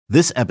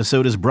This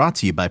episode is brought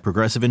to you by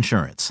Progressive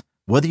Insurance.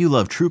 Whether you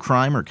love true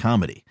crime or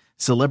comedy,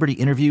 celebrity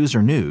interviews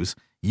or news,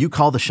 you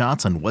call the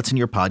shots on what's in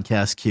your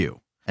podcast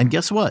queue. And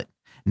guess what?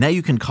 Now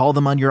you can call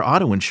them on your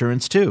auto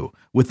insurance too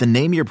with the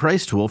Name Your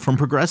Price tool from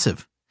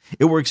Progressive.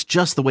 It works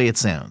just the way it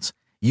sounds.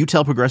 You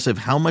tell Progressive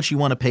how much you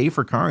want to pay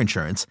for car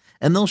insurance,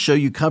 and they'll show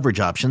you coverage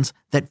options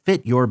that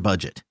fit your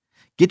budget.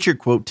 Get your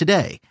quote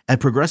today at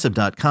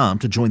Progressive.com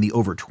to join the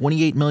over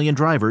 28 million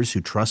drivers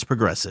who trust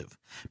Progressive.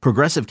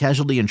 Progressive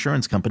Casualty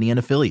Insurance Company and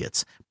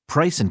Affiliates.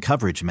 Price and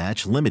coverage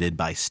match limited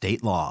by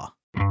state law.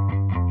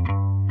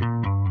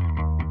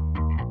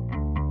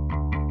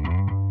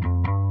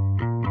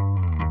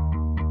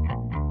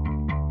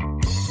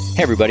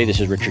 Hey everybody, this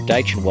is Richard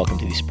Deitch and welcome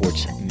to the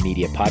Sports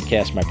Media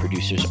Podcast. My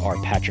producers are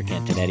Patrick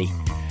Antonetti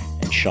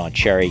and Sean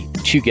Cherry.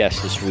 Two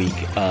guests this week.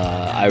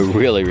 I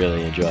really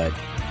enjoyed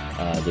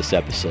this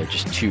episode.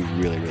 Just two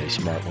really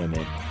smart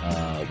women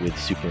with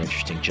super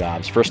interesting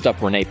jobs. First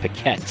up, Renee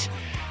Paquette.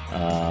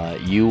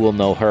 You will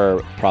know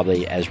her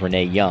probably as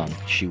Renee Young.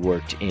 She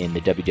worked in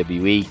the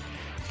WWE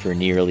for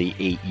nearly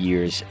 8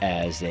 years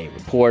as a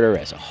reporter,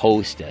 as a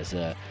host, as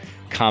a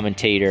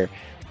commentator,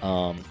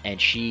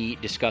 and she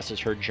discusses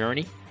her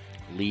journey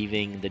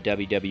leaving the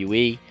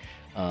WWE,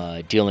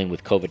 dealing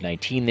with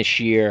COVID-19 this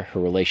year, her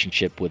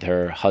relationship with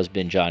her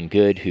husband, John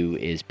Good, who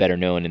is better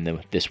known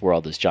in this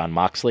world as Jon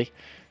Moxley,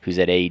 who's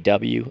at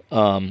AEW.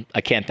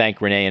 I can't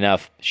thank Renee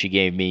enough. She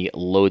gave me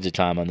loads of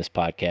time on this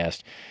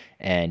podcast,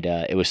 and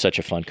it was such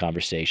a fun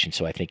conversation,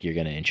 so I think you're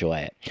going to enjoy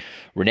it.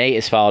 Renee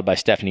is followed by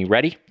Stephanie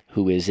Reddy,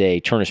 who is a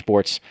Turner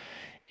Sports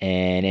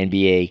and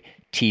NBA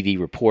TV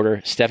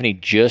reporter. Stephanie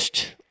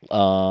just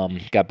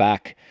got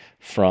back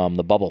from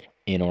the bubble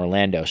in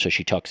Orlando, so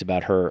she talks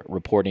about her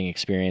reporting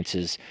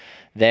experiences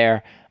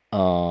there,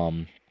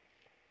 the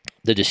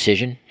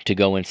decision to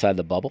go inside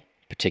the bubble,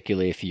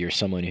 particularly if you're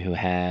someone who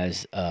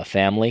has a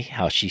family,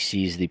 how she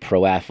sees the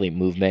pro athlete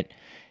movement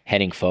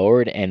heading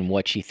forward, and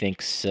what she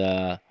thinks,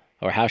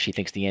 or how she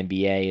thinks the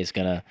NBA is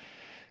going to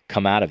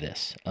come out of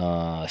this.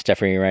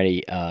 Stephanie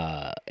Reddy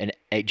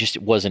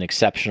just was an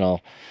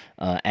exceptional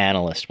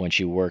analyst when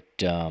she worked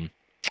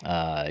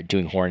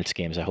doing Hornets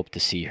games. I hope to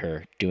see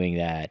her doing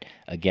that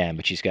again,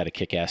 but she's got a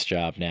kick-ass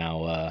job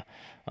now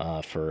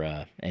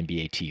for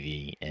NBA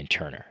TV and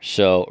Turner.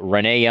 So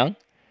Renee Young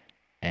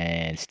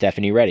and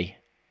Stephanie Reddy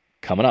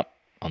coming up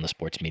on the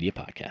Sports Media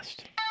Podcast.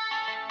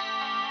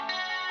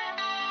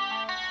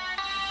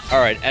 All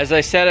right, as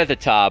I said at the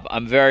top,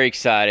 I'm very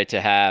excited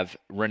to have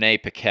Renee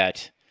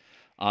Paquette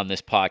on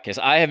this podcast.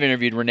 I have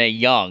interviewed Renee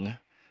Young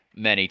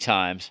many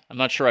times. I'm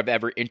not sure I've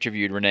ever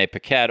interviewed Renee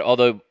Paquette,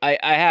 although I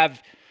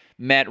have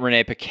met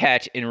Renee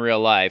Paquette in real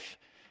life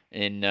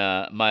in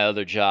my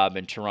other job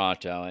in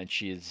Toronto, and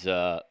she is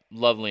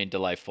lovely and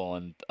delightful,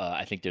 and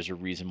I think there's a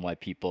reason why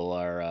people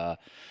are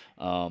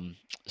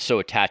so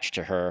attached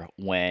to her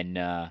when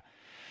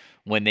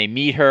they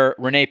meet her.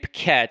 Renee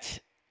Paquette,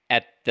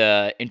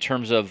 in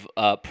terms of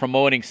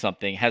promoting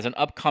something, has an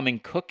upcoming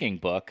cooking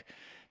book,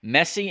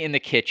 Messy in the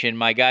Kitchen,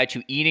 My Guide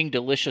to Eating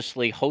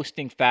Deliciously,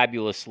 Hosting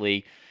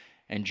Fabulously,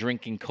 and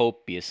Drinking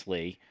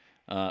Copiously.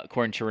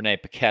 According to Renee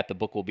Paquette, the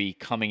book will be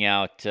coming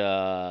out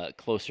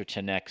closer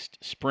to next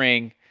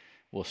spring.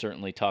 We'll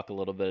certainly talk a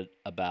little bit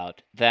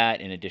about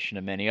that in addition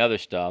to many other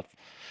stuff.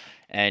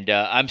 And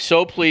I'm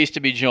so pleased to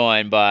be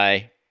joined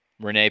by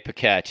Renee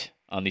Paquette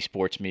on the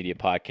Sports Media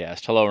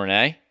Podcast. Hello,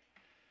 Renee.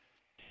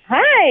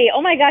 Hi.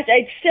 Oh my gosh,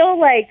 I'm still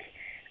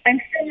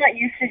not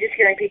used to just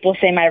hearing people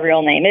say my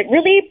real name.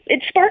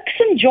 It sparks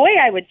some joy,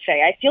 I would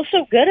say. I feel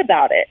so good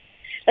about it.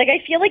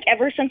 I feel like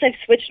ever since I've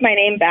switched my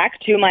name back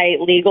to my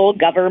legal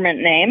government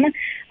name,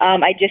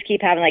 I just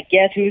keep having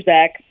guess who's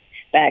back?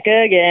 Back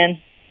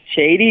again.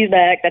 Shady's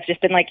back. That's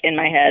just been in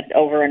my head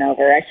over and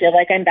over. I feel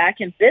like I'm back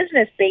in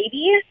business,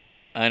 baby.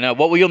 I know.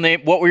 What will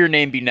your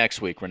name be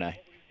next week, Renee?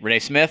 Renee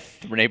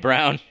Smith? Renee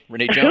Brown?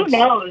 Renee Jones? Who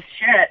knows?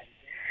 Shit.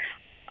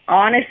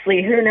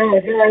 Honestly, who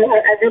knows?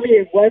 I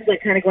really was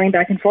kind of going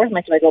back and forth. Do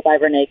I go by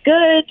Renee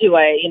Good? Do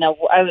I,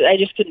 I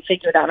just couldn't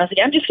figure it out. And I was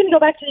I'm just going to go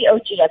back to the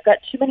OG. I've got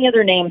too many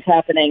other names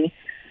happening.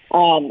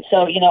 So,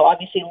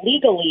 obviously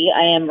legally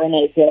I am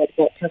Renee Good,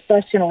 but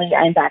professionally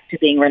I'm back to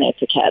being Renee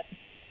Paquette.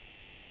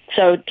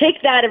 So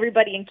take that,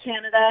 everybody in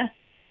Canada.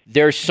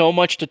 There's so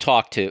much to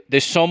talk to.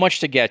 There's so much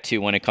to get to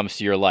when it comes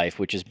to your life,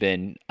 which has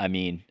been,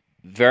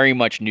 very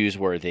much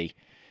newsworthy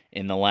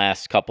in the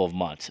last couple of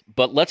months.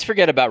 But let's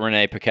forget about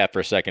Renee Paquette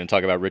for a second and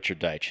talk about Richard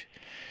Deitch.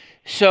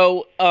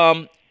 So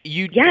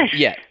you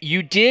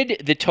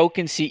did the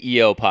Token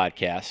CEO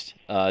podcast.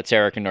 It's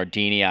Erica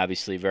Nardini,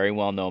 obviously, very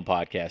well-known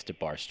podcast at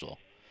Barstool.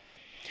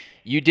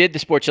 You did the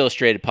Sports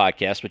Illustrated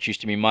podcast, which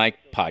used to be my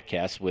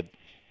podcast with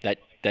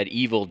that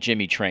evil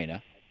Jimmy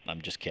Traina.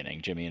 I'm just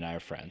kidding. Jimmy and I are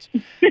friends.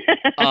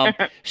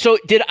 So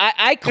did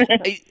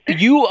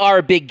you are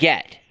a big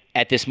get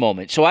at this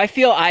moment. So I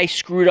feel I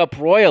screwed up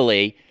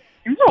royally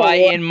by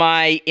in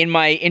my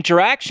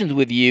interactions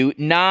with you,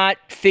 not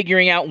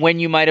figuring out when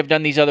you might have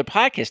done these other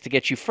podcasts to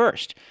get you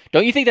first.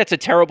 Don't you think that's a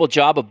terrible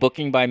job of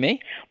booking by me?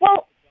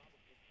 Well,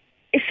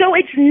 So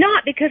it's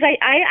not, because I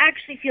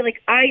actually feel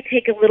like I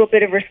take a little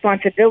bit of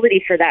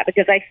responsibility for that,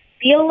 because I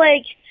feel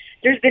like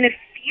there's been a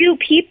few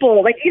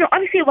people, like,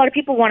 obviously a lot of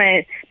people want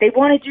to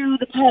do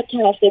the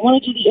podcast, they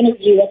want to do the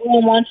interview,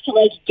 everyone wants to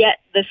like get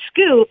the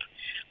scoop.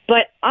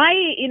 But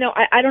I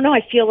don't know.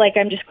 I feel like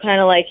I'm just kind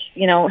of like,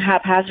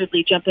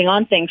 haphazardly jumping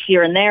on things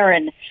here and there.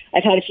 And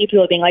I've had a few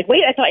people being like,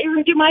 wait, I thought you were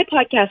going to do my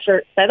podcast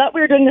first. I thought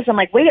we were doing this. I'm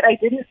like, wait,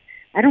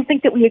 I don't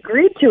think that we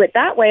agreed to it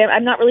that way.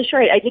 I'm not really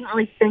sure. I didn't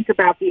really think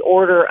about the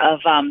order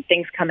of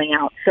things coming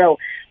out. So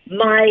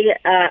my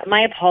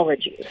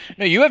apologies.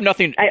 No, you have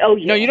nothing. I owe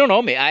you. No, you don't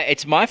owe me.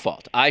 It's my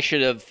fault. I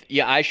should have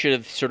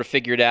sort of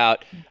figured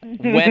out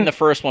when the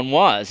first one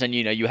was. And,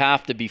 you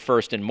have to be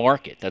first in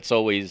market. That's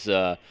always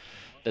the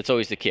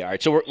key. All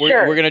right, so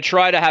we're going to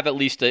try to have at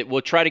least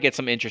we'll try to get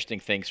some interesting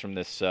things from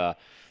this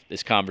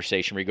this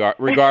conversation,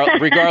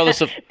 regardless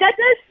of. That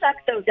does suck,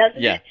 though,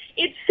 doesn't it?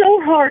 It's so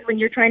hard when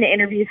you're trying to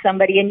interview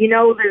somebody and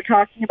they're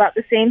talking about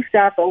the same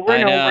stuff over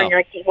and over, and you're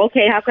like,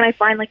 okay, how can I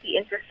find like the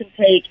interesting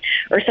take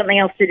or something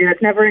else to do?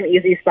 It's never an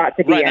easy spot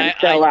to be in.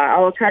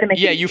 I'll try to make.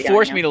 Yeah, you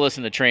forced me to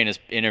listen to Trina's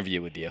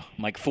interview with you.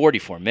 I'm like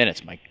 44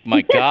 minutes.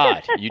 My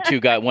God, you two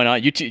went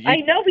on.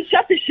 I know, we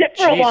shot the ship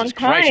for a long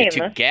time. Jesus Christ,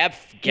 you two Gab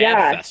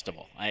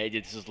Festival.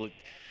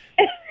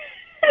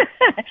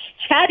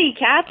 Chatty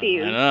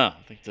Cathy. I know.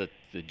 I think the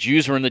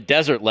Jews were in the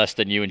desert less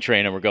than you and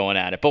Trina were going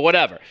at it, but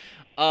whatever.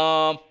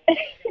 All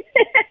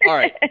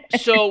right.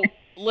 So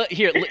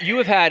here, you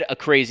have had a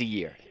crazy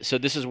year. So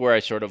this is where I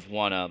sort of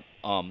want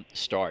to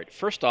start.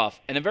 First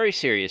off, and a very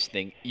serious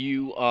thing,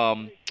 you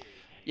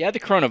had the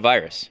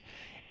coronavirus.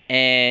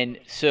 And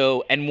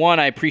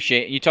I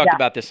appreciate, you talked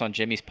about this on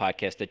Jimmy's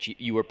podcast, that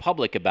you were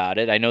public about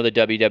it. I know the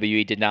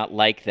WWE did not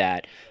like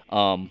that,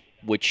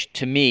 which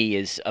to me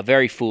is a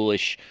very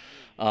foolish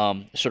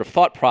sort of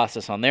thought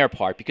process on their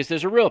part, because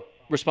there's a real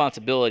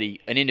responsibility,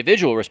 an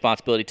individual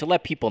responsibility, to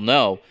let people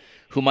know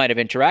who might have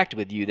interacted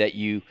with you that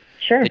you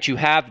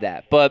have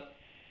that. But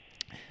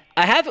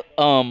I have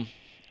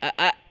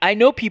I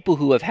know people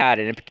who have had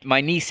it, and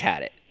my niece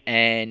had it,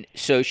 and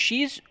so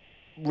she's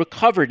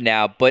recovered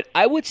now, but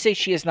I would say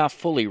she is not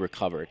fully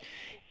recovered.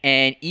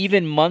 And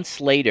even months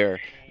later,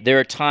 there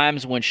are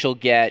times when she'll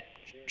get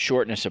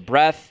shortness of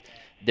breath.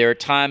 There are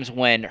times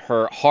when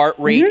her heart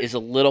rate is a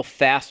little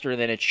faster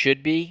than it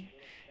should be.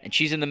 And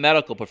she's in the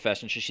medical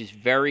profession, so she's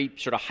very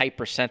sort of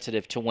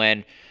hypersensitive to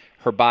when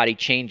her body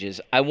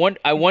changes. I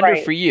wonder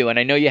for you, and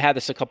I know you had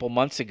this a couple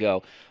months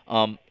ago,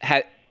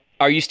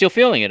 are you still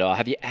feeling it all?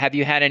 Have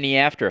you had any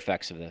after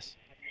effects of this?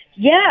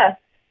 Yeah.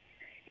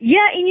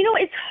 Yeah,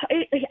 and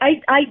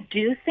I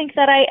do think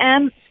that I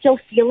am still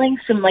feeling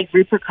some like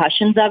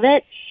repercussions of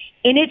it.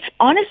 And it's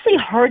honestly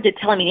hard to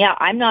tell. I mean,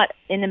 I'm not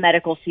in the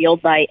medical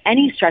field by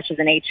any stretch of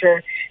the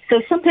nature.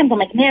 So sometimes I'm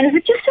like, man, is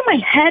it just in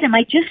my head? Am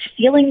I just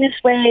feeling this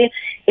way?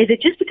 Is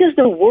it just because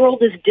the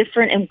world is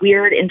different and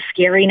weird and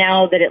scary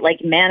now that it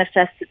like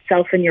manifests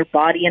itself in your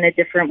body in a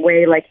different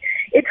way? Like,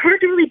 it's hard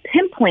to really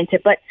pinpoint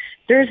it, but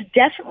there's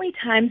definitely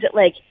times that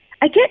like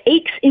I get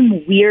aches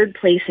in weird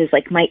places,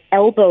 like my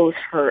elbows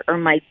hurt or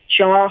my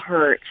jaw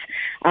hurts,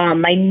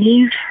 my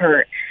knees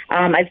hurt.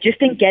 I've just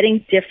been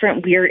getting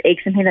different weird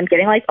aches and pains. I'm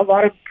getting like a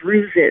lot of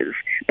bruises,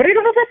 but I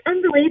don't know if that's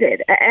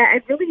unrelated.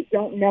 I really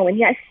don't know.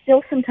 And I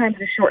still sometimes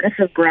the shortness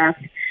of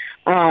breath.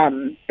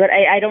 But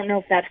I don't know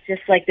if that's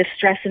just like the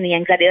stress and the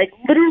anxiety. Like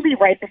literally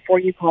right before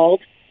you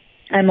called,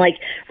 I'm like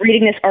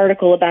reading this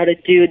article about a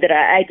dude that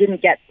I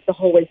didn't get the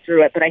whole way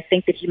through it, but I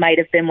think that he might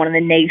have been one of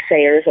the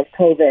naysayers of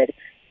COVID.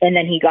 And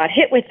then he got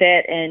hit with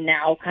it, and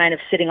now kind of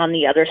sitting on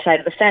the other side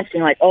of the fence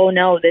being like, oh,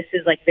 no, this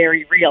is, like,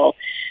 very real.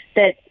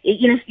 That,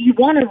 you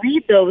want to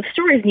read those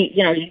stories, and,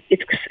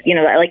 it's,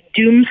 like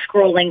doom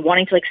scrolling,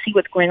 wanting to, like, see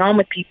what's going on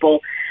with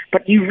people.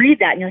 But you read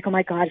that, and you're like, oh,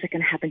 my God, is it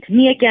going to happen to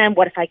me again?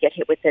 What if I get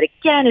hit with it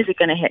again? Is it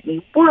going to hit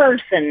me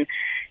worse? And,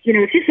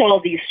 it's just all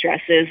these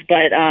stresses.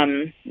 But,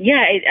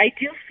 I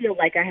do feel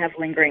like I have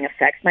lingering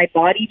effects. My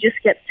body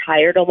just gets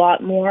tired a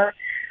lot more.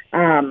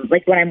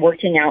 Like when I'm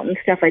working out and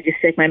stuff, I just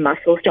think my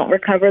muscles don't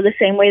recover the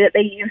same way that they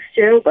used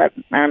to, but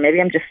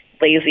maybe I'm just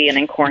lazy and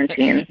in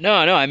quarantine. No.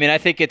 I mean, I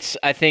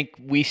think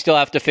we still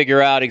have to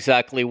figure out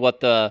exactly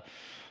what the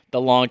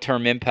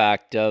long-term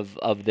impact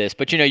of this.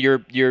 But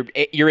your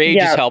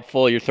age is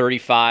helpful. You're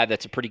 35.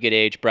 That's a pretty good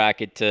age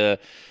bracket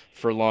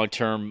for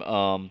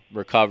long-term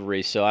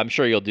recovery. So I'm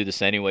sure you'll do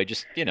this anyway.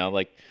 Just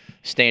like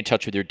stay in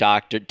touch with your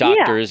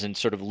doctors and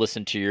sort of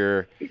listen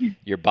to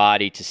your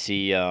body to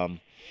see.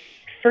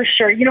 For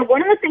sure.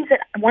 One of the things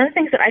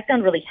that I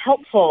found really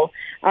helpful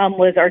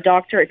was our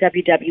doctor at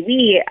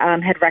WWE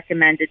had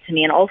recommended to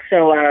me, and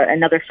also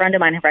another friend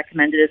of mine had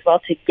recommended as well,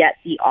 to get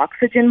the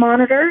oxygen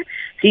monitor.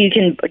 So you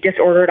can just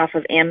order it off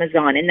of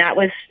Amazon, and that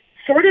was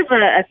sort of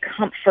a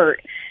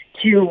comfort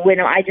to when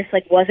I just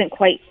like wasn't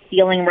quite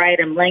feeling right.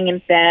 I'm laying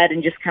in bed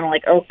and just kind of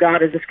like, oh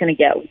God, is this going to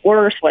get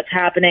worse? What's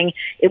happening?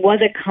 It was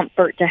a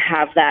comfort to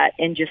have that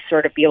and just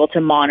sort of be able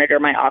to monitor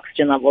my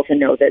oxygen levels and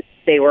know that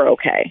they were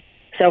okay.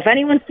 So if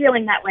anyone's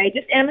feeling that way,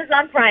 just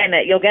Amazon Prime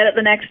it. You'll get it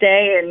the next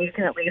day, and you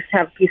can at least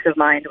have peace of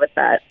mind with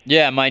that.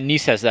 Yeah, my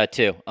niece has that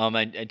too.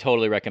 I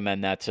totally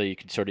recommend that, so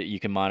you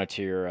can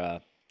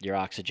monitor your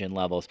oxygen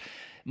levels.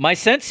 My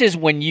sense is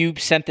when you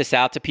sent this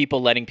out to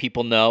people, letting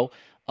people know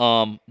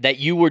that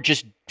you were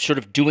just sort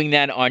of doing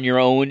that on your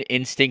own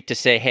instinct to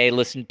say, "Hey,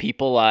 listen,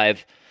 people, I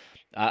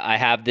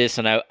have this,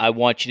 and I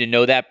want you to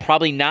know that."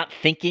 Probably not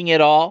thinking at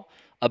all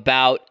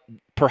about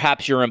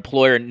perhaps your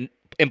employer.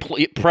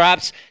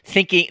 Perhaps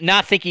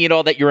not thinking at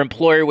all that your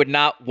employer would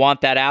not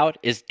want that out.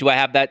 Do I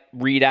have that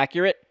read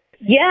accurate?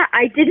 Yeah,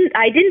 I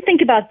didn't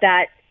think about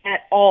that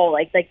at all.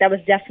 Like that was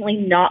definitely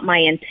not my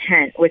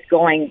intent with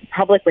going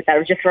public with that. It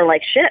was just sort of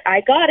like, shit,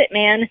 I got it,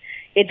 man.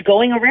 It's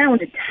going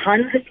around.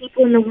 Tons of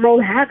people in the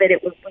world have it.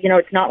 It was,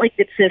 it's not like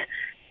it's this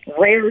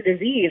rare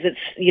disease. It's,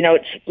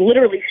 it's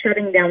literally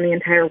shutting down the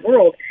entire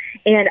world.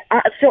 And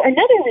so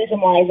another reason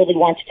why I really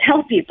want to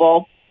tell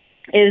people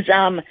is,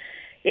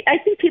 I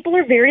think people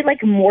are very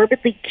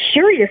morbidly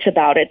curious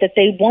about it, that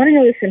they want to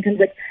know the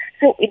symptoms.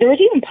 So there was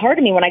even part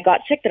of me when I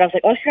got sick that I was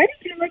like, oh, should I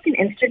do an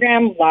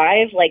Instagram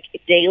live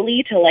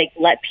daily to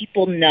let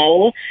people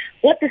know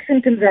what the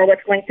symptoms are,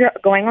 what's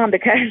going on?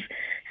 Because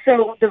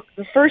so the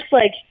first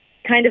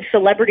kind of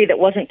celebrity that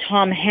wasn't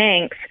Tom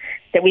Hanks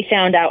that we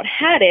found out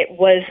had it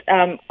was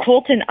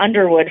Colton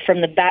Underwood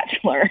from The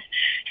Bachelor.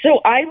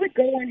 So I would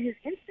go on his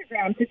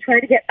Instagram to try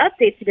to get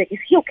updates to be like, is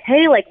he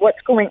okay?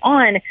 What's going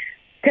on?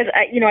 Because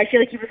I feel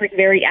like he was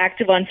very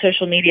active on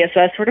social media, so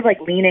I was sort of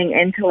leaning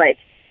into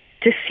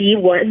to see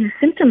what his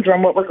symptoms were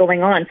and what were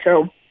going on.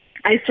 So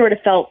I sort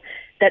of felt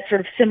that sort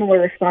of similar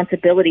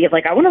responsibility of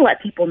I want to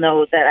let people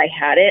know that I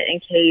had it in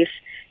case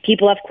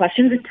people have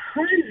questions. And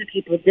tons of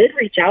people did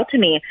reach out to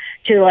me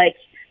to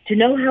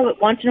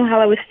want to know how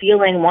I was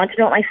feeling, want to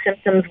know what my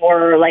symptoms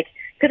were,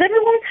 because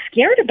everyone's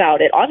scared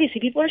about it. Obviously,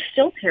 people are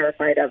still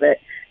terrified of it.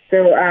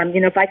 So,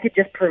 if I could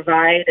just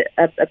provide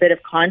a bit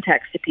of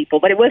context to people.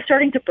 But it was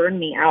starting to burn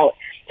me out.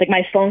 It's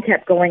my phone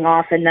kept going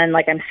off, and then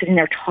I'm sitting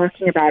there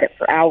talking about it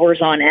for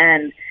hours on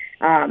end.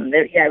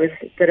 It was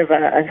a bit of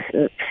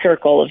a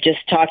circle of just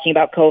talking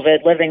about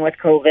COVID, living with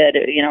COVID.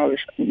 It was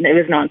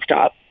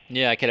nonstop.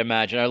 Yeah, I can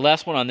imagine. Our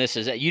last one on this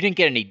is that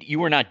you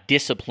were not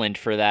disciplined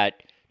for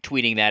that,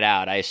 tweeting that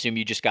out. I assume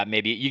you just got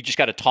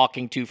a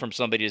talking to from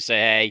somebody to say,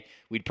 hey,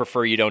 we'd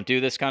prefer you don't do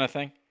this kind of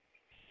thing.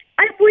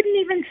 I wouldn't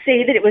even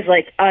say that it was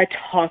a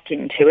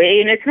talking to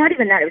it. And it's not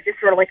even that. It was just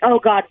sort of oh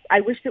God, I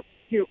wish that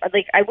you, I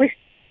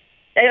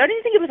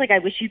didn't think it was I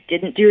wish you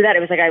didn't do that. It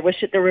was I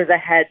wish that there was a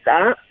heads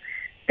up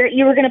that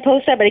you were going to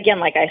post that. But again,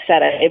 like I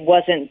said, it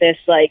wasn't this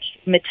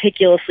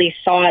meticulously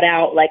thought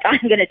out,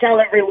 I'm going to tell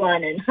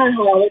everyone and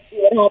let's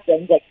see what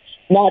happens.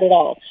 Not at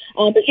all.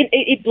 But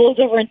it blows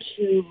over in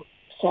 2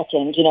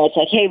 seconds.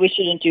 It's hey, we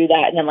shouldn't do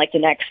that. And then the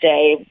next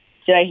day,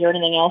 did I hear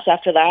anything else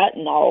after that?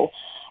 No.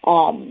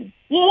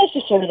 That's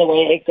just sort of the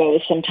way it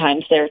goes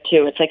sometimes there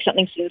too. It's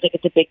something seems like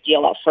it's a big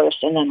deal at first,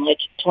 and then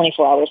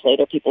 24 hours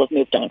later, people have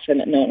moved on from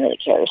it. No one really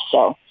cares.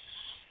 So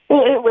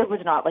it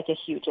was not a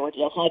huge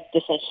ordeal. It's not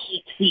this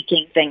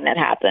heat-seeking thing that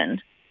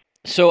happened.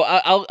 So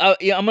I'm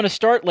going to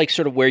start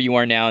sort of where you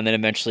are now, and then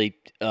eventually,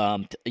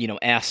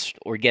 ask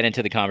or get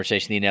into the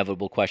conversation, the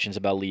inevitable questions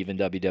about leaving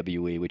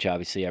WWE, which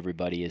obviously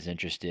everybody is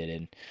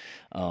interested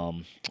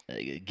in,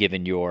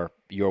 given your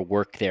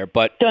work there.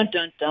 But dun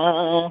dun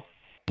dun.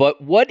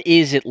 But what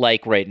is it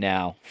like right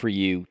now for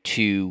you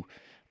to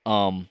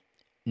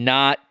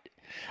not?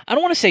 I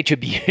don't want to say to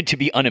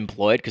be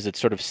unemployed, because it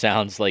sort of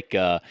sounds like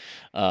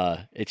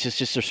it's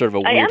just a sort of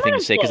a weird thing to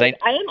say. Because I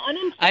am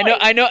unemployed.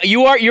 I know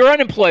you're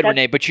unemployed,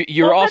 Renee, but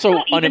you're also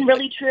that's not even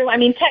really true. I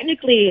mean,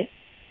 technically,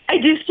 I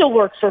do still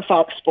work for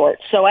Fox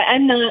Sports, so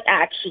I'm not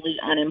actually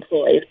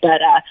unemployed, but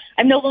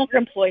I'm no longer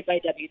employed by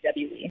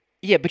WWE.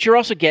 Yeah, but you're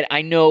also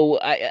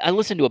I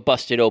listened to a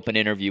Busted Open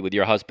interview with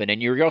your husband,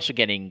 and you're also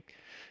getting.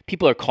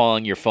 People are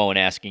calling your phone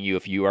asking you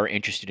if you are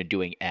interested in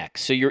doing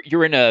X. So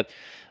you're in a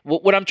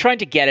what I'm trying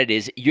to get at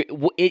is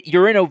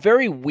you're in a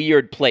very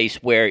weird place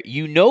where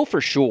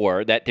for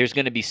sure that there's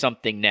going to be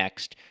something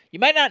next. You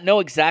might not know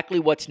exactly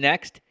what's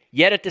next,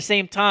 yet at the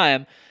same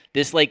time,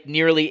 this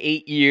nearly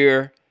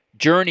 8-year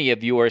journey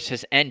of yours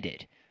has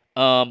ended.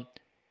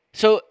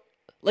 So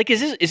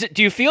is it?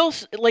 Do you feel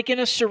in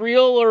a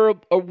surreal or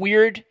a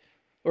weird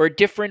or a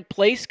different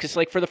place? Because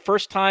for the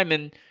first time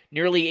in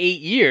nearly 8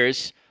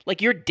 years.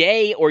 Your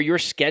day or your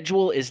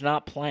schedule is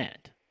not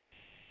planned.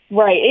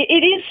 Right.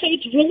 It is. So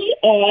it's really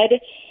odd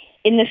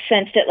in the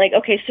sense that,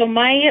 okay, so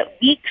my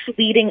weeks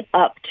leading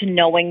up to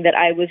knowing that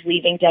I was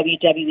leaving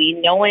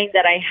WWE, knowing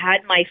that I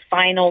had my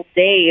final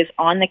days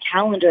on the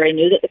calendar, I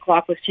knew that the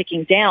clock was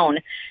ticking down.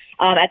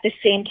 At the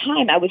same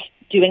time, I was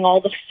doing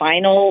all the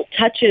final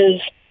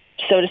touches,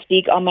 so to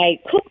speak, on my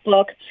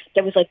cookbook.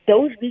 That was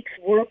those weeks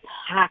were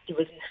packed. It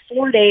was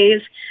 4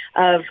 days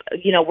of,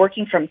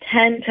 working from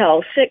 10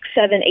 till 6,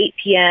 7, 8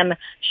 p.m.,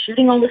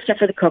 shooting all the stuff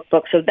for the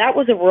cookbook. So that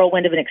was a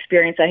whirlwind of an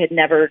experience I had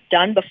never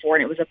done before,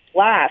 and it was a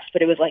blast,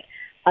 but it was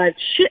a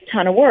shit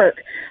ton of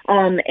work.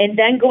 And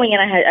then going in,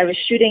 I was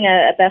shooting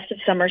a Best of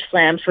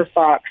SummerSlam for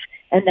Fox,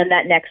 and then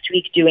that next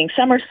week doing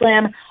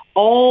SummerSlam,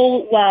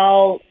 all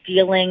while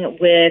dealing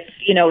with,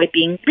 it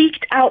being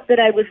leaked out that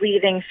I was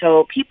leaving.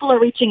 So people are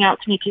reaching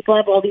out to me. People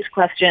have all these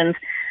questions.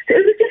 So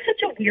it was just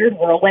such a weird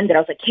whirlwind that I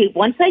was like, hey,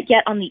 once I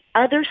get on the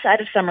other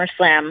side of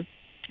SummerSlam,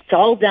 it's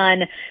all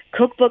done.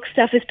 Cookbook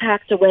stuff is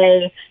packed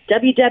away.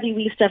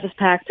 WWE stuff is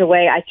packed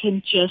away. I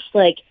can just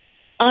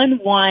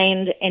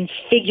unwind and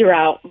figure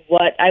out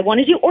what I want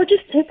to do, or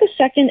just take a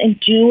second and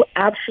do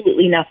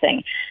absolutely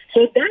nothing.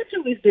 So that's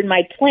always been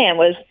my plan,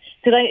 was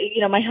because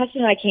my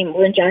husband and I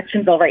we're in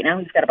Jacksonville right now.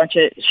 He's got a bunch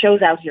of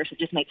shows out here, so it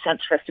just made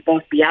sense for us to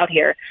both be out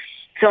here.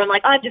 So I'm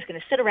like, I'm just going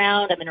to sit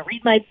around. I'm going to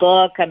read my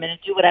book. I'm going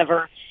to do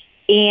whatever.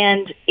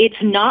 And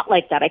it's not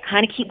like that. I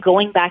kind of keep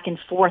going back and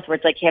forth where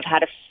it's like, hey, I've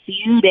had a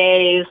few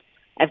days.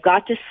 I've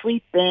got to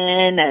sleep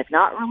in. I've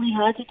not really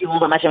had to do all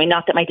that much. I mean,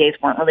 not that my days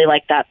weren't really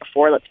like that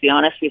before. Let's be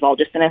honest. We've all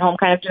just been at home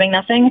kind of doing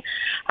nothing.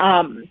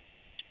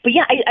 But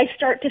yeah, I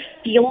start to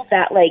feel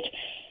that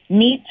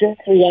knee-jerk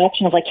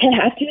reaction of hey,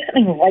 I have to do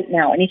something right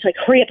now. I need to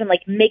hurry up and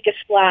make a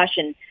splash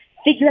and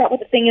figure out what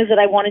the thing is that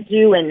I want to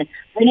do. And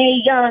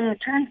Renee Young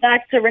turns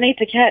back to Renee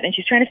Paquette, and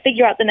she's trying to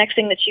figure out the next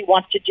thing that she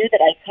wants to do,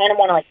 that I kind of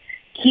want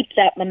to keep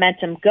that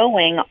momentum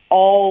going,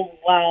 all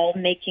while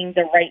making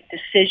the right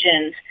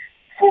decisions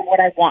for what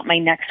I want my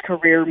next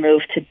career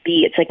move to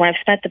be. It's when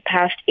I've spent the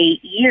past 8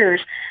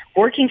 years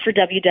working for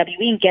WWE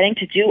and getting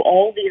to do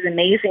all these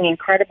amazing,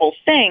 incredible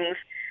things.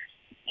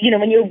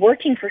 When you're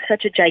working for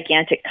such a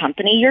gigantic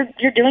company,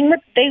 you're doing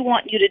what they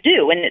want you to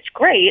do, and it's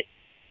great.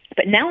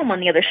 But now I'm on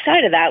the other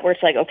side of that, where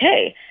it's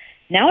okay,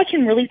 now I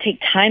can really take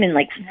time and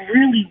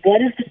really,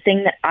 what is the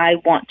thing that I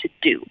want to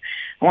do?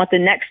 I want the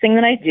next thing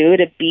that I do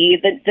to be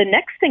the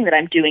next thing that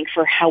I'm doing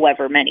for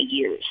however many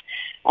years.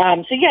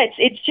 So yeah,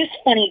 it's just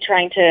funny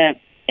trying to,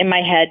 in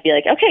my head, be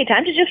okay,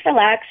 time to just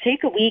relax,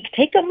 take a week,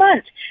 take a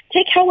month,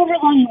 take however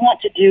long you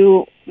want to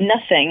do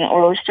nothing,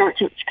 or start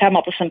to come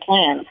up with some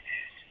plans.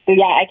 But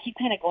yeah, I keep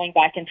kind of going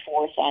back and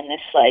forth on this,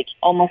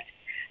 almost,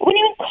 I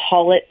wouldn't even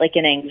call it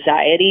an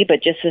anxiety,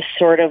 but just this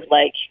sort of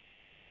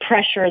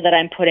pressure that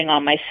I'm putting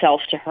on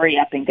myself to hurry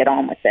up and get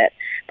on with it.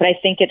 But I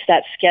think it's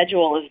that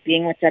schedule of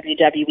being with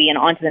WWE and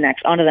on to the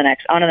next, on to the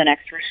next, on to the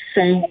next. We're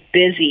so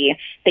busy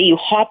that you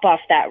hop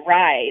off that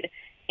ride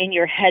and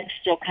your head's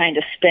still kind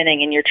of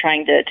spinning and you're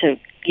trying to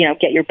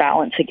get your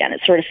balance again.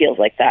 It sort of feels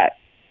like that.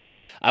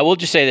 I will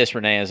just say this,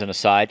 Renee, as an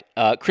aside.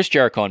 Chris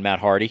Jericho and Matt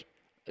Hardy,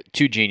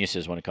 two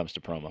geniuses when it comes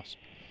to promos.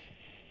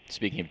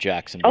 Speaking of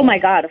Jackson. Oh, my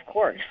God, of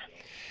course.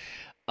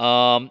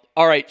 All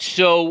right,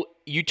 so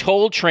you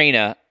told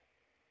Trina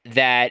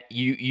that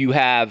you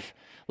have,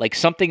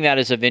 something that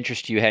is of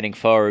interest to you heading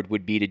forward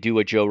would be to do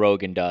what Joe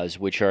Rogan does,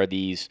 which are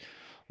these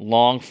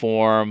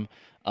long-form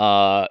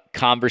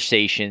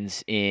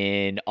conversations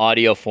in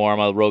audio form.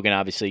 Rogan,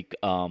 obviously,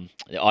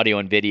 audio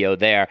and video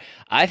there.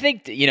 I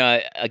think,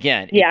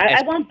 again. Yeah,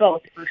 I want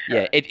both, for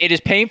sure. Yeah, it is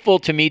painful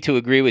to me to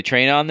agree with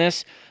Trina on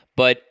this,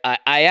 but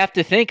I have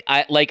to think,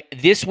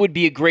 this would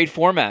be a great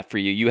format for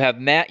you. You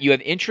have you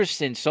have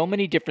interests in so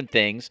many different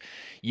things.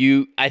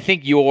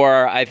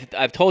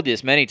 I've told you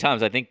this many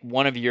times. I think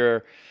one of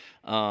your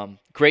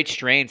great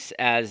strengths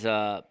as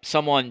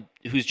someone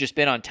who's just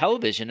been on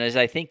television is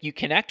I think you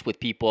connect with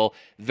people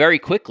very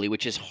quickly,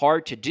 which is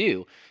hard to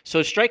do. So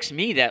it strikes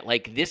me that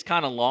this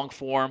kind of long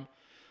form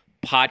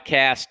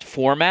podcast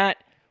format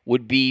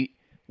would be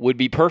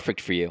perfect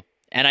for you.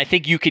 And I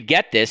think you could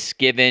get this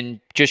given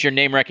just your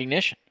name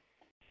recognition.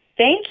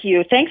 Thank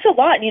you. Thanks a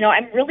lot.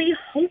 I'm really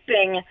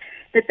hoping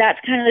that that's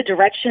kind of the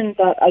direction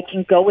that I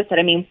can go with it.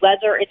 I mean,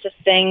 whether it's a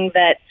thing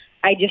that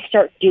I just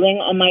start doing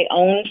on my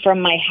own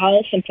from my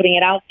house and putting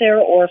it out there,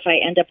 or if I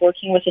end up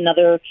working with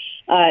another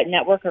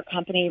network or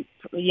company,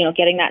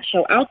 getting that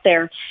show out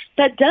there,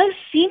 that does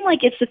seem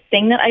like it's the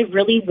thing that I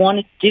really want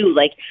to do.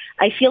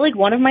 I feel like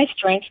one of my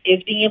strengths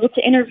is being able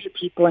to interview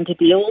people and to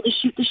be able to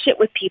shoot the shit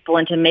with people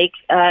and to make,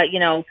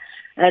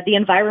 the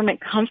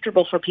environment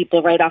comfortable for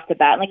people right off the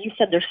bat. And like you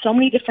said, there's so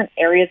many different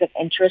areas of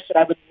interest that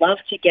I would love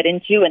to get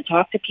into and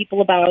talk to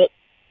people about.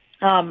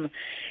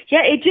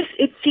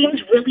 It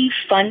seems really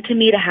fun to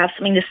me to have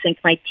something to sink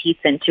my teeth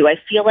into. I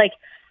feel like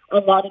a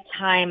lot of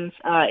times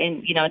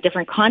in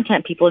different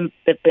content people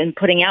have been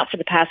putting out for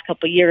the past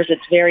couple of years,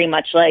 it's very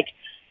much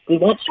we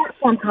want short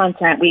form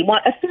content. We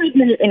want a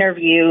 3-minute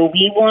interview.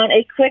 We want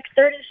a quick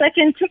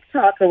 30-second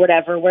TikTok or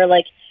whatever. Where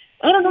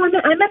I don't know.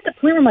 I'm at the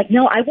point where I'm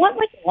no, I want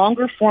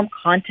longer form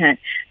content.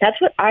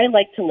 That's what I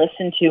like to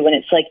listen to. And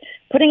it's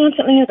putting on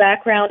something in the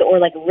background or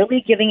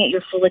really giving it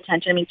your full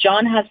attention. I mean,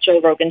 John has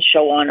Joe Rogan's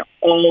show on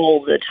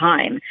all the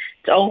time.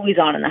 It's always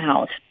on in the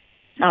house.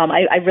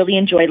 I really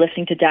enjoy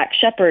listening to Dak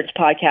Shepard's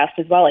podcast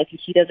as well. I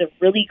think he does a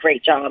really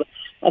great job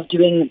of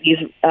doing these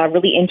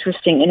really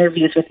interesting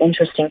interviews with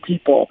interesting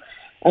people.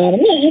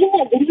 Even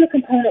that video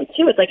component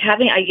too. It's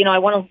having, I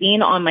want to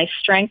lean on my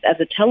strength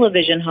as a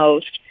television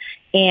host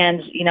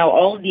and,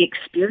 all of the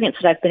experience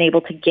that I've been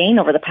able to gain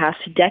over the past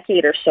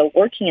decade or so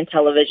working in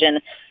television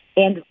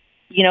and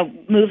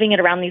moving it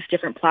around these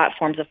different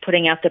platforms of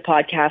putting out the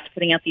podcast,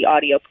 putting out the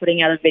audio,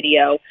 putting out a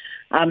video,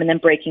 and then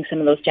breaking some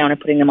of those down and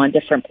putting them on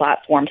different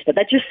platforms. But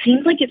that just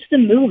seems like it's the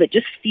move. It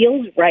just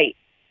feels right.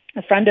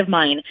 A friend of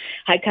mine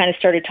had kind of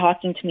started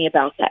talking to me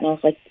about that, and I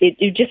was like,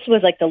 it just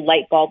was like the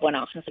light bulb went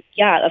off. And I was like,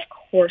 yeah, of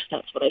course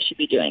that's what I should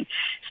be doing.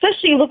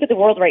 Especially you look at the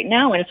world right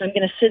now, and if I'm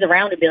going to sit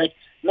around and be like,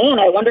 man,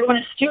 I wonder when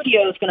a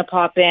studio is going to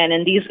pop in,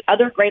 and these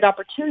other great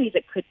opportunities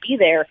that could be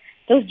there,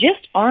 those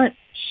just aren't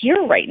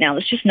here right now.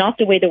 It's just not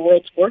the way the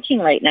world's working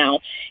right now.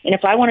 And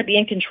if I want to be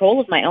in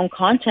control of my own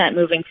content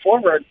moving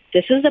forward,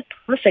 this is a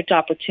perfect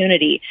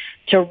opportunity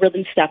to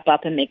really step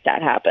up and make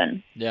that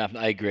happen. Yeah,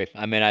 I agree.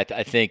 I mean, I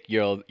think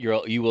you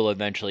will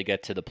eventually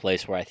get to the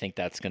place where I think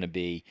that's going to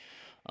be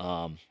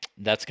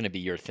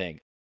your thing.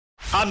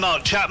 I'm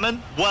Mark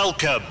Chapman.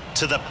 Welcome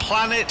to the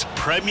Planet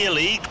Premier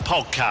League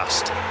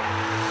podcast.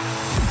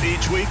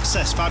 Each week,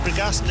 Cesc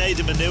Fabregas,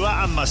 Nader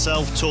Manua and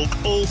myself talk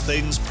all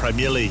things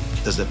Premier League.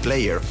 As a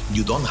player,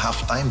 you don't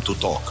have time to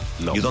talk.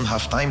 No. You don't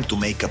have time to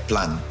make a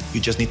plan.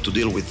 You just need to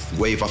deal with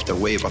wave after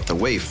wave after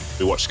wave.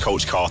 We watched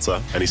Coach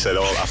Carter and he said,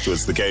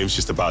 afterwards, the game's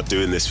just about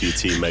doing this for your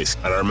teammates.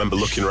 And I remember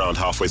looking around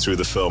halfway through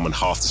the film and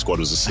half the squad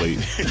was asleep.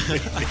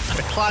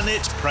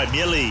 Planet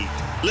Premier League.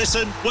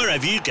 Listen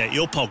wherever you get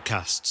your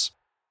podcasts.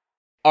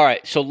 All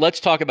right, so let's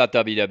talk about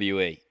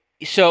WWE.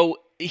 So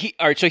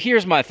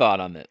here's my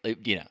thought on that.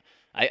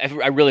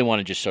 I really want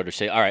to just sort of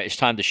say, all right, it's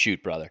time to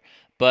shoot, brother.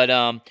 But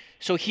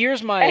so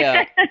here's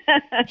my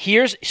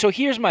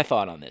here's my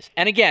thought on this.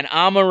 And again,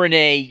 I'm a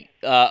Renee,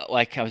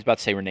 like I was about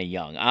to say Renee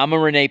Young. I'm a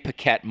Renee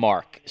Paquette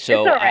Mark.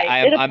 So it's all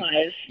right.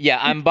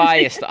 I'm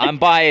biased. I'm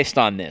biased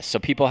on this. So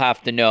people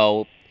have to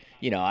know.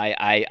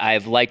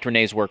 I've liked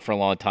Renee's work for a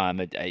long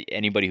time.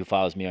 Anybody who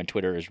follows me on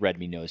Twitter has read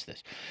me knows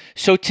this.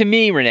 So to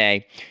me,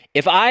 Renee,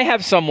 if I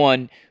have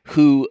someone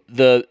who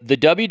the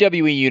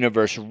WWE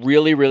universe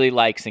really, really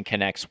likes and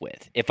connects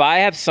with, if I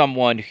have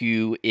someone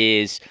who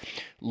is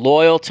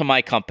loyal to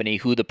my company,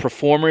 who the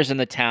performers and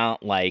the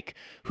talent like,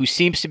 who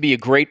seems to be a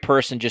great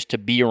person just to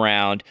be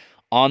around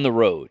on the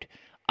road,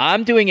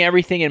 I'm doing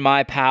everything in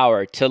my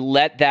power to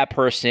let that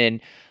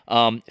person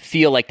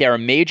feel like they're a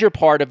major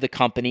part of the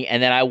company,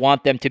 and that I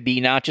want them to be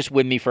not just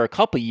with me for a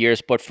couple of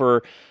years, but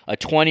for a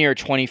 20 or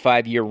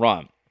 25-year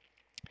run.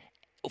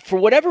 For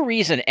whatever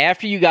reason,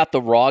 after you got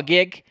the Raw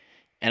gig,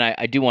 and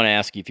I do want to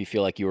ask you if you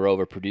feel like you were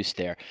overproduced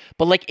there,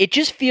 but like it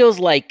just feels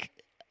like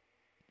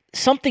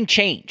something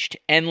changed,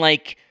 and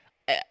like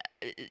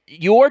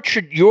your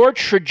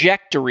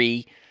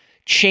trajectory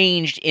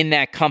changed in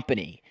that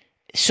company.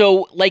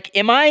 So like,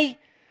 am I?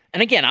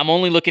 And again, I'm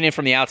only looking in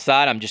from the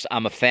outside.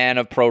 I'm a fan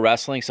of pro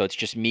wrestling, so it's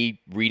just me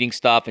reading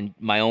stuff and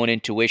my own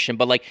intuition.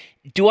 But like,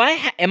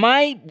 am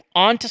I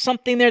onto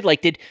something there?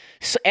 Like,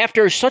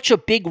 after such a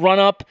big run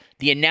up,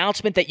 the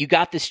announcement that you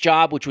got this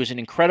job, which was an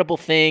incredible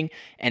thing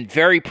and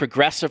very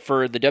progressive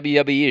for the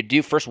WWE to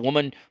do, first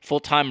woman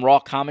full-time Raw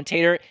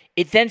commentator,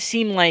 it then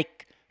seemed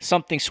like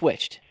something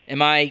switched.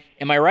 Am I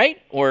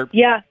right? Or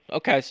yeah.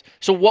 Okay.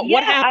 So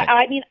what happened?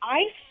 I mean,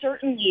 I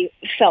certainly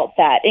felt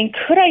that. And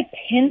could I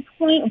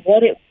pinpoint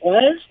what it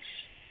was?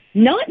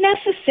 Not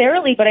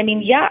necessarily, but I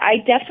mean, yeah, I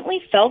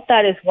definitely felt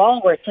that as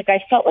well, where it's like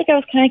I felt like I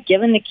was kind of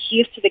given the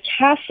keys to the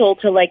castle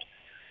to like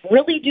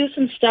really do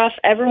some stuff.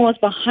 Everyone was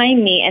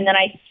behind me. And then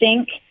I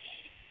think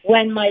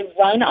when my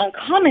run on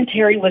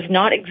commentary was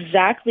not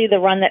exactly the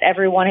run that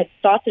everyone had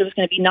thought that it was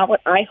going to be, not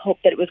what I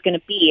hoped that it was going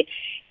to be,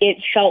 it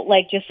felt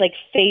like just like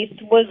faith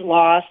was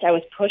lost. I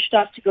was pushed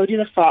off to go do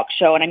the Fox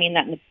show, and I mean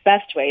that in the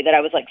best way, that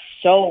I was like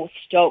so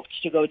stoked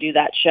to go do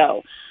that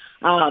show.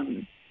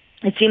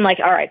 It seemed like,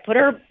 all right, put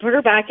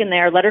her back in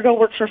there, let her go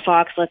work for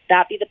Fox, let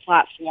that be the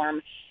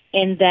platform.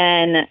 And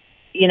then,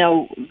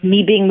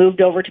 me being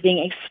moved over to being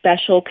a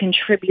special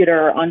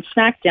contributor on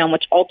SmackDown,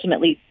 which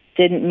ultimately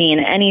didn't mean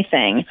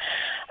anything.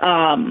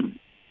 I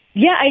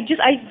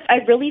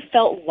really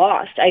felt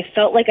lost. I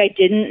felt like I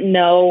didn't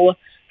know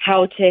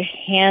how to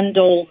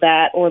handle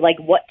that or like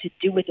what to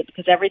do with it,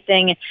 because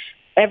everything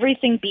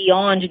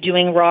beyond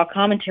doing Raw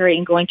commentary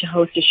and going to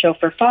host a show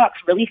for Fox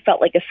really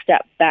felt like a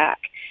step back.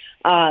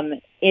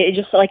 It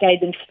just felt like I had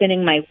been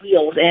spinning my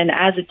wheels, and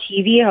as a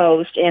TV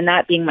host and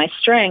that being my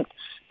strength,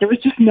 there was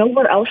just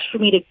nowhere else for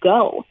me to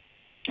go.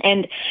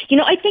 And,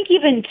 I think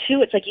even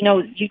too, it's like, you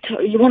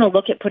want to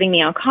look at putting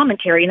me on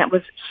commentary, and that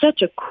was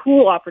such a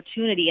cool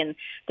opportunity. And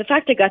the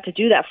fact I got to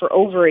do that for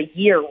over a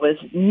year was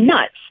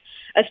nuts,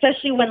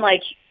 especially when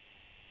like,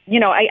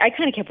 I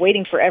kind of kept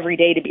waiting for every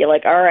day to be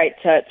like, all right,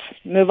 Toots,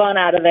 move on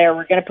out of there.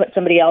 We're going to put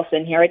somebody else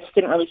in here. I just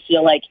didn't really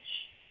feel like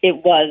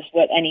it was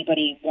what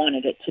anybody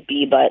wanted it to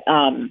be, but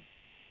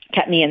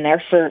kept me in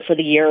there for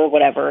the year or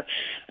whatever.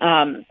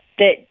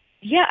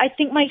 I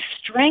think my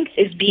strength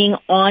is being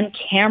on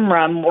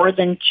camera more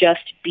than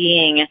just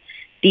being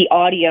the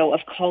audio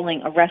of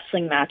calling a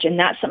wrestling match. And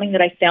that's something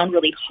that I found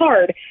really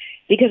hard,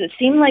 because it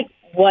seemed like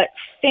what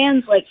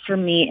fans liked for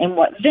me and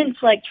what Vince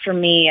liked for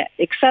me,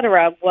 et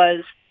cetera,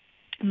 was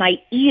my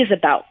ease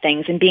about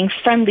things and being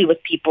friendly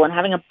with people and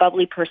having a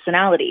bubbly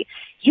personality.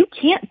 You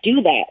can't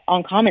do that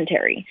on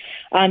commentary.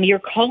 You're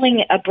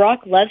calling a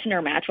Brock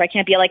Lesnar match where I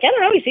can't be like, I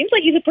don't know, he seems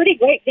like he's a pretty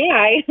great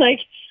guy. Like,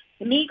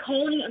 me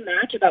calling a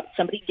match about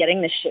somebody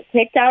getting the shit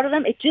kicked out of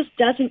them, it just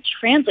doesn't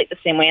translate the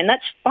same way, and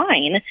that's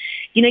fine.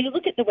 You know, you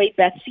look at the way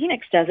Beth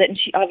Phoenix does it, and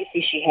she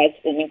has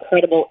an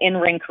incredible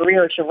in-ring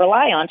career to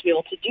rely on to be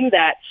able to do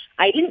that.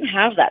 I didn't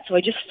have that, so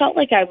I just felt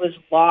like I was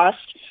lost.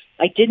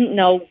 I didn't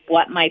know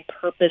what my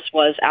purpose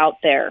was out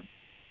there.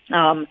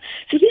 So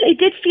yeah, it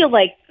did feel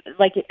like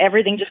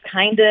everything just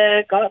kind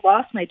of got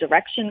lost. My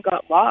direction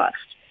got lost.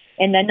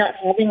 And then not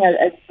having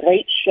a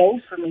great show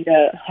for me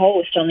to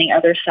host on the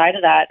other side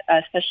of that,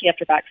 especially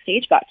after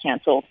Backstage got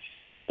canceled,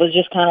 was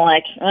just kind of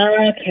like,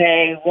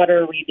 okay, what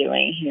are we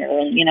doing here?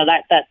 And, you know,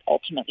 that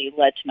ultimately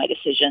led to my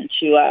decision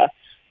to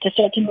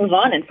start to move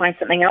on and find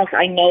something else.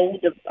 I know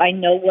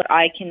what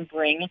I can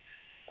bring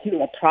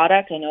to a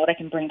product. I know what I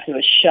can bring to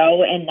a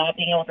show, and not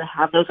being able to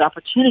have those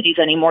opportunities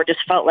anymore just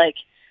felt like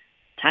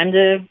time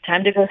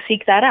to go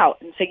seek that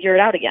out and figure it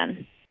out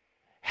again.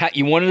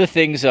 One of the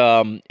things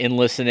in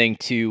listening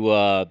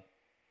to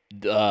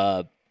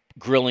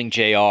Grilling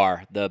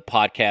JR, the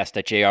podcast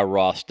that J.R.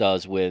 Ross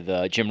does with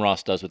Jim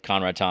Ross does with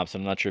Conrad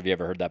Thompson. I'm not sure if you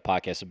ever heard that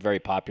podcast. It's a very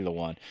popular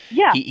one.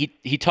 Yeah.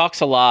 He talks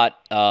a lot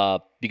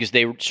because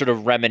they sort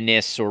of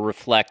reminisce or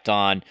reflect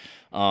on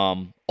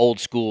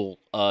old school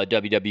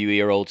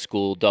WWE or old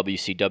school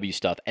WCW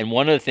stuff. And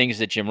one of the things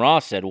that Jim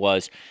Ross said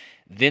was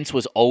Vince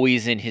was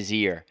always in his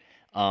ear.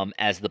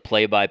 As the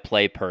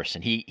play-by-play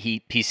person.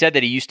 He said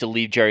that he used to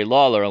leave Jerry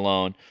Lawler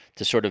alone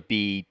to sort of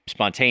be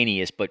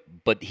spontaneous, but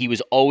he was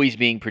always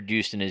being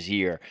produced in his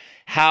ear.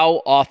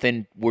 How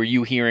often were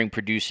you hearing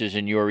producers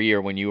in your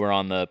ear when you were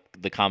on the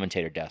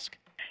commentator desk?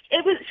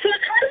 It was kind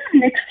of a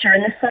mixture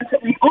in the sense that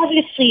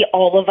obviously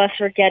all of us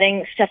are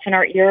getting stuff in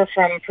our ear,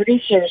 from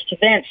producers to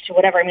Vince to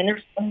whatever. I mean,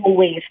 there's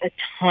always a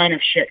ton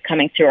of shit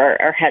coming through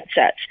our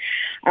headsets.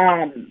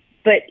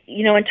 But,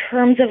 you know, in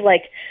terms of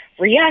like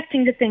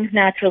reacting to things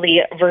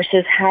naturally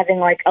versus having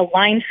like a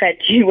line fed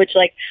to you, which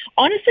like,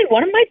 honestly,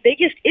 one of my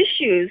biggest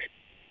issues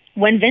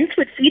when Vince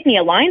would feed me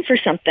a line for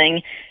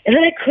something is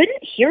that I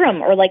couldn't hear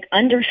him or like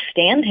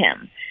understand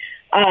him.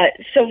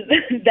 So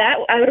that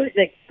I was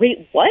like,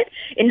 wait, what?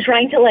 And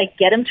trying to like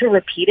get him to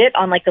repeat it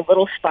on like a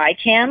little spy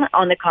cam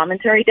on the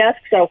commentary desk.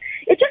 So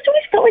it just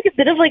always felt like a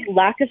bit of like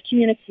lack of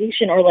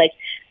communication, or like,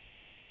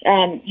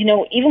 you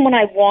know, even when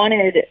I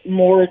wanted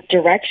more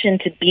direction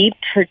to be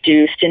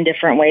produced in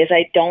different ways,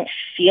 I don't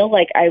feel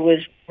like I was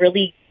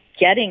really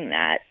getting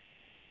that.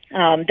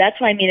 That's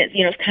why I mean,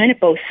 it's kind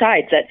of both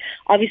sides. That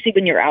obviously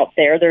when you're out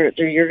there,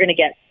 you're going to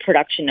get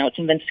production notes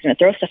and Vince is going to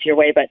throw stuff your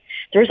way. But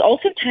there was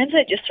also times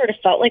I just sort of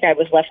felt like I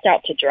was left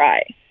out to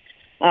dry.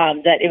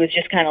 That it was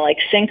just kind of like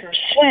sink or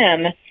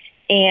swim,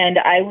 and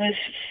I was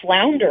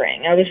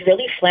floundering. I was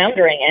really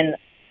floundering, and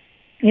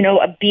you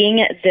know, being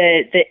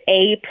the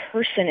A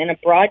person in a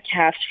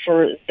broadcast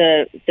for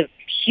the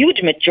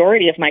huge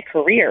majority of my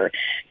career,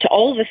 to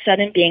all of a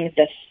sudden being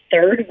the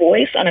third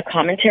voice on a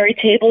commentary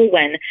table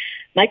when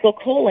Michael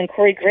Cole and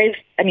Corey Graves,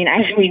 I mean,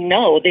 as we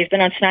know, they've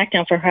been on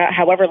SmackDown for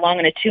however long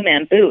in a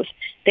two-man booth.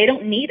 They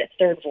don't need a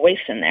third voice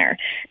in there.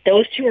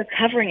 Those two are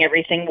covering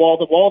everything wall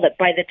to wall, that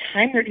by the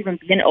time there'd even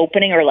be an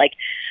opening, or like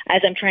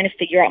as I'm trying to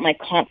figure out my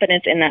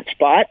confidence in that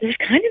spot, there's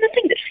kind of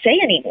nothing to say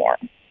anymore.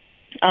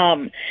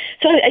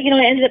 So, you know,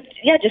 I ended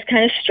up, just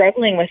kind of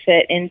struggling with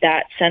it in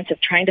that sense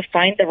of trying to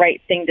find the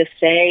right thing to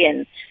say.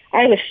 And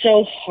I was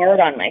so hard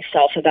on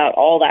myself about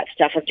all that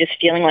stuff of just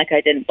feeling like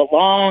I didn't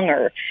belong,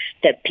 or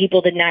that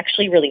people didn't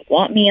actually really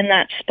want me in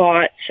that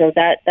spot. So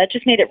that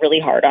just made it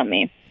really hard on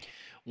me.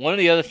 One of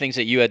the other things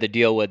that you had to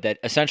deal with that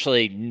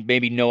essentially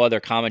maybe no other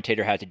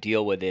commentator had to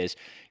deal with is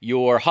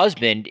your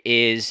husband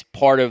is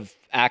part of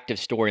active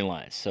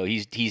storylines. So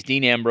he's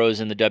Dean Ambrose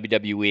in the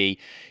WWE.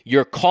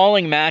 You're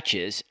calling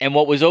matches, and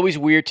what was always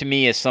weird to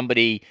me as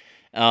somebody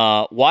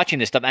watching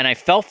this stuff, and I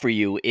felt for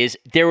you, is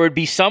there would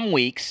be some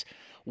weeks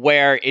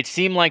where it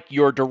seemed like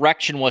your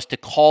direction was to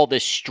call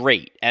this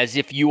straight, as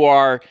if you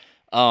are,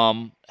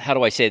 how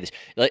do I say this?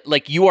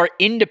 Like you are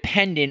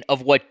independent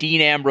of what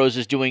Dean Ambrose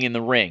is doing in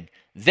the ring.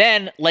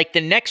 Then, like the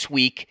next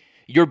week,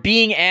 you're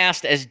being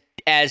asked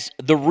as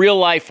the real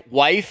life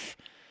wife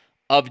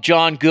of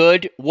John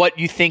Good what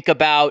you think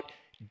about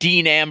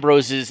Dean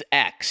Ambrose's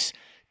ex.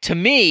 To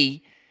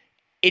me,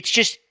 it's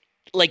just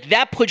like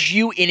that puts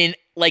you in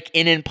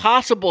an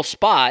impossible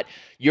spot.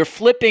 You're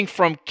flipping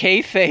from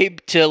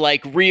kayfabe to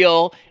like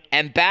real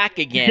and back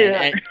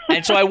again,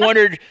 and so I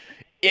wondered.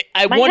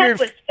 My head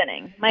was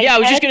spinning. I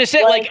was just gonna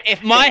say, like,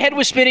 if my head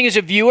was spinning as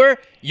a viewer,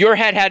 your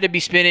head had to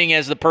be spinning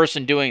as the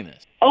person doing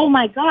this. Oh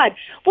my God!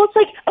 Well, it's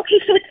like, okay,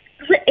 so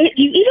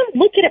you even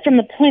look at it from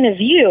the point of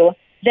view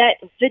that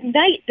the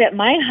night that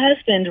my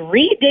husband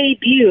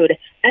re-debuted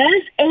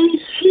as a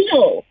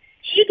heel,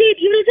 he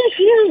debuted as a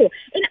heel,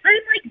 and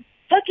I'm like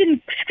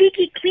fucking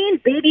squeaky clean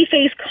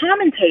babyface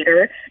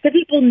commentator that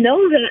people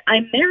know that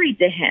I'm married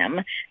to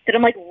him, that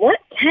I'm like, what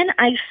can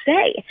I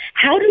say?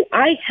 How do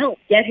I help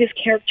get his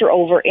character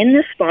over in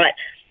this spot?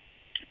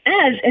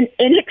 as an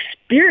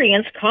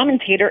inexperienced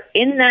commentator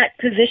in that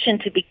position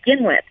to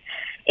begin with.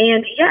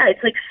 And yeah,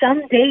 it's like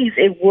some days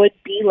it would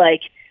be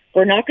like,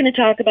 we're not going to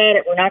talk about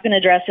it, we're not going to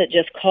address it,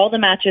 just call the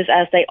matches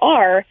as they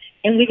are,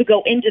 and we would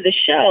go into the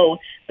show.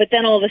 But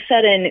then all of a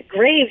sudden,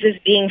 Graves is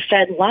being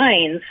fed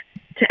lines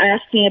to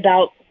ask me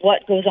about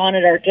what goes on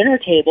at our dinner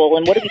table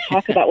and what do we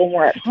talk about when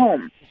we're at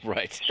home.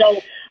 Right. So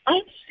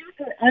I'm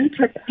super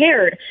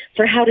unprepared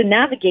for how to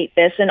navigate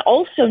this, and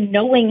also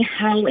knowing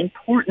how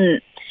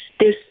important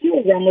this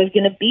heel run was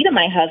going to be to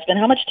my husband,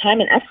 how much time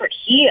and effort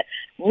he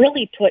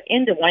really put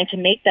into wanting to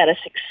make that a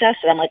success.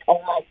 And I'm like,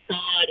 oh my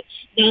God,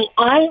 now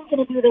I'm going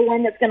to be the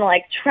one that's going to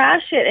like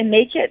trash it and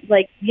make it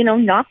like, you know,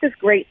 not this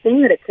great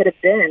thing that it could have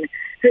been.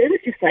 So it was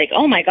just like,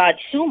 oh my God,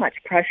 so much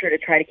pressure to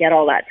try to get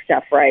all that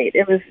stuff right.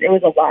 It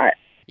was a lot.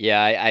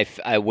 Yeah,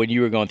 I when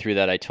you were going through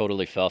that, I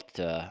totally felt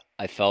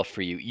I felt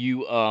for you.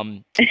 You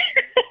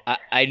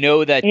I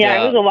know that.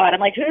 Yeah, it was a lot. I'm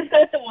like, who's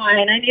got the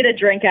wine? I need a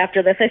drink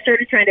after this. I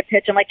started trying to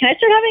pitch. I'm like, can I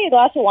start having a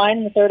glass of wine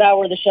in the third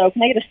hour of the show?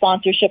 Can I get a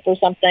sponsorship or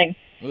something?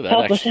 Ooh,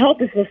 help us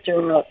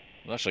sister out.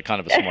 Well, actually,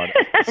 kind of a smart.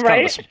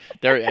 Right?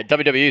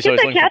 WWE is it's always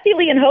like looking Kathy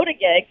Lee and Hoda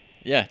gig.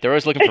 Yeah, they're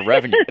always looking for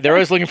revenue. They're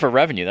always looking for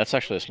revenue. That's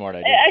actually a smart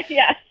idea.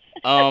 Yeah.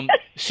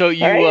 So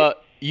you right?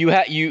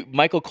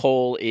 Michael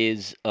Cole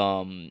is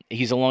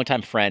he's a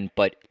longtime friend,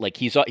 but like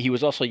he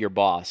was also your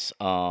boss.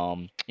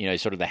 You know,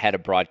 he's sort of the head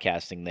of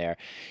broadcasting there.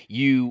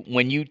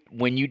 When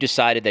you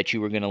decided that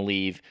you were going to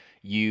leave,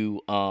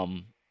 you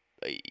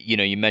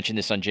mentioned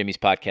this on Jimmy's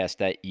podcast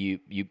that you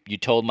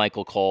told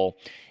Michael Cole.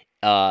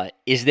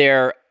 Is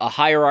there a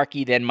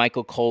hierarchy then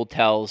Michael Cole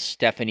tells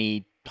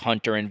Stephanie,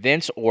 Hunter, and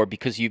Vince, or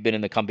because you've been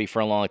in the company for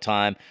a long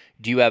time,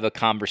 do you have a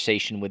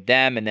conversation with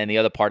them? And then the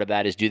other part of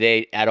that is, do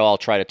they at all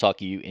try to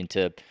talk you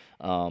into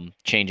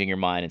changing your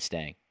mind and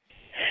staying?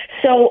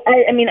 So,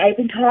 I mean, I've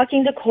been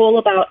talking to Cole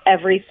about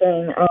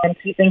everything and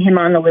keeping him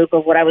on the loop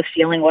of what I was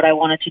feeling, what I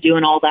wanted to do,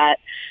 and all that.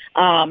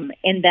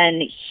 And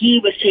then he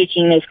was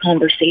taking those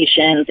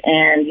conversations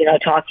and, you know,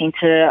 talking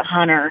to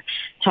Hunter,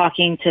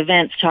 talking to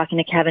Vince, talking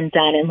to Kevin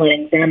Dunn, and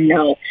letting them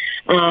know.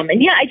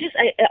 And yeah,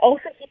 I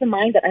also keep in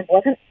mind that I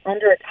wasn't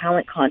under a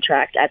talent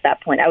contract at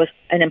that point. I was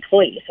an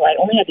employee, so I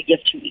only had to give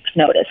 2 weeks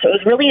notice. So it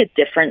was really a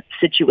different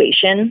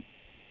situation.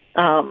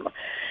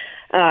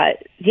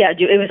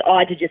 It was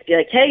odd to just be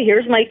like, hey,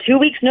 here's my 2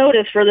 weeks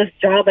notice for this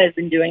job I've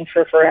been doing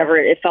for forever.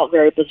 It felt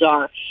very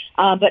bizarre.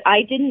 But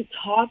I didn't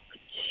talk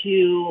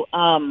to,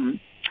 I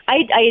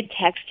had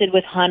texted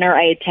with Hunter,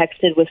 I had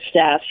texted with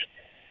Steph,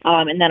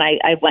 and then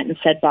I went and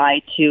said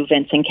bye to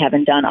Vince and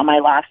Kevin Dunn on my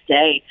last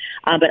day.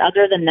 But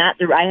other than that,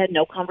 I had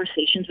no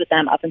conversations with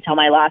them up until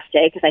my last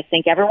day because I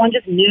think everyone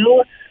just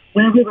knew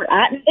where we were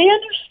at, and they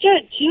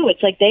understood too.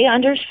 It's like they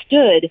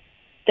understood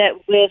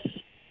that with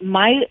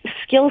my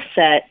skill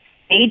set,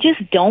 they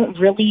just don't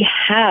really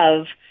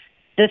have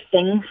the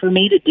thing for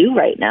me to do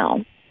right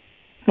now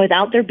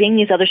without there being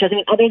these other shows. I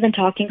mean, other than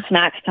Talking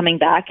Smack's coming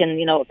back, and,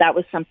 you know, that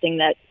was something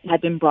that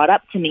had been brought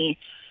up to me.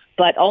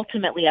 But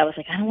ultimately, I was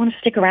like, I don't want to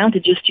stick around to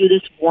just do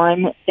this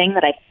one thing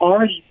that I've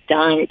already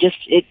done.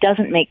 It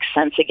doesn't make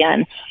sense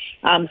again.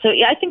 So,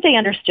 yeah, I think they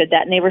understood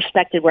that, and they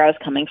respected where I was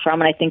coming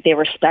from, and I think they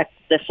respect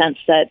the sense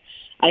that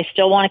I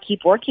still want to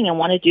keep working and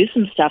want to do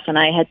some stuff, and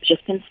I had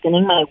just been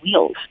spinning my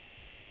wheels.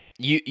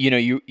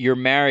 You're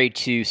married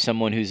to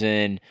someone who's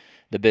in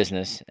the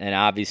business, and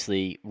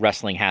obviously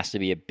wrestling has to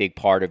be a big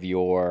part of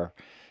your,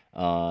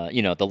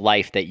 the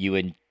life that you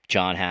and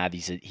John have.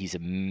 He's a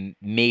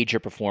major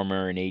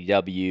performer in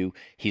AEW.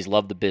 He's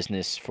loved the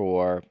business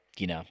for,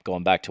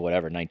 going back to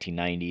whatever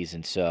 1990s,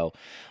 and so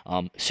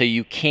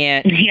you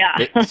can't.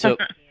 Yeah.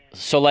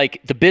 So like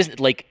the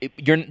business, like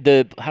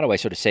how do I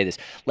sort of say this?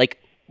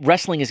 Like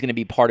wrestling is going to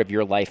be part of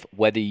your life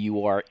whether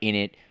you are in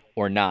it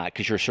or not,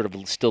 because you're sort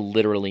of still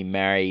literally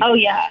married. Oh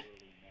yeah.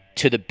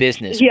 To the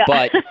business, yeah.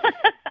 But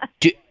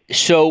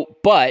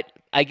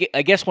I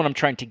guess what I'm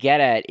trying to get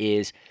at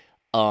is,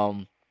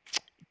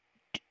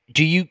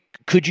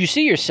 could you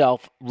see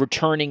yourself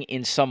returning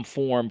in some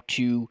form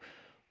to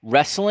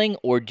wrestling,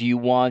 or do you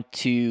want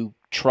to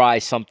try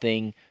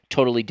something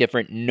totally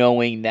different,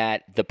 knowing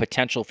that the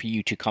potential for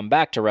you to come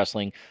back to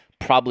wrestling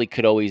probably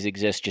could always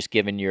exist, just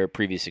given your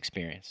previous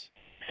experience?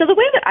 So the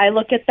way that I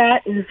look at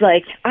that is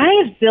like,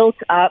 I have built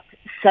up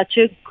such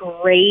a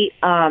great,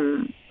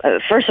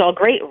 first of all,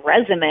 great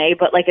resume,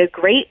 but like a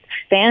great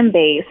fan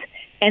base,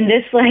 and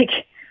this like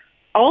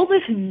all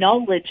this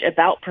knowledge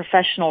about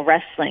professional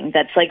wrestling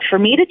that's like, for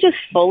me to just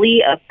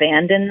fully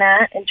abandon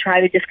that and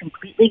try to just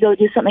completely go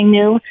do something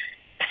new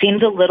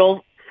seems a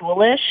little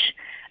foolish.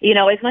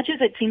 As much as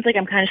it seems like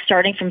I'm kind of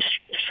starting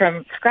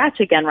from scratch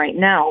again right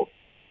now,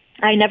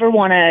 I never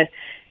want to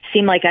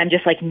seem like I'm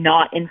just like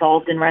not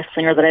involved in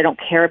wrestling or that I don't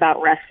care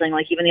about wrestling.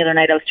 Like even the other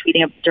night I was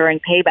tweeting during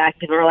Payback,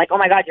 people were like, oh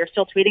my God, you're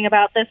still tweeting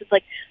about this? It's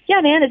like, yeah,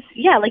 man,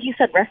 like you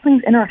said,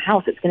 wrestling's in our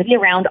house. It's going to be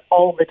around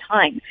all the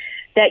time.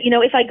 That,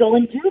 if I go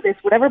and do this,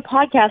 whatever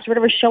podcast,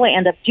 whatever show I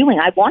end up doing,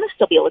 I want to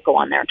still be able to go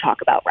on there and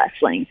talk about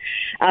wrestling.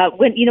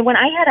 When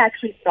I had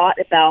actually thought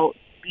about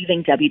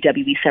leaving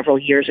WWE several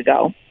years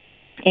ago,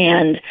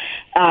 And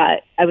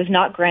I was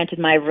not granted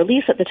my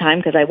release at the time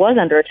because I was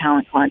under a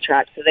talent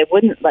contract, so they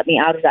wouldn't let me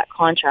out of that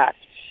contract.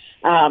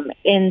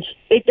 And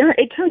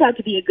it turned out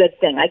to be a good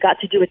thing. I got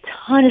to do a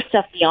ton of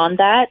stuff beyond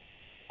that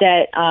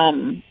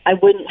I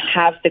wouldn't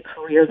have the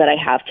career that I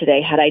have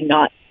today had I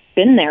not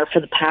been there for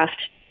the past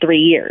 3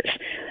 years.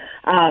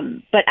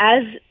 But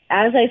as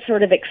I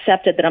sort of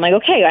accepted that, I'm like,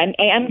 okay, I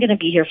am going to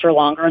be here for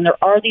longer, and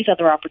there are these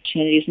other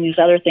opportunities and these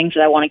other things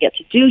that I want to get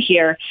to do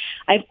here.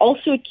 I've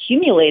also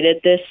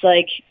accumulated this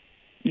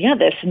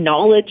this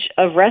knowledge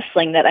of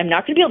wrestling that I'm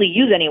not going to be able to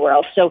use anywhere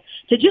else. So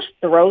to just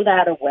throw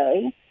that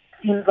away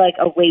seems like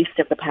a waste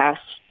of the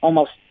past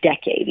almost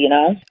decade, you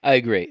know? I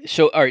agree.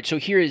 So, all right. So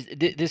here is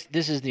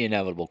this is the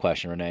inevitable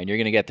question, Renee, and you're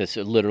going to get this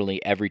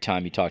literally every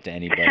time you talk to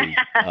anybody.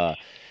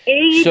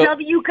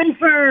 AEW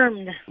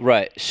confirmed.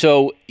 Right.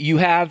 So you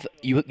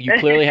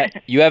clearly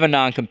you have a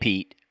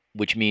non-compete,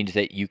 which means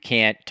that you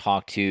can't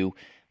talk to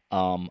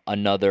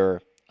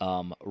another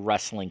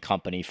wrestling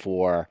company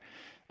for.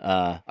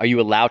 Are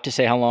you allowed to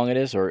say how long it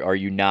is, or are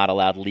you not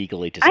allowed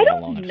legally to say how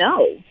long it is? I don't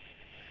know.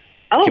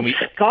 Oh,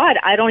 God,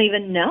 I don't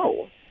even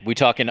know. We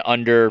talking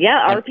under? Yeah,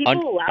 are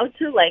people allowed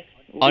to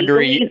under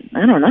legally?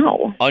 I don't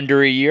know.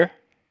 Under a year?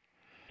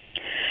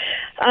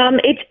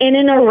 It's in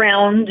and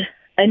around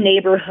a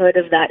neighborhood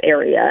of that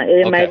area.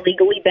 Am I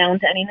legally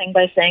bound to anything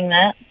by saying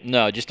that?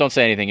 No, just don't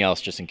say anything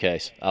else, just in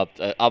case.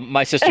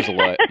 My sister's a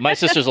lawyer. My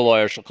sister's a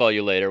lawyer. She'll call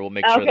you later. We'll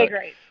make sure. Okay,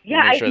 great.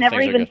 Yeah, I've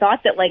never even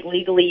thought that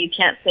legally you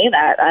can't say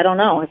that. I don't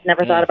know. I've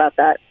never thought about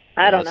that.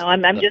 I don't know.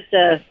 I'm just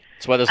a.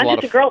 That's why there's a lot of.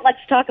 I'm just a girl that likes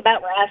to talk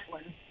about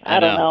wrestling. I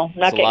don't know. I'm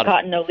not getting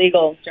caught in no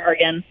legal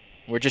jargon.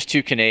 We're just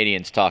two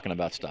Canadians talking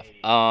about stuff.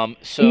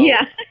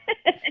 Yeah.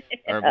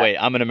 Or wait,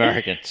 I'm an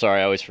American.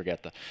 Sorry, I always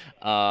forget that.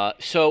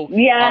 It's all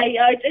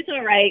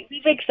right.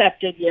 We've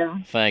accepted you.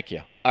 Thank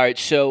you. All right,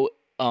 so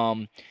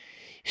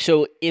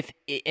if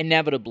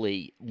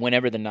inevitably,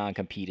 whenever the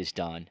non-compete is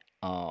done,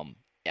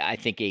 I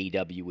think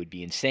AEW would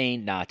be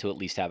insane not to at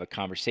least have a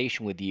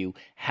conversation with you.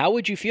 How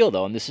would you feel,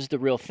 though? And this is the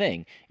real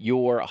thing.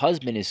 Your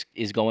husband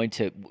is going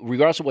to,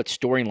 regardless of what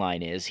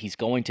storyline is, he's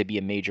going to be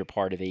a major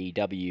part of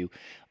AEW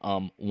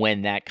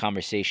when that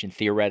conversation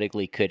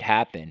theoretically could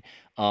happen.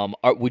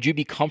 Would you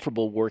be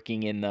comfortable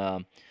working in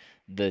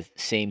the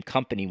same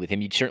company with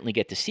him? You'd certainly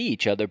get to see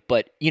each other,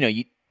 but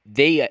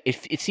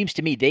it seems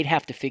to me they'd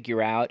have to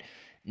figure out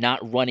not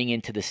running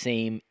into the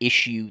same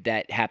issue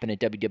that happened at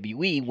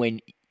WWE when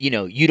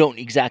you don't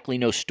exactly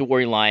know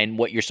storyline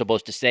what you're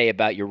supposed to say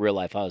about your real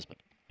life husband.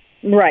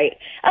 Right.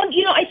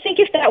 I think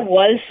if that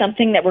was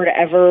something that were to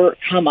ever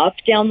come up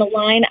down the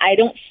line, I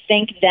don't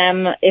think if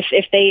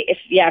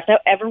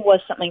that ever was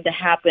something to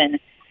happen,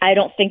 I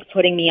don't think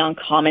putting me on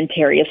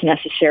commentary is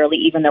necessarily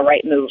even the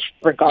right move,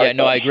 regardless. Yeah,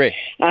 no, I agree.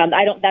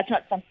 That's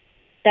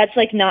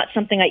not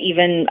something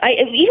even when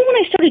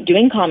I started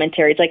doing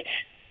commentaries,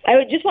 I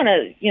would just want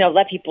to,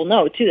 let people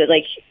know too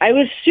that I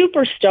was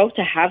super stoked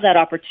to have that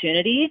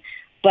opportunity,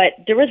 but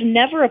there was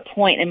never a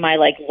point in my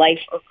life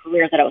or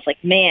career that I was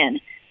like, man,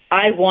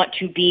 I want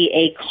to be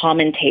a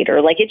commentator.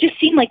 It just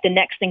seemed like the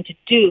next thing to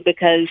do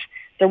because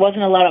there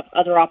wasn't a lot of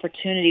other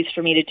opportunities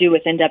for me to do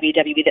within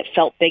WWE that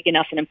felt big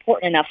enough and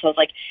important enough. So I was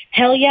like,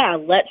 hell yeah,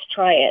 let's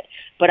try it.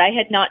 But I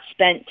had not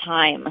spent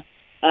time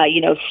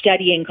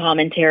studying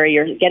commentary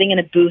or getting in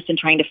a booth and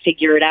trying to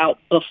figure it out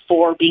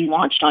before being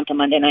launched onto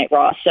Monday Night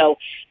Raw. So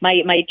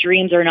my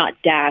dreams are not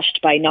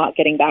dashed by not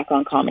getting back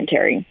on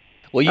commentary.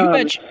 Well, you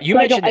mentioned.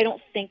 I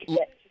don't think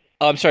that.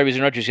 Oh, I'm sorry, I was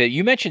interrupting you.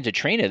 You mentioned a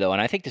trainer though,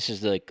 and I think this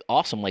is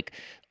awesome.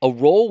 A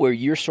role where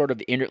you're sort of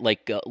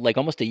like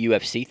almost a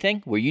UFC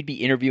thing, where you'd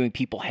be interviewing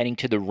people heading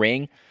to the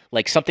ring,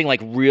 something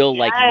real,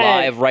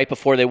 live right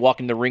before they walk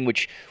in the ring,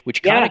 which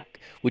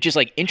is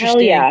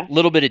interesting, a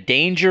little bit of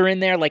danger in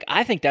there.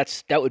 I think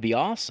that would be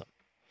awesome.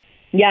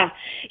 Yeah,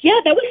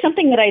 that was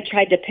something that I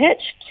tried to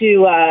pitch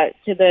to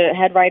the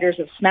head writers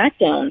of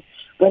SmackDown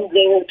when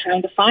they were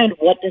trying to find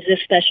what does this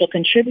special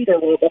contributor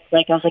role look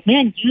like. I was like,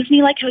 man, use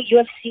me like how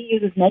UFC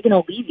uses Megan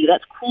O'Leary.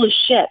 That's cool as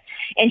shit.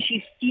 And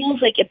she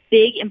feels like a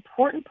big,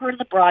 important part of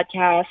the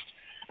broadcast.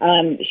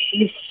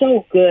 She's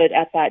so good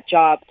at that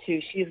job, too.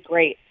 She's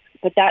great.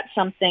 But that's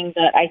something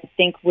that I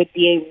think would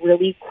be a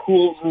really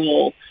cool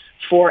role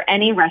for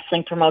any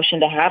wrestling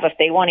promotion to have if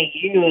they want to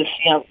use,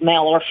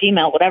 male or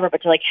female, whatever,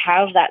 but to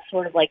have that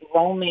sort of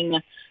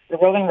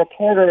roving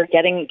reporter,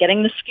 getting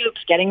the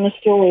scoops, getting the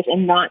stories,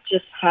 and not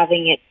just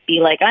having it be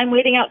I'm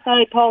waiting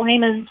outside Paul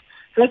Heyman's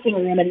dressing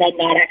room and then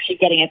not actually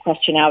getting a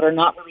question out or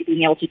not really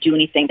being able to do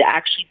anything. To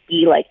actually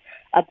be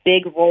a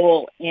big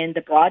role in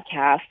the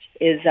broadcast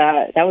is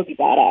that would be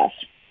badass.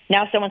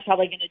 Now someone's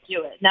probably going to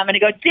do it. Now I'm going to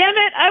go, damn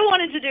it, I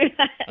wanted to do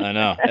that. I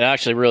know. It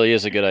actually really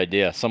is a good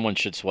idea. Someone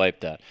should swipe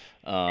that.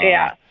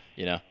 Yeah.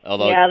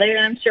 Although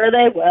I'm sure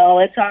they will.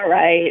 It's all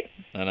right.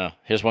 I know.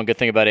 Here's one good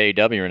thing about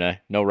AEW, Renee.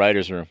 No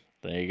writer's room.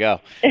 There you go.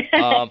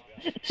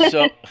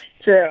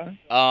 True.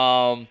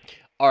 All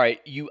right.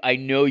 I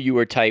know you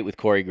were tight with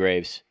Corey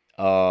Graves.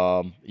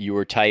 You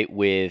were tight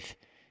with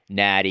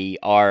Natty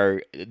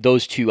are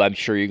those two. I'm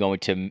sure you're going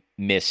to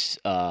miss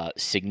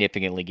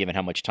significantly, given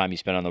how much time you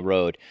spent on the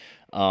road.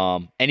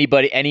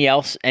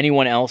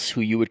 Anyone else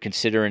who you would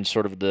consider in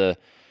sort of the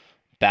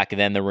back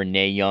then the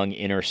Renee Young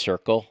inner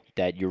circle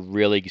that you're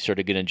really sort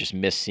of going to just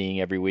miss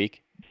seeing every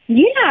week?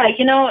 Yeah,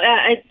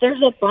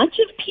 there's a bunch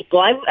of people.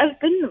 I've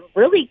been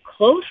really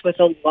close with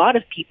a lot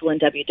of people in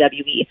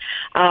WWE.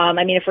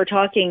 If we're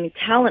talking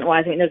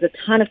talent-wise, there's a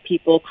ton of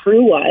people.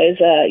 Crew-wise,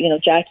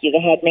 Jackie, the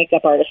head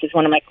makeup artist, is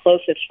one of my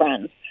closest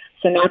friends.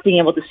 So not being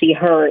able to see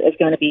her is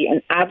going to be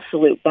an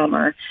absolute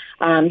bummer.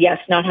 Yes,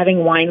 not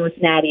having wine with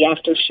Natty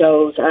after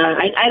shows.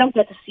 I don't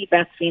get to see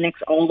Beth Phoenix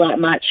all that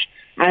much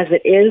as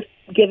it is,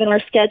 given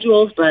our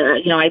schedules, but,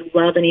 I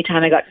love any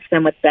time I got to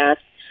spend with Beth.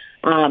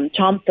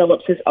 Tom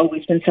Phillips has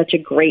always been such a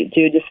great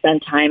dude to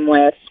spend time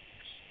with.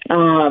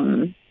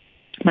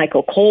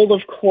 Michael Cole,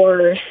 of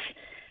course.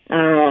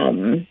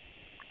 Booker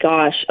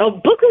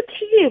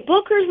T.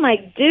 Booker's my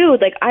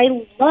dude.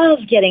 I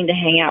love getting to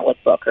hang out with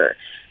Booker.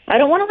 I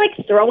don't want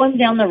to throw him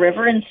down the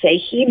river and say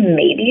he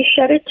maybe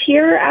shed a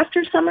tear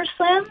after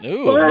SummerSlam.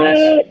 Ooh, but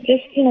nice.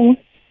 just,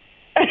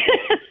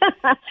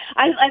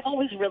 I've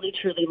always really,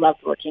 truly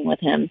loved working with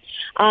him.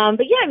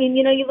 But yeah,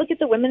 you look at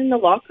the women in the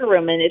locker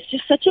room, and it's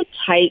just such a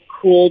tight,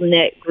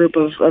 cool-knit group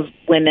of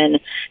women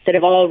that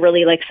have all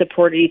really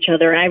supported each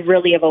other. And I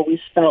really have always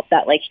felt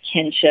that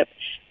kinship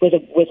with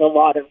a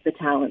lot of the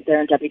talent there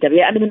in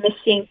WWE. I'm going to miss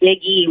seeing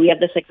Big E. We have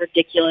this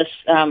ridiculous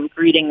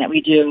greeting that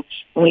we do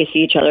when we see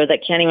each other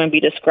that can't even be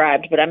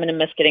described. But I'm going to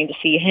miss getting to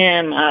see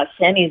him.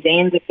 Sami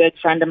Zayn's a good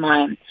friend of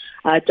mine.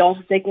 Dolph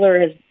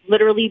Ziggler has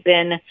literally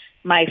been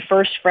my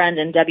first friend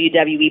in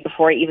WWE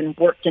before I even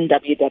worked in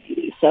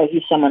WWE. So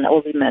he's someone that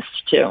will be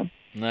missed too.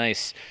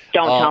 Nice.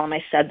 Don't tell him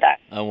I said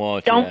that. I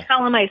won't. Don't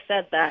tell him I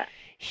said that.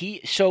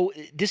 So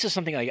this is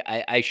something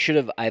I should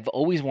have. I've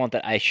always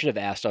wanted. I should have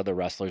asked other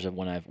wrestlers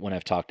when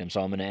I've talked to him.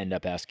 So I'm going to end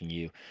up asking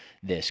you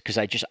this because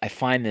I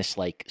find this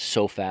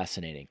so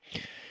fascinating.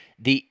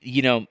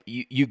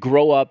 You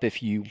grow up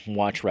if you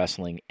watch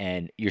wrestling,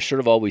 and you're sort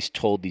of always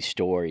told these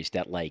stories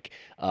that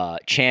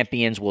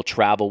champions will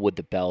travel with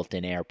the belt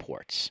in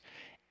airports,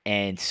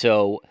 and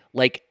so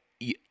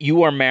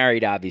you are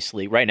married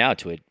obviously right now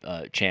to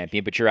a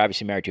champion, but you're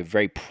obviously married to a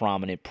very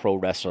prominent pro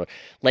wrestler.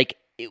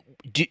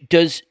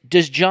 Does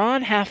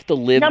John have to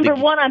live number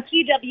one on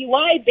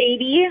PWI,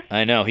 baby?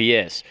 I know he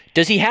is.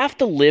 Does he have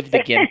to live the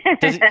gimmick?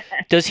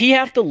 Does he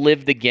have to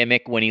live the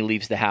gimmick when he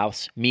leaves the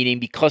house? Meaning,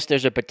 because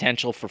there's a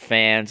potential for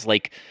fans,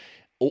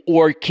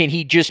 or can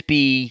he just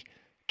be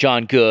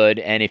John Good?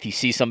 And if he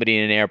sees somebody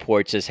in an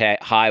airport, says hey,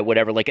 hi,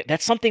 whatever.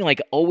 That's something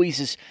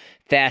always is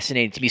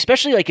fascinating to me,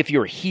 especially if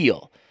you're a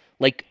heel.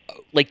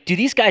 Do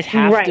these guys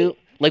have to?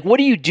 What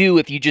do you do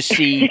if you just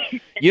see?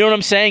 You know what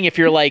I'm saying? If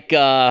you're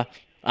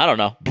I don't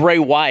know, Bray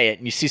Wyatt,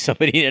 and you see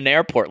somebody in an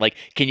airport,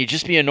 can you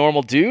just be a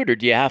normal dude, or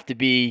do you have to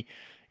be,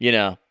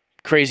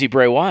 crazy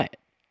Bray Wyatt?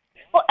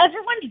 Well,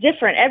 everyone's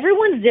different.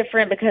 Everyone's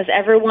different because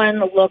everyone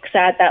looks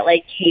at that,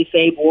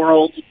 kayfabe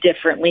world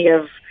differently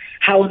of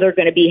how they're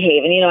going to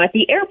behave. And, at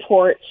the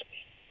airport,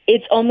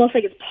 it's almost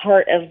it's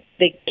part of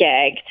the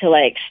gag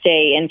to,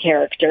 stay in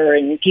character,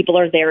 and people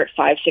are there at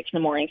 5, 6 in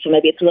the morning, so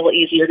maybe it's a little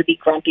easier to be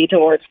grumpy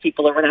towards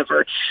people or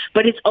whatever.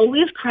 But it's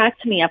always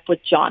cracked me up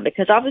with John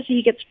because obviously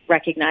he gets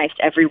recognized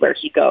everywhere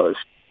he goes.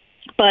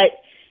 But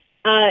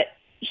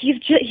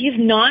he's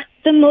not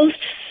the most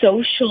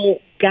social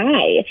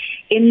guy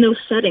in those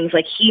settings.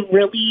 He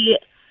really...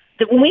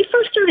 When we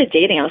first started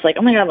dating, I was like,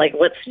 oh my God,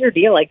 what's your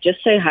deal?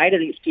 Just say hi to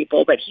these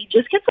people. But he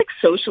just gets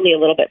socially a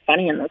little bit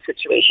funny in those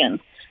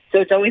situations. So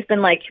it's always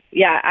been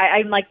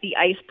I'm the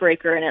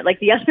icebreaker in it.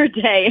 The other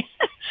day,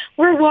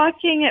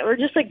 we're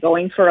just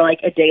going for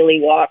a daily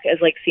walk as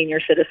senior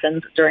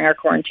citizens during our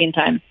quarantine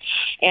time.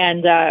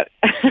 And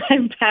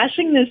I'm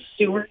passing this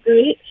sewer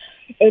grate,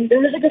 and there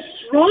was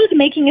a frog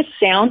making a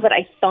sound, but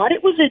I thought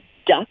it was a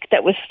duck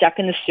that was stuck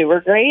in the sewer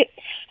grate.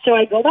 So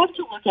I go back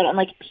to look at it.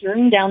 I'm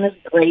peering down this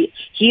grate.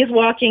 He's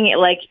walking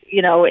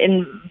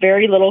in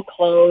very little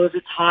clothes.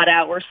 It's hot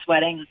out. We're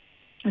sweating.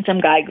 And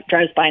some guy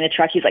drives by in a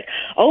truck. He's like,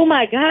 oh,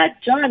 my God,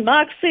 John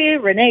Moxley,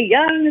 Renee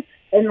Young.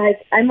 And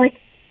I'm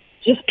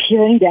just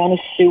peering down a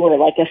sewer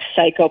like a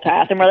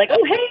psychopath. And we're like,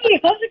 oh, hey,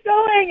 how's it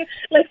going?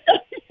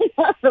 We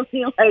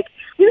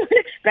weren't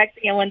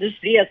expecting anyone to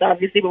see us,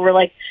 obviously. But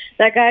we're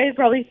that guy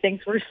probably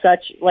thinks we're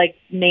such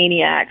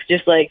maniacs,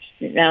 just I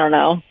don't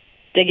know,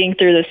 digging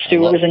through the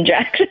sewers in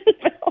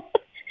Jacksonville.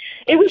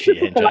 It was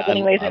super fun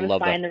anyways. It was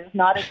fine. There was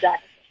not a duck.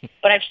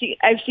 But I've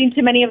seen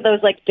too many of those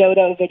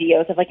dodo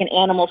videos of an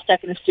animal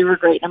stuck in a sewer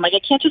grate. And I'm I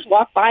can't just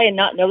walk by and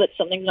not know that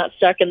something's not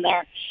stuck in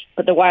there.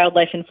 But the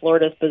wildlife in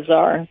Florida is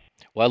bizarre.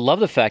 Well, I love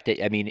the fact that,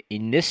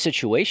 in this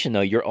situation,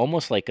 though, you're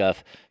almost like a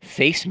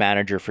face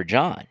manager for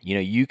John.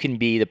 You can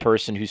be the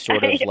person who's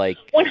sort of 100%.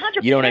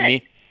 You know what I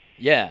mean?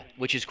 Yeah,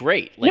 which is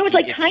great. No, it's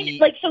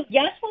like so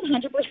yes,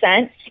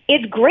 100%.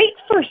 It's great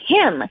for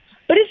him,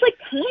 but it's like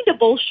kind of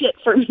bullshit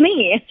for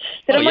me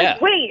that I'm like,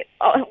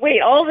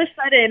 wait, all of a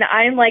sudden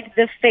I'm like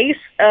the face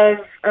of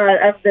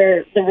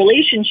the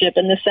relationship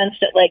in the sense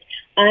that like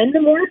I'm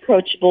the more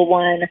approachable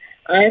one.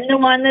 I'm the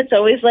one that's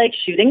always like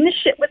shooting the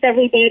shit with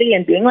everybody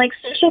and being like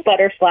social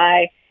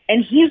butterfly,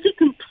 and he's the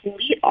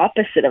complete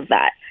opposite of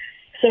that.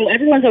 So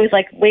everyone's always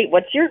like, wait,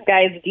 what's your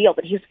guy's deal?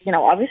 But he's,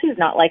 obviously he's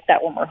not like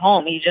that when we're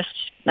home. He just,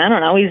 I don't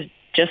know, he's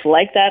just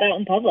like that out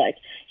in public.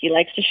 He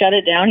likes to shut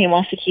it down. He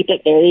wants to keep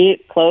it very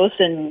close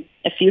and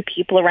a few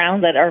people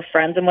around that are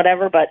friends and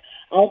whatever, but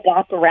I'll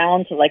bop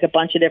around to like a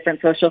bunch of different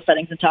social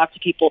settings and talk to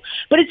people.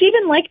 But it's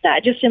even like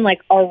that just in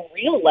like our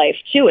real life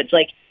too. It's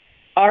like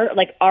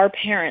our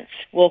parents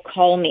will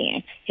call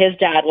me. His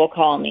dad will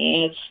call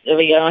me.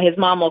 His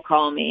mom will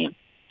call me.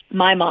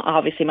 My mom,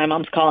 obviously my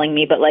mom's calling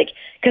me, but like,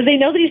 cause they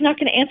know that he's not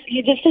going to answer.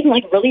 He just doesn't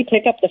like really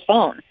pick up the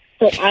phone.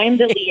 So I'm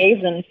the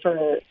liaison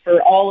for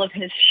all of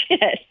his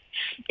shit.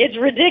 It's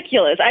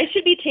ridiculous. I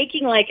should be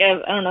taking like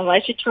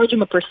I should charge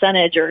him a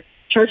percentage or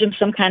charge him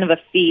some kind of a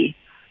fee.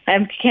 I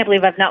can't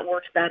believe I've not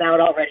worked that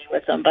out already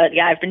with him. But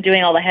yeah, I've been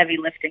doing all the heavy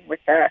lifting with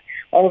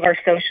all of our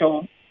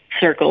social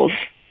circles.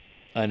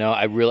 I know.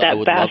 I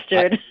would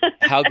bastard. love.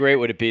 How great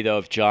would it be though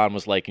if John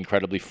was like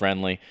incredibly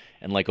friendly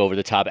and like over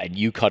the top, and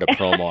you cut a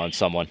promo on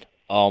someone?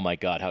 Oh my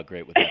God, how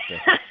great would that be?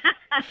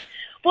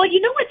 Well,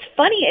 you know what's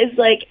funny is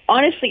like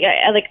honestly,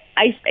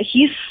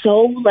 he's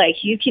so like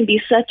he can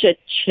be such a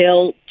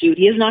chill dude.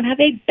 He does not have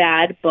a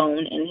bad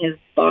bone in his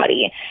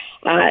body.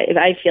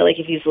 I feel like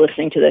if he's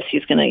listening to this,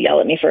 he's gonna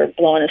yell at me for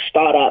blowing his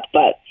spot up,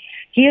 but.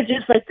 He is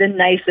just like the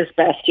nicest,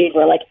 best dude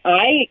where like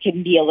I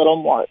can be a little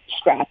more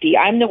scrappy.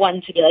 I'm the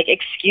one to be like,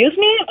 excuse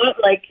me?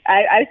 Like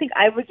I think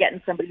I would get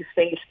in somebody's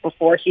face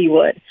before he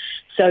would.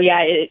 So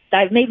yeah,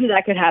 maybe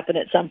that could happen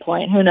at some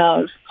point. Who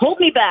knows? Hold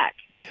me back.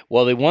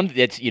 Well, the one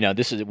that's,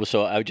 this is,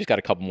 so I just got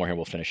a couple more here.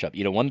 We'll finish up.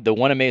 The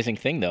one amazing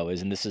thing though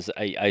is, and this is,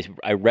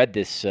 I read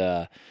this,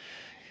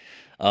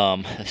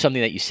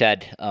 something that you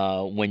said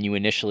when you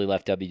initially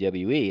left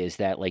WWE is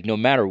that like no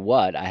matter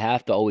what, I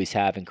have to always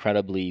have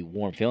incredibly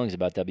warm feelings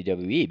about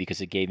WWE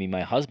because it gave me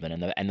my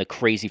husband, and the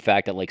crazy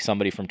fact that like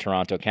somebody from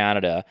Toronto,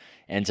 Canada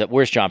ends up,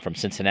 where's John from?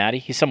 Cincinnati?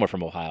 He's somewhere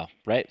from Ohio,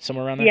 right?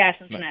 Somewhere around there? Yeah,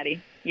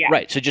 Cincinnati. Yeah.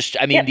 Right. So just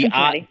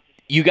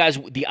you guys,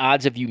 the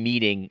odds of you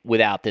meeting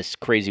without this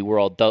crazy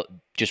world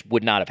just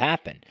would not have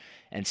happened.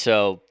 And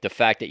so the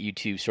fact that you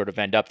two sort of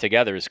end up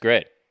together is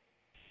great.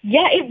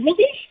 Yeah, it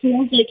really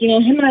feels like,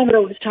 him and I would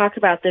always talk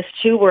about this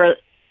too, where,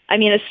 I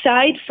mean,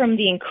 aside from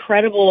the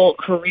incredible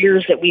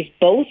careers that we've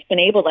both been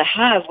able to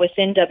have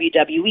within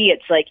WWE,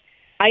 it's like,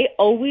 I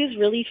always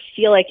really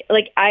feel like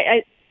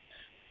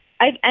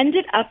I've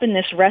ended up in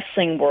this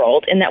wrestling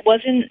world, and that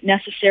wasn't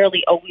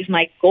necessarily always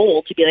my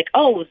goal to be like,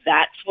 oh,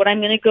 that's what I'm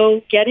going to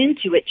go get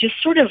into. It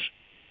just sort of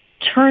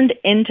turned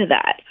into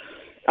that.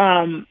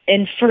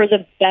 And for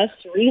the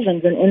best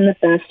reasons and in the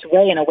best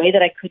way, in a way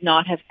that I could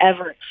not have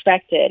ever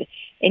expected.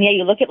 And yeah,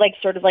 you look at like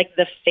sort of like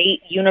the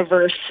fate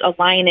universe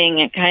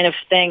aligning kind of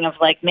thing of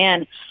like,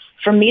 man,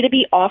 for me to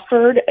be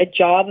offered a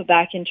job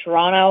back in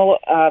Toronto,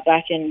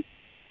 back in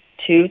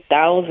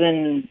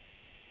 2000,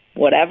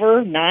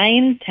 whatever,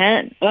 9,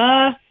 10,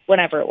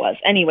 whatever it was.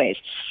 Anyways,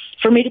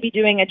 for me to be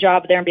doing a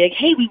job there and be like,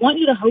 hey, we want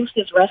you to host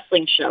this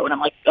wrestling show. And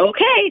I'm like,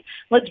 okay,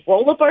 let's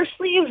roll up our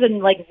sleeves and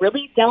like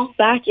really delve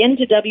back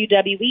into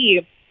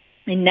WWE.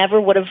 I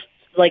never would have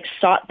like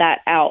sought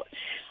that out.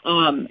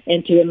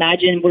 And to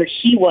imagine where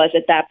he was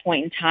at that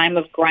point in time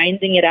of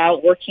grinding it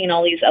out, working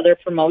all these other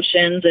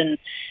promotions and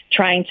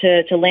trying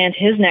to land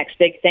his next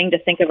big thing, to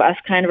think of us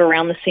kind of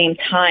around the same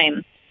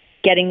time,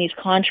 getting these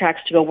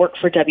contracts to go work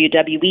for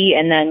WWE.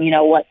 And then,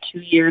 2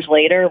 years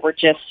later,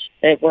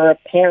 we're a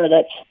pair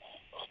that's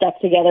stuck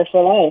together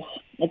for life.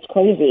 It's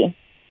crazy.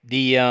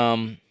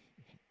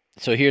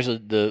 So here's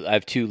I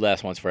have two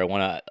last ones for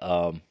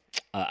you.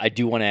 I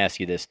do want to ask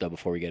you this though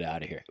before we get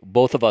out of here.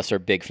 Both of us are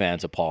big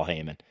fans of Paul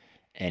Heyman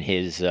and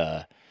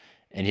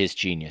his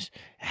genius.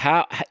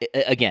 How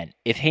again,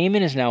 if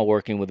Heyman is now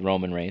working with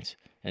Roman Reigns,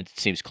 and it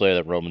seems clear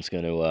that Roman's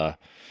going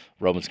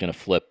to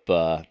flip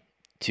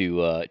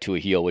to a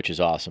heel, which is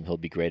awesome. He'll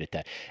be great at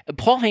that.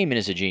 Paul Heyman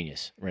is a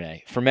genius,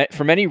 Renee, for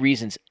many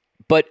reasons.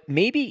 But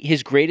maybe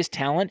his greatest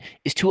talent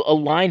is to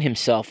align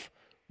himself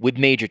with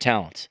major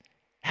talents.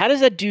 How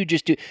does that dude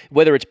just do?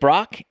 Whether it's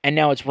Brock and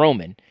now it's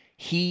Roman,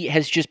 he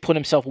has just put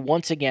himself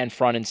once again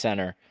front and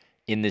center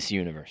in this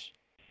universe.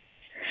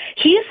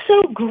 He is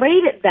so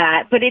great at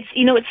that, but it's,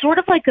 it's sort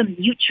of like a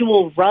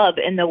mutual rub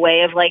in the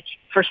way of like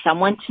for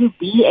someone to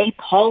be a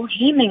Paul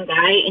Heyman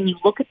guy, and you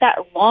look at that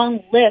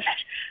long list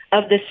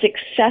of the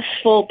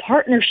successful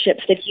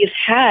partnerships that he's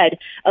had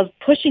of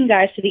pushing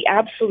guys to the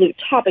absolute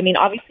top. I mean,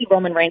 obviously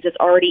Roman Reigns is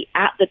already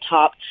at the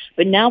top,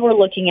 but now we're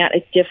looking at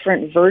a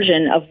different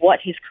version of what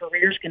his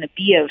career is going to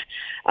be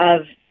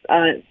of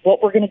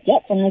what we're going to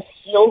get from this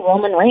heel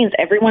Roman Reigns.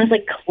 Everyone's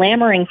like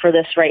clamoring for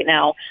this right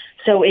now.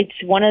 So it's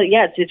one of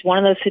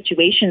those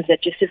situations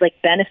that just is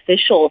like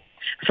beneficial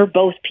for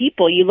both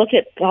people. You look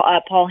at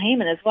Paul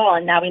Heyman as well,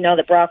 and now we know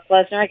that Brock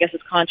Lesnar, I guess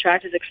his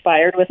contract has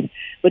expired with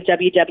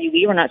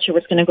WWE. We're not sure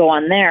what's going to go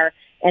on there.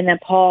 And then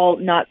Paul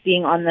not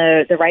being on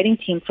the writing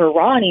team for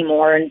Raw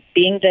anymore and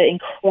being the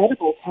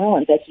incredible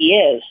talent that he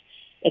is.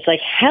 It's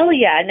like, hell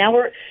yeah. Now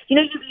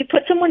you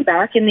put someone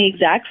back in the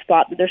exact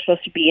spot that they're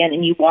supposed to be in,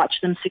 and you watch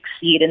them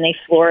succeed and they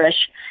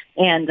flourish.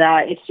 And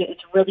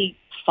it's really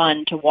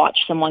fun to watch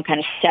someone kind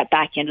of step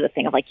back into the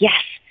thing of like,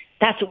 yes,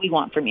 that's what we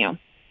want from you.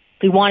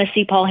 We want to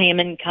see Paul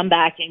Heyman come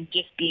back and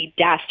just be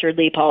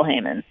dastardly Paul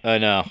Heyman. I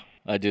know.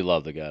 I do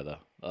love the guy, though.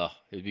 Oh,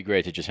 it'd be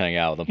great to just hang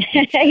out with him.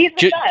 He's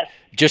the best.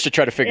 Just to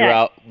try to figure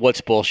out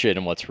what's bullshit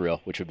and what's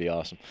real, which would be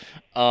awesome.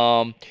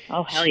 Oh,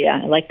 hell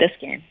yeah. I like this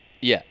game.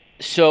 Yeah.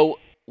 So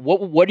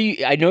what do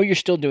you – I know you're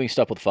still doing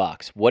stuff with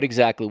Fox. What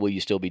exactly will you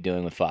still be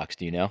doing with Fox?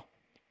 Do you know?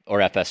 Or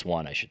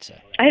FS1, I should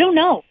say. I don't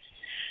know.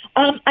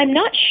 I'm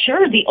not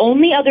sure. The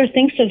only other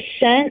thing, so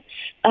since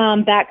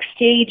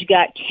Backstage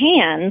got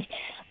canned,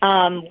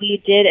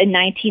 we did a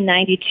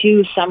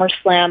 1992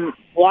 SummerSlam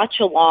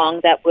watch-along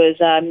that was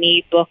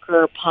me,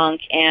 Booker, Punk,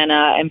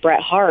 and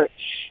Bret Hart.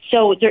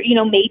 So there,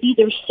 maybe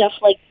there's stuff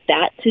like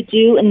that to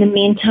do in the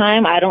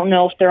meantime. I don't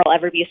know if there'll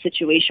ever be a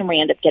situation where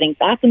you end up getting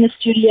back in the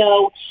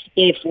studio,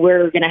 if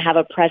we're going to have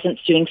a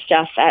presence doing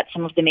stuff at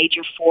some of the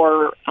major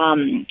 4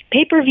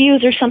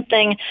 pay-per-views or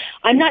something.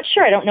 I'm not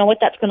sure. I don't know what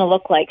that's going to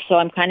look like. So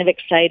I'm kind of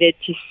excited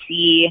to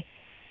see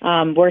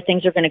where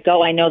things are going to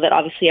go. I know that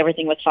obviously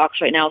everything with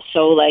Fox right now is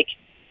so like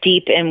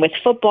deep in with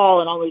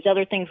football and all these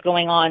other things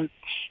going on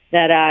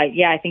that,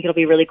 I think it'll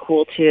be really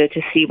cool to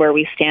see where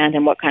we stand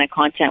and what kind of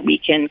content we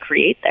can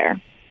create there.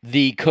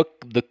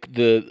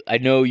 I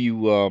know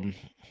you,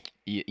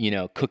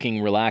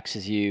 cooking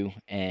relaxes you,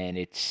 and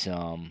it's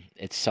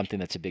something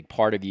that's a big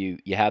part of you.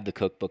 You have the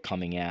cookbook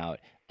coming out.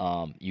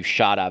 You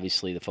shot,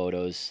 obviously, the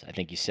photos, I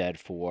think you said,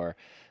 for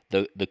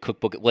the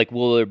cookbook. Like,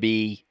 will there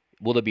be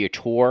a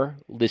tour,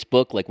 this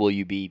book? Like, will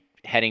you be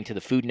heading to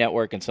the Food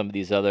Network and some of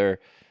these other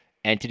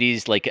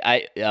entities? Like,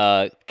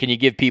 can you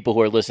give people who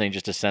are listening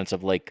just a sense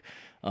of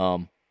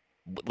one,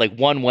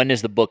 when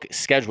is the book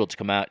scheduled to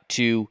come out?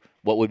 2,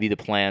 what would be the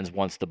plans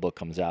once the book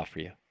comes out for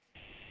you?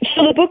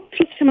 So the book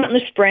will come out in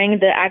the spring.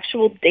 The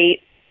actual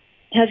date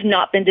has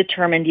not been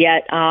determined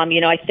yet.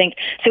 I think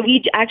so.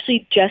 We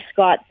actually just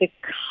got the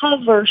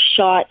cover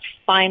shot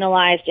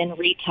finalized and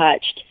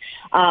retouched.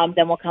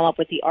 Then we'll come up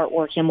with the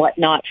artwork and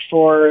whatnot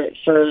for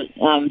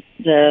the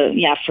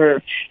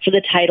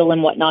title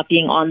and whatnot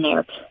being on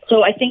there.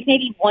 So I think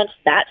maybe once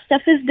that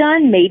stuff is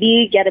done,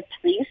 maybe get a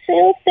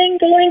pre-sale thing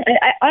going.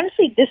 I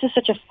honestly, this is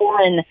such a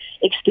foreign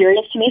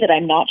experience to me that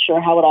I'm not sure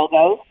how it all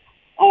goes.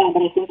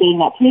 But I think getting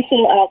that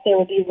pre-sale out there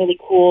would be really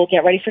cool.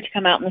 Get ready for it to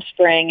come out in the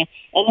spring,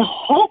 and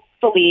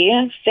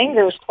hopefully,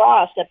 fingers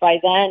crossed, that by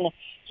then,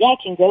 I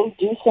can go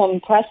do some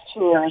press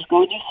tours,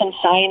 go do some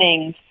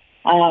signings.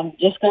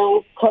 Just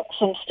go cook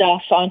some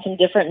stuff on some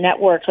different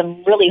networks.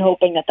 I'm really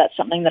hoping that that's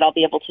something that I'll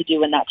be able to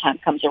do when that time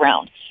comes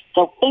around.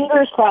 So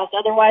fingers crossed.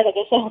 Otherwise, I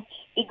guess I'll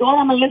be going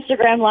on my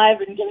Instagram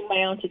Live and giving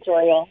my own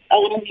tutorial.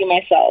 I'll interview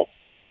myself.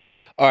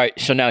 All right.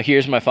 So now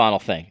here's my final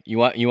thing. You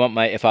want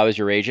my, if I was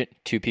your agent,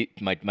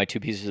 my 2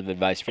 pieces of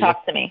advice for you?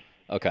 Talk to me.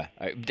 Okay.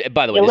 All right.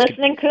 By the way, you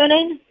listening,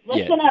 Coonan?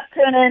 Listen up,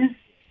 Coonan.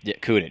 Yeah,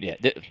 Coonan.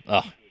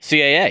 Yeah.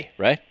 CAA,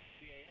 right?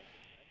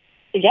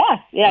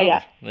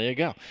 Yeah. There you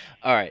go.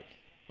 All right.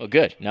 Well,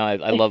 good. Now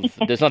I love.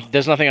 There's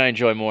nothing I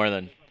enjoy more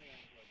than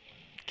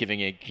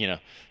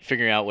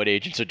figuring out what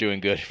agents are doing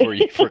good for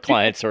you, for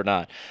clients or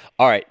not.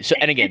 All right. So,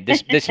 and again,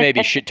 this may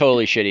be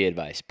totally shitty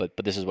advice, but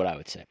this is what I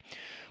would say.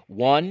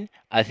 One,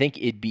 I think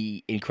it'd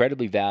be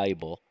incredibly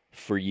valuable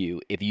for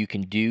you if you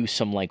can do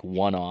some like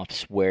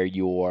one-offs where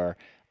you're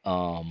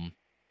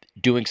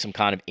doing some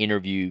kind of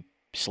interview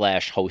 /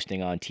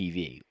 hosting on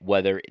TV,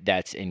 whether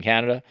that's in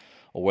Canada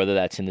or whether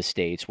that's in the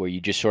States, where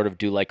you just sort of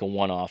do like a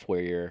one-off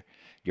where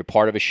you're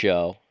part of a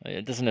show.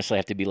 It doesn't necessarily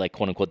have to be like,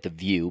 quote unquote, The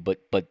View, but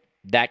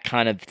that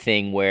kind of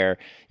thing where,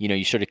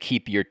 you sort of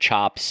keep your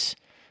chops,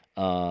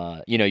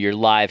 your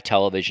live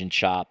television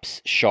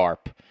chops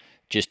sharp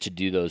just to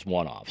do those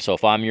one-offs. So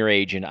if I'm your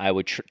agent, I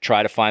would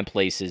try to find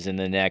places in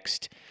the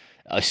next,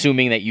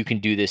 assuming that you can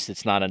do this,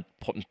 that's not a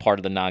part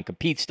of the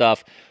non-compete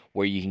stuff,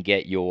 where you can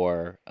get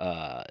your,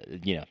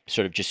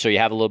 sort of just so you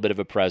have a little bit of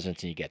a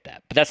presence and you get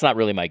that. But that's not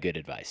really my good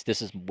advice.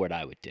 This is what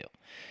I would do.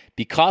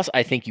 Because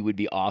I think you would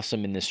be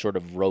awesome in this sort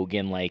of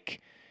Rogan-like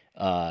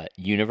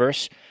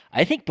universe,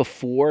 I think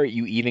before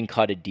you even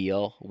cut a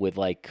deal with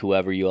like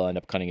whoever you'll end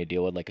up cutting a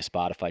deal with, like a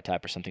Spotify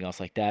type or something else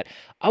like that,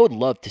 I would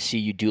love to see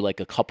you do like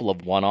a couple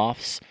of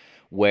one-offs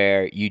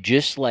where you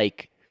just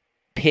like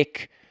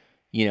pick,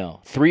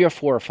 3 or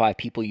 4 or 5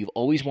 people you've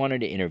always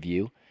wanted to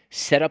interview,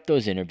 set up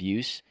those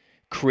interviews,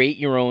 create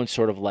your own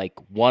sort of like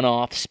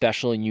one-off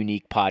special and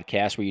unique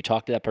podcast where you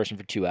talk to that person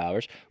for 2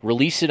 hours,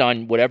 release it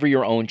on whatever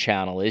your own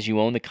channel is, you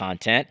own the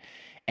content,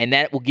 and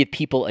that will give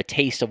people a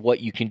taste of what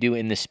you can do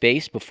in this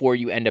space before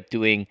you end up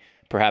doing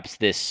perhaps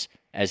this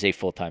as a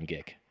full-time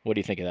gig. What do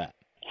you think of that?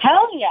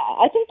 Hell yeah.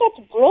 I think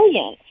that's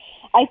brilliant.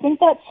 I think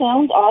that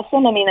sounds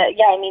awesome. I mean,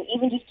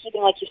 even just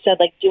keeping, like you said,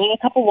 like doing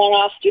a couple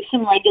one-offs, do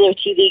some regular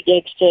TV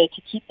gigs to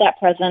keep that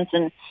presence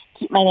and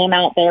keep my name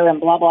out there and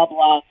blah, blah,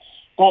 blah.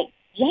 But,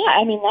 yeah,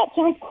 I mean, that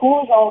sounds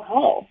cool as all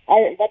hell.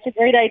 That's a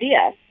great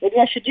idea. Maybe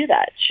I should do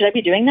that. Should I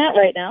be doing that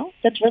right now?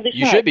 That's really fun.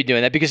 You should be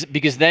doing that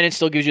because then it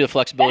still gives you the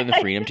flexibility and the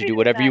freedom to do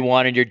whatever you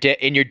want in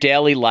your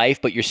daily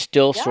life, but you're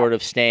still sort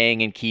of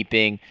staying and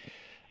keeping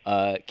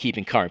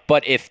current.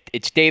 But if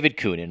it's David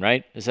Coonan,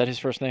 right? Is that his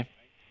first name?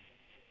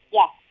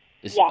 Yeah.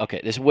 Okay,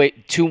 there's way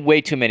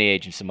too many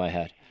agents in my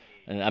head,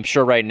 and I'm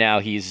sure right now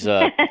he's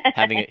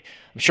having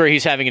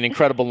an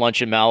incredible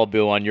lunch in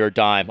Malibu on your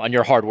dime, on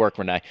your hard work,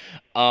 Renee.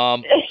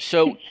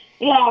 So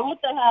yeah,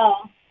 what the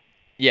hell?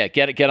 Yeah,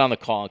 get on the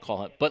call and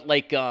call him. But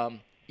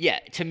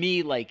to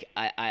me, like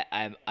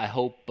I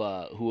hope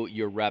who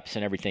your reps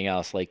and everything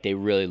else, like they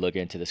really look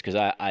into this because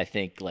I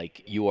think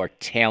like you are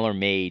tailor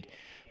made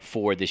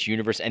for this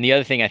universe. And the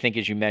other thing I think,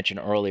 as you mentioned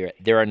earlier,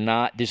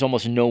 there's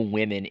almost no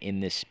women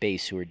in this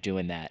space who are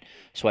doing that.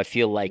 So I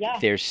feel like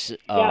there's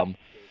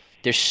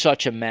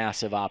such a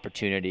massive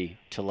opportunity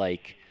to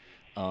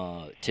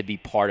be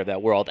part of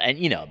that world.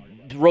 And,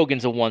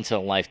 Rogan's a once in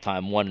a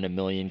lifetime, 1 in a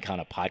million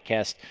kind of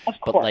podcast.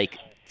 But like,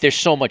 there's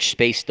so much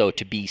space though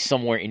to be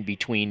somewhere in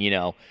between,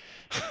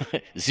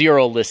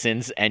 0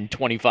 listens and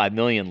 25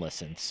 million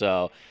listens.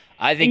 So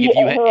I think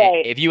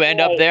if you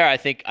end up there, I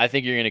think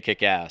you're going to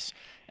kick ass.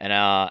 And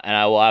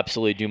I will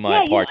absolutely do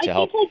my part to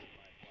help.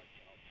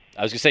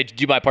 I was going to say,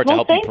 do my part to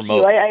help you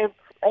promote. I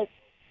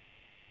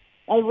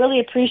really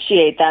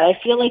appreciate that. I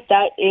feel like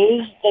I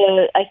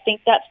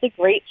think that's the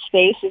great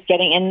space, is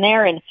getting in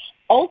there and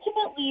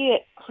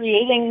ultimately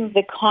creating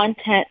the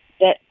content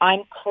that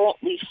I'm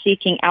currently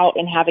seeking out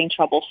and having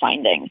trouble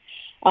finding.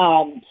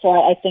 So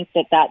I think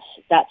that's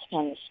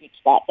kind of the sweet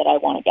spot that I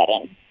want to get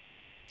in.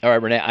 All right,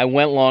 Renee, I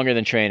went longer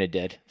than Trina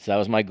did, so that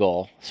was my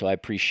goal. So I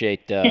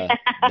appreciate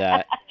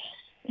that.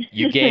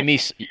 You gave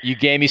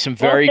me some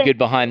very good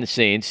behind the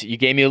scenes. You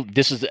gave me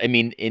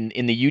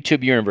in the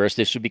YouTube universe,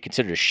 this would be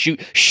considered a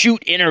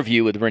shoot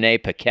interview with Renee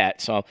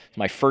Paquette. So it's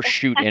my first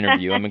shoot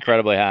interview. I'm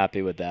incredibly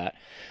happy with that.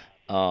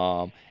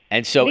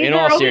 And so These in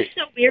are all always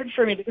seriousness, so weird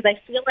for me because I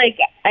feel like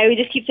I would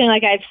just keep feeling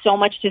like I have so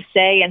much to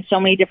say and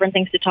so many different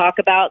things to talk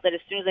about that as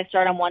soon as I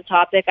start on one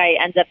topic, I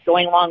end up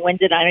going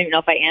long-winded. I don't even know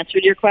if I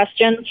answered your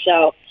question.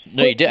 So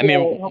no, you did. I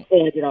mean,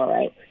 hopefully I did all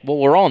right. Well,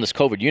 we're all in this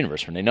COVID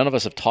universe, Renee. None of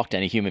us have talked to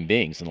any human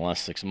beings in the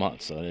last 6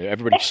 months. So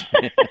everybody's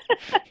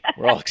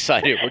we're all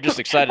excited. We're just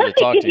excited to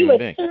talk to human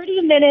beings.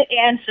 30-minute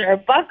answer.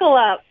 Buckle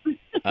up.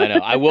 I know.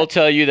 I will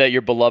tell you that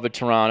your beloved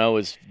Toronto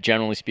is,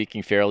 generally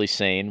speaking, fairly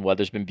sane.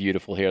 Weather's been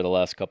beautiful here the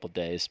last couple of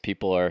days.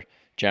 People are,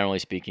 generally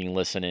speaking,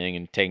 listening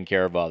and taking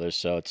care of others.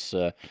 So it's,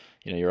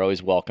 you're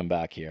always welcome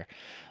back here.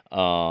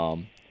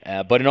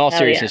 But in all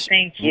seriousness,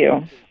 thank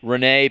you.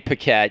 Renee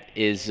Paquette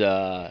is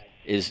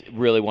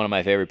really one of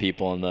my favorite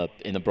people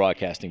in the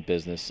broadcasting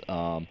business.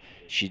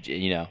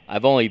 She,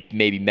 I've only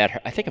maybe met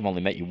her. I think I've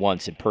only met you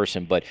once in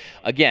person, but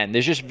again,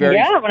 there's just when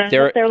I was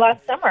there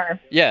last summer.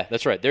 Yeah,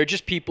 that's right. They're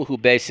just people who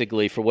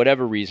basically, for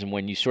whatever reason,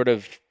 when you sort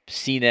of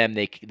see them,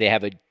 they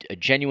have a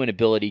genuine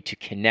ability to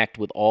connect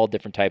with all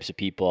different types of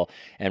people,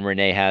 and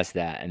Renee has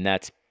that, and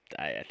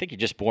I think you're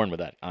just born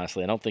with that.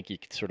 Honestly, I don't think you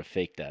can sort of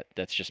fake that.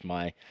 That's just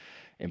my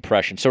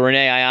impression. So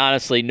Renee, I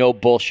honestly, no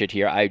bullshit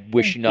here. I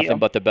wish you nothing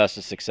but the best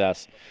of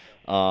success,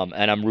 and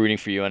I'm rooting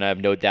for you, and I have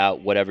no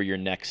doubt whatever your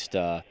next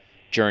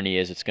journey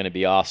is, it's going to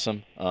be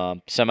awesome.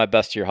 Send my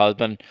best to your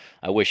husband.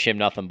 I wish him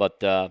nothing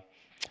but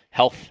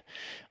health,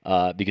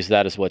 because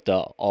that is what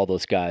all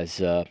those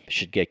guys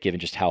should get, given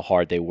just how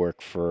hard they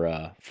work for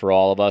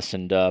all of us.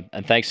 And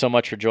thanks so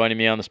much for joining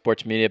me on the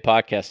Sports Media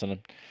Podcast,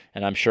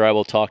 and I'm sure I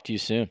will talk to you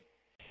soon.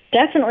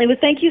 Definitely. Well,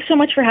 thank you so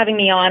much for having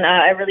me on.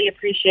 I really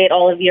appreciate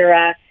all of your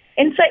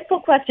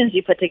insightful questions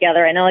you put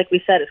together. I know, like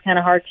we said, it's kind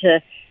of hard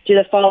to do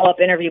the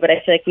follow-up interview, but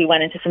I feel like we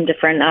went into some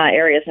different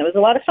areas, and it was a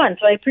lot of fun,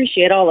 so I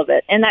appreciate all of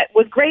it. And that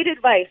was great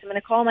advice. I'm going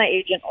to call my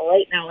agent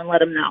right now and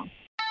let him know.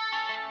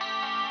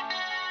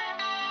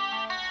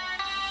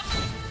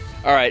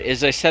 All right,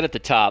 as I said at the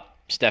top,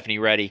 Stephanie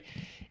Reddy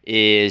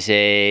is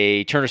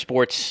a Turner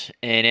Sports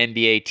and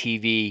NBA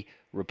TV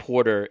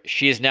reporter.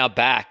 She is now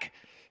back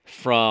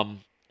from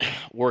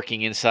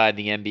working inside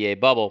the NBA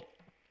bubble,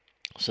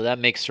 so that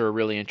makes her a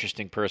really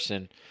interesting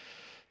person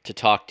to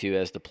talk to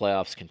as the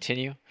playoffs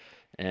continue.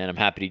 And I'm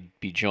happy to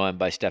be joined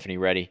by Stephanie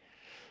Reddy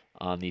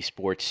on the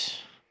Sports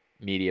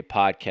Media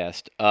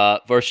Podcast.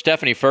 For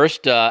Stephanie,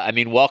 first,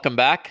 welcome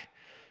back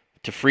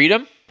to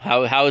freedom.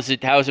 How is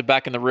it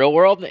back in the real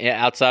world,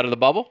 outside of the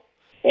bubble?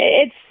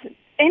 It's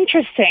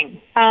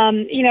interesting.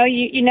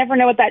 You never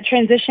know what that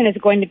transition is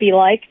going to be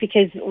like,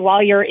 because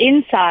while you're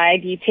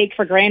inside, you take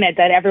for granted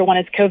that everyone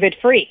is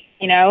COVID-free,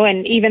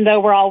 and even though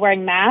we're all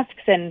wearing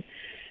masks and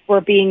we're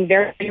being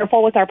very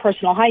careful with our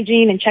personal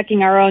hygiene and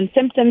checking our own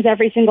symptoms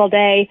every single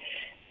day,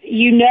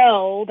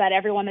 that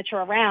everyone that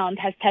you're around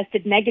has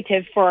tested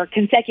negative for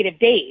consecutive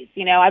days.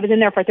 I was in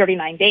there for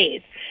 39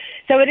 days.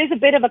 So it is a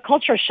bit of a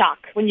culture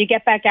shock when you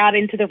get back out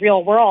into the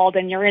real world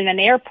and you're in an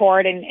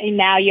airport and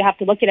now you have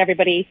to look at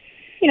everybody,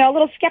 a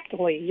little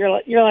skeptically.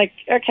 You're like,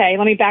 okay,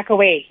 let me back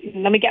away.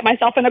 Let me get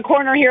myself in a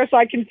corner here so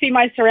I can see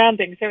my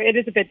surroundings. So it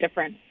is a bit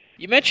different.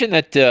 You mentioned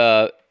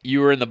that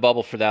you were in the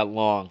bubble for that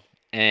long.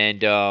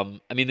 And,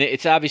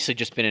 it's obviously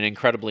just been an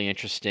incredibly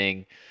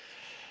interesting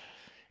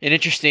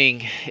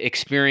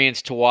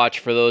experience to watch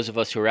for those of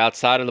us who are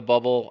outside of the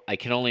bubble. I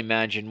can only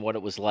imagine what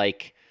it was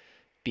like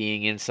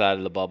being inside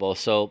of the bubble.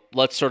 So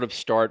let's sort of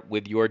start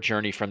with your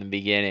journey from the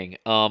beginning.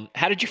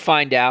 How did you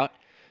find out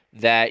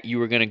that you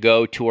were going to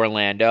go to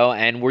Orlando,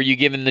 and were you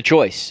given the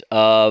choice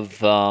of,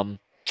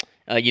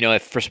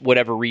 if for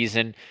whatever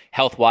reason,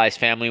 health-wise,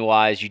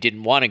 family-wise, you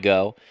didn't want to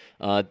go,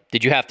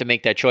 did you have to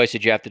make that choice?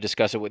 Did you have to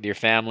discuss it with your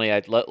family?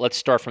 Let's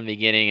start from the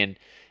beginning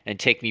and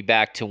take me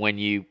back to when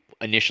you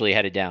initially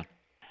headed down.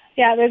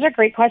 Yeah, those are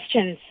great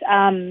questions,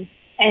 and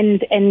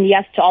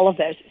yes to all of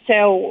those.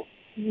 So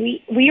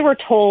we were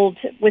told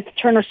with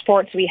Turner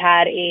Sports, we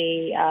had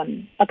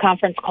a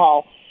conference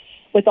call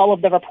with all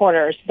of the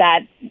reporters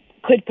that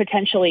could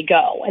potentially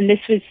go. And this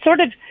was sort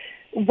of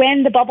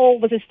when the bubble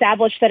was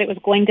established that it was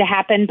going to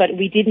happen, but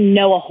we didn't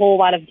know a whole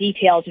lot of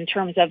details in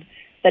terms of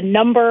the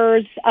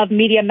numbers of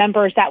media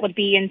members that would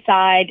be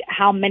inside,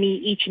 how many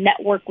each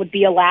network would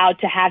be allowed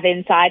to have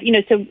inside.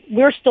 So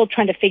we're still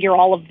trying to figure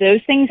all of those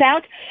things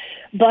out.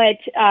 But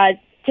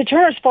to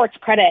Turner Sports'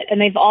 credit,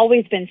 and they've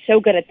always been so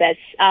good at this,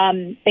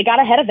 they got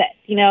ahead of it.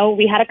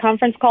 We had a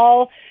conference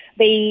call.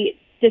 They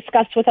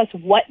discussed with us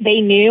what they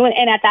knew.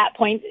 And at that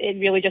point, it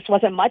really just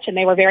wasn't much. And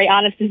they were very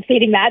honest in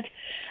stating that.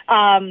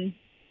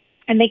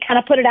 And they kind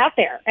of put it out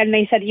there. And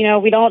they said,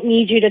 we don't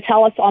need you to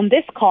tell us on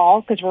this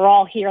call because we're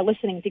all here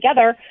listening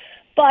together.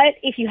 But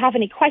if you have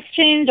any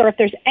questions or if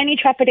there's any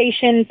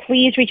trepidation,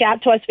 please reach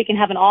out to us. We can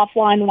have an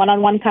offline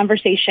one-on-one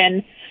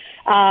conversation,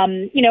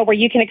 where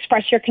you can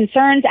express your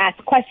concerns,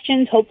 ask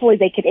questions. Hopefully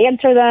they could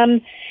answer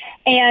them.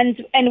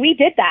 And we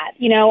did that.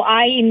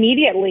 I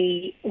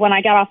immediately, when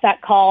I got off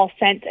that call,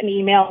 sent an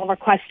email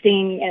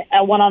requesting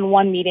a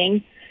one-on-one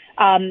meeting,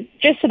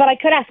 just so that I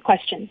could ask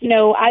questions.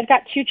 I've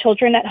got 2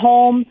 children at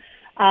home.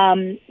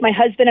 My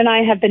husband and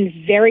I have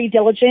been very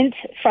diligent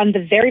from the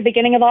very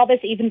beginning of all this,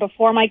 even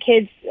before my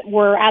kids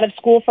were out of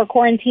school for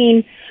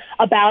quarantine,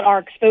 about our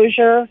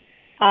exposure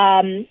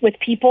with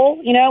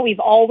people.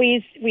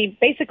 We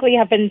basically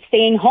have been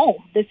staying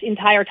home this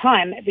entire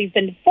time. We've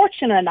been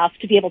fortunate enough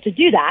to be able to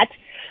do that.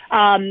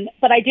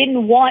 But I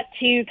didn't want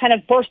to kind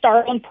of burst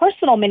our own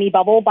personal mini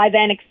bubble by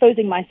then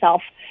exposing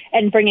myself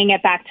and bringing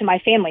it back to my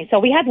family. So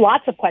we had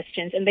lots of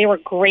questions, and they were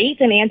great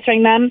in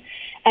answering them.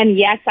 And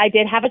yes, I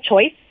did have a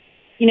choice.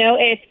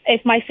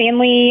 If my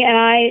family and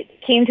I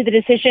came to the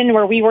decision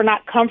where we were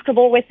not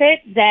comfortable with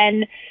it,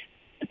 then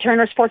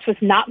Turner Sports was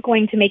not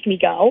going to make me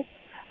go.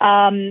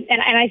 And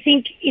I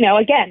think,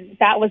 again,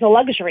 that was a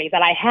luxury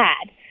that I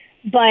had.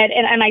 But,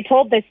 and I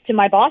told this to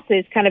my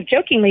bosses kind of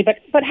jokingly,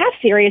 but half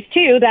serious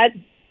too, that,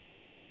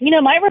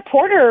 my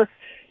reporter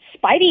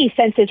spidey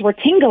senses were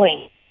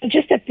tingling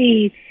just at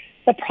the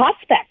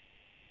prospect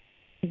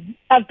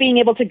of being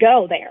able to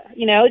go there.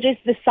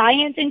 Just the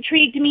science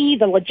intrigued me.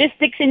 The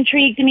logistics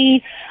intrigued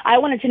me. I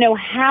wanted to know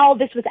how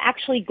this was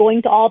actually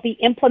going to all be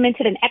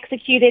implemented and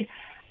executed.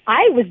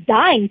 I was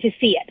dying to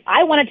see it.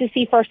 I wanted to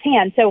see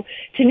firsthand. So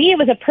to me, it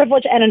was a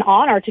privilege and an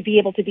honor to be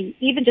able to be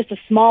even just a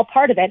small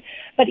part of it.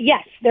 But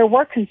yes, there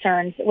were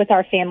concerns with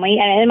our family.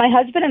 And my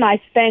husband and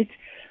I spent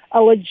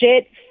a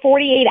legit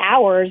 48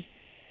 hours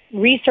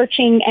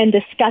researching and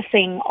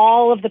discussing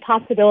all of the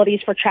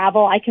possibilities for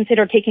travel. I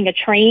considered taking a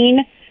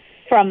train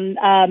from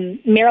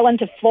Maryland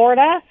to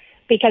Florida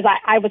because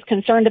I was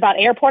concerned about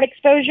airport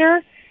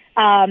exposure.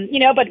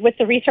 But with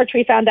the research,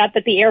 we found out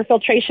that the air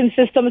filtration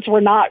systems were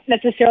not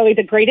necessarily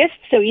the greatest.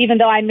 So even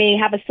though I may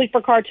have a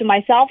sleeper car to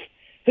myself,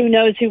 who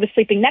knows who was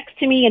sleeping next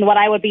to me and what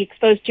I would be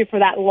exposed to for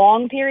that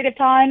long period of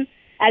time,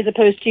 as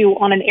opposed to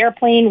on an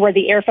airplane where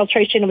the air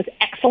filtration was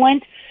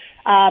excellent.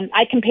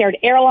 I compared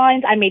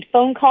airlines. I made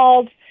phone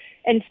calls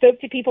and spoke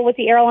to people with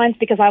the airlines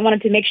because I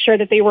wanted to make sure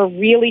that they were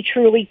really,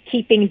 truly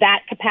keeping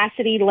that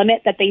capacity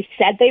limit that they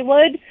said they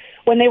would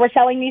when they were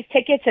selling these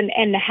tickets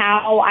and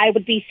how I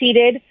would be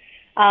seated.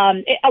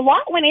 A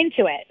lot went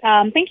into it.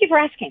 Thank you for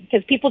asking,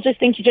 because people just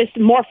think you just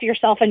morph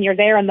yourself and you're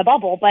there in the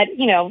bubble. But,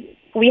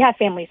 we have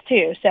families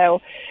too.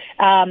 So,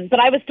 but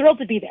I was thrilled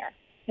to be there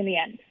in the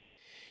end.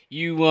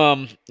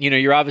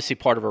 You're obviously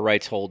part of a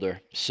rights holder,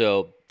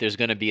 so there's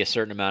going to be a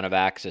certain amount of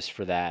access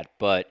for that.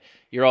 But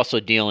you're also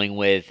dealing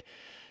with,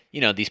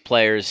 these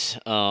players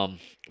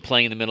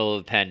playing in the middle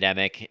of the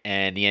pandemic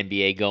and the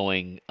NBA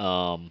going,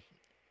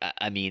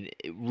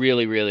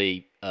 really,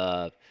 really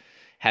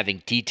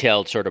having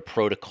detailed sort of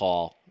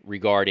protocol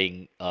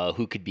regarding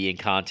who could be in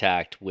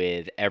contact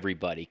with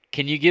everybody.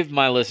 Can you give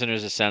my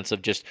listeners a sense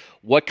of just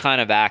what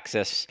kind of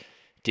access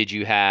did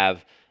you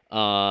have,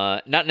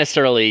 not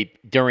necessarily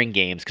during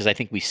games, because I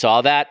think we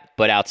saw that,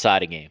 but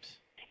outside of games?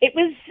 It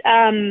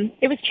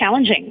was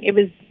challenging. It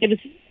was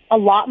a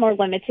lot more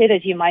limited,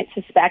 as you might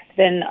suspect,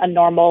 than a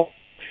normal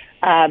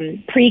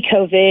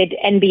pre-COVID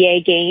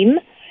NBA game.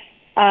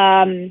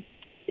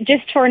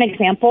 Just for an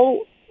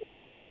example,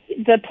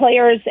 the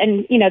players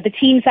and, the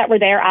teams that were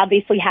there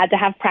obviously had to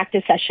have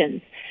practice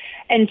sessions.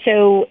 And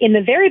so in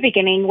the very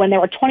beginning, when there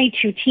were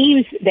 22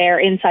 teams there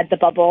inside the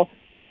bubble,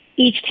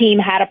 each team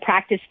had a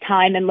practice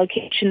time and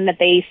location that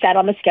they set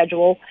on the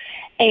schedule.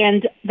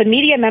 And the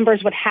media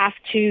members would have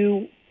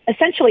to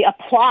essentially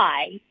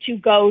apply to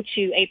go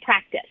to a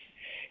practice.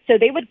 So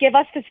they would give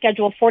us the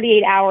schedule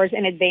 48 hours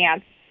in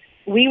advance.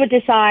 We would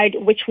decide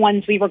which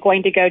ones we were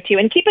going to go to.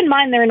 And keep in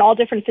mind, they're in all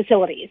different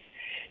facilities.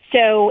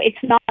 So it's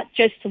not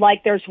just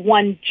like there's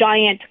one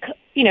giant,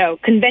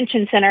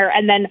 convention center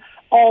and then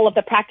all of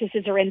the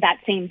practices are in that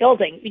same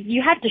building.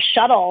 You have to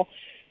shuttle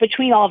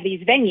between all of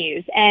these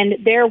venues. And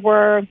there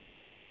was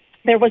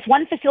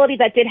one facility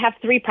that did have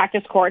 3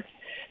 practice courts.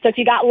 So if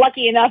you got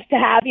lucky enough to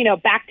have,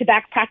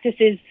 back-to-back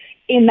practices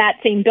in that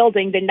same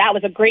building, then that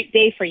was a great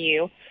day for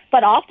you.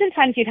 But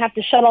oftentimes you'd have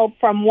to shuttle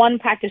from one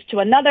practice to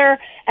another,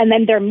 and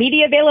then their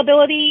media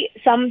availability,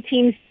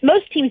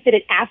 most teams did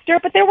it after,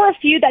 but there were a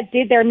few that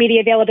did their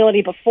media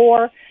availability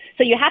before.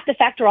 So you have to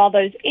factor all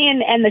those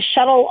in, and the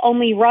shuttle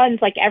only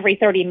runs like every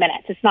 30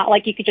 minutes. It's not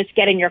like you could just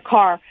get in your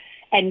car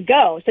and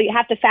go. So you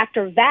have to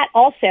factor that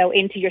also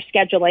into your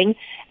scheduling.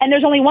 And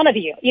there's only one of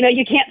you.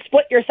 You can't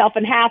split yourself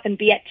in half and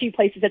be at 2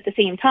 places at the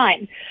same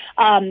time.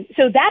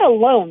 So that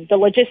alone, the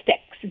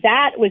logistics,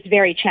 that was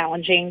very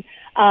challenging.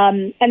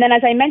 And then,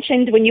 as I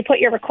mentioned, when you put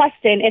your request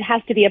in, it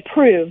has to be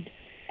approved.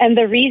 And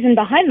the reason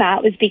behind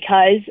that was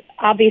because,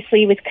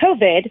 obviously, with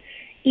COVID,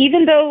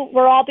 even though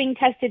we're all being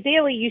tested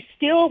daily, you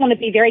still want to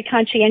be very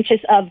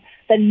conscientious of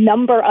the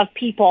number of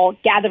people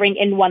gathering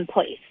in one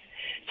place.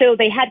 So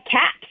they had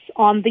caps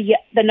on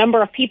the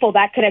number of people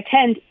that could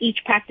attend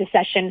each practice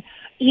session,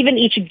 even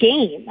each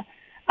game.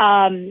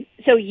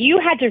 So you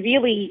had to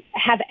really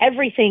have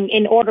everything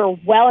in order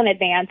well in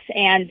advance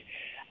and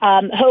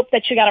hope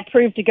that you got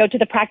approved to go to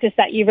the practice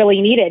that you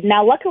really needed.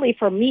 Now, luckily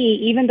for me,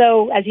 even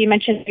though, as you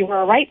mentioned, you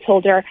were a rights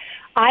holder,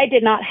 I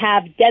did not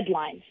have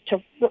deadlines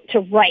to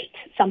write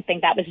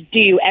something that was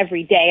due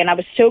every day. And I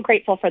was so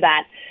grateful for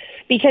that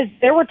because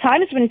there were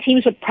times when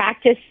teams would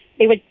practice,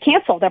 they would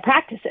cancel their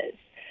practices.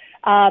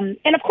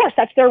 And of course,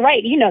 that's their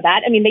right. You know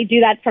that. I mean, they do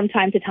that from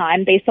time to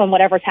time based on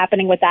whatever's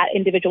happening with that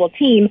individual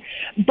team.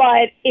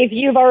 But if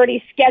you've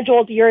already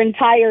scheduled your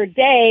entire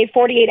day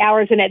 48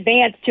 hours in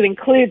advance to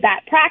include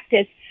that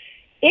practice,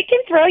 it can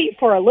throw you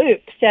for a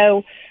loop.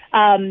 So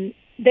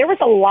there was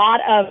a lot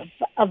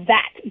of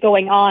that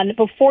going on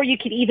before you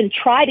could even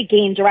try to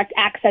gain direct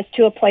access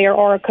to a player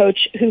or a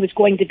coach who was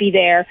going to be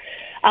there.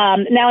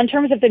 Now, in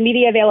terms of the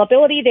media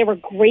availability, they were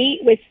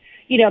great with,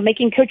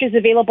 making coaches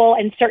available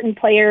and certain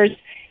players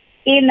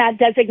in that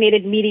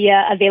designated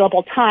media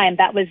available time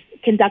that was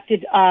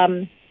conducted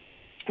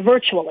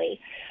virtually.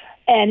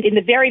 And in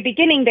the very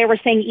beginning, they were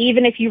saying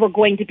even if you were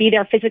going to be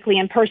there physically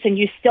in person,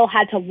 you still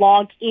had to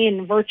log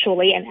in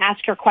virtually and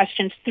ask your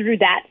questions through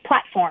that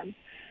platform.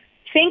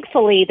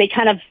 Thankfully, they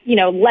kind of,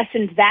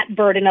 lessened that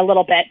burden a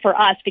little bit for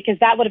us because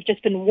that would have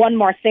just been one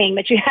more thing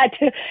that you had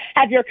to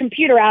have your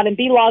computer out and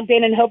be logged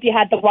in and hope you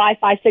had the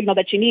Wi-Fi signal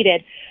that you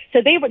needed.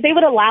 So they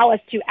would allow us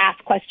to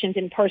ask questions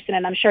in person,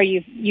 and I'm sure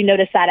you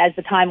noticed that as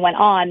the time went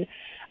on.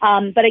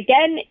 But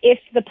again, if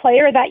the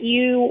player that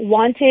you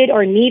wanted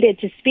or needed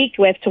to speak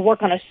with to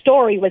work on a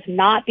story was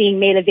not being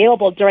made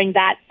available during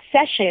that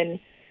session,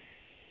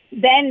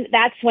 then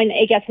that's when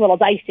it gets a little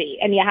dicey,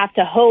 and you have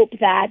to hope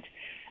that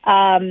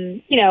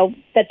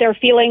that they're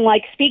feeling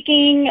like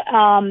speaking,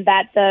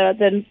 that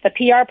the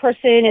PR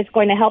person is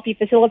going to help you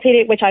facilitate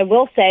it, which I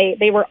will say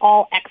they were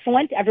all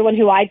excellent. Everyone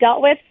who I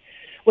dealt with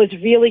was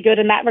really good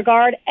in that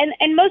regard.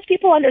 And most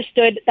people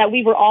understood that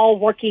we were all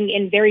working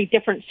in very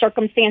different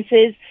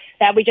circumstances,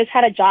 that we just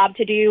had a job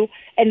to do,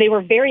 and they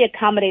were very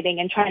accommodating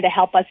in trying to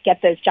help us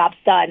get those jobs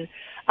done.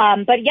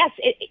 But yes,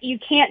 you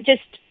can't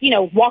just,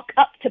 walk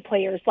up to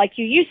players like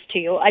you used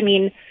to. I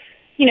mean,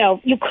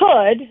 you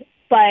could,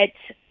 but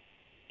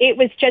it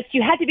was just,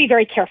 you had to be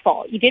very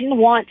careful. You didn't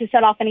want to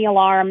set off any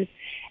alarms.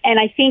 And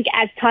I think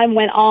as time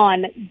went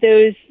on,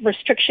 those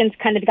restrictions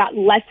kind of got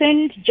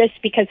lessened just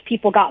because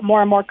people got more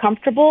and more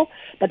comfortable.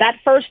 But that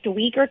first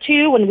week or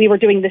two when we were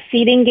doing the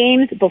seeding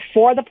games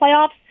before the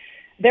playoffs,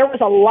 there was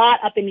a lot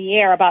up in the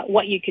air about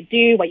what you could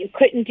do, what you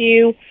couldn't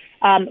do,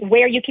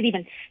 where you could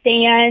even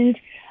stand.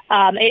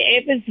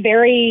 It was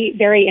very,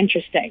 very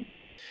interesting.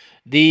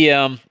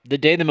 The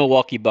day the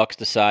Milwaukee Bucks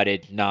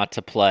decided not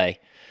to play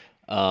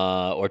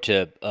or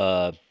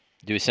to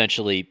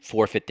essentially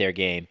forfeit their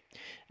game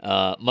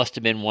must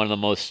have been one of the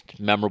most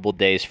memorable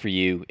days for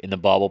you in the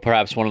bubble,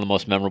 perhaps one of the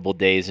most memorable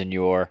days in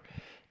your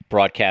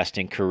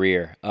broadcasting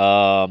career.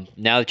 Now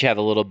that you have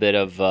a little bit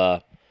of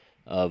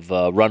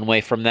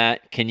runway from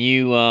that, can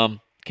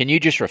you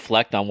just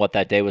reflect on what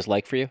that day was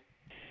like for you?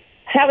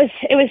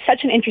 It was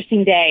such an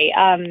interesting day.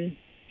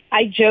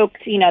 I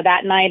joked,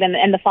 that night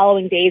and the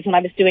following days when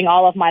I was doing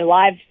all of my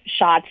live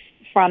shots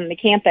from the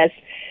campus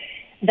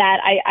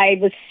that I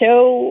was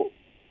so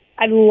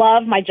I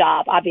love my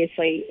job,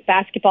 obviously.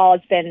 Basketball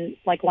has been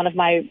like one of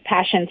my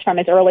passions from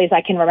as early as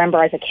I can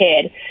remember as a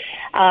kid.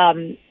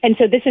 And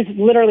so this is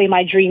literally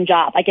my dream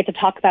job. I get to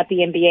talk about the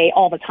NBA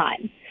all the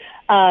time.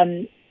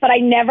 But I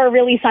never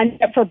really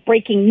signed up for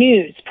breaking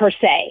news per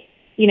se,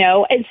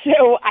 and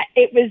so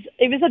it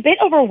was a bit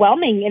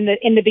overwhelming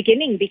in the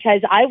beginning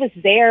because I was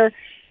there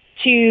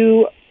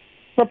to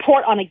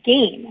report on a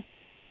game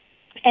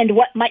and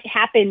what might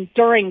happen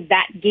during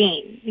that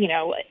game,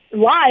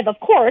 live, of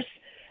course,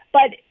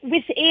 but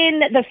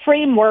within the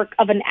framework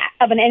of an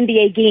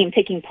NBA game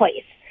taking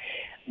place.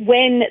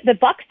 When the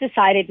Bucks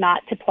decided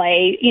not to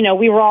play,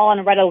 we were all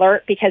on red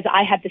alert because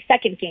I had the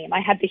second game. I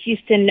had the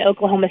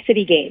Houston-Oklahoma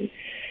City game,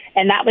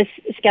 and that was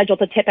scheduled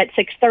to tip at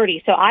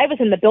 6:30. So I was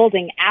in the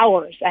building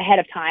hours ahead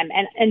of time.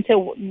 And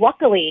so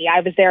luckily I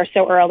was there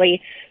so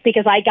early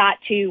because I got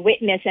to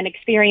witness and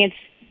experience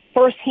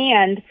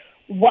firsthand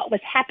what was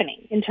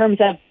happening in terms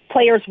of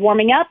players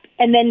warming up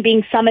and then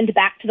being summoned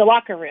back to the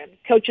locker room.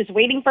 Coaches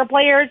waiting for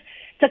players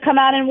to come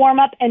out and warm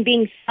up and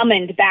being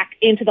summoned back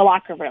into the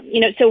locker room.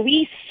 So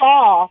we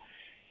saw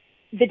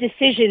the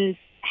decisions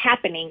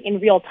happening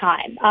in real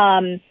time.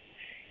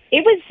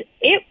 It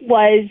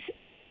was,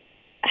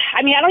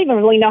 I mean, I don't even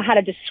really know how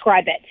to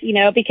describe it,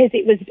 because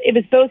it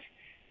was both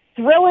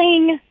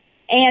thrilling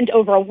and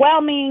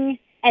overwhelming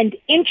and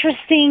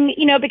interesting,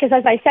 because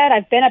as I said,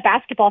 I've been a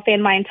basketball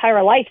fan my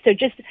entire life. So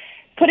just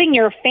putting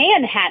your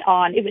fan hat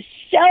on, it was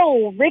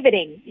so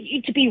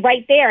riveting to be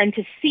right there and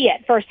to see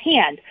it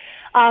firsthand.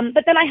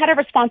 But then I had a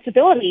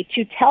responsibility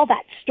to tell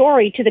that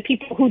story to the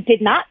people who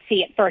did not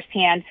see it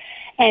firsthand.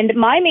 And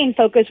my main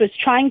focus was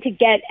trying to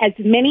get as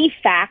many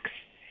facts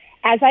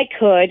as I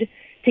could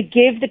to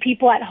give the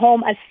people at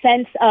home a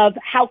sense of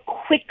how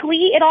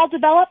quickly it all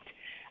developed.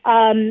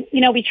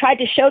 We tried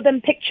to show them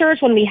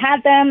pictures when we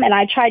had them, and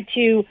I tried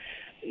to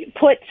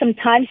put some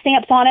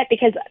timestamps on it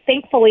because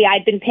thankfully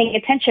I'd been paying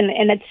attention.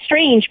 And it's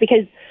strange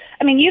because,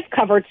 I mean, you've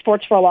covered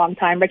sports for a long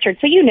time, Richard,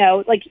 so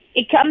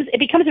it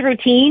becomes a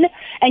routine,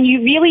 and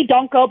you really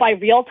don't go by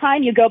real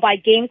time. You go by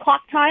game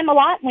clock time a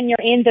lot when you're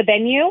in the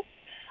venue.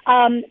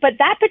 But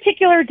that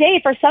particular day,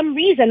 for some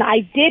reason,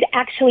 I did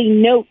actually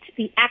note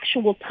the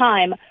actual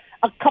time,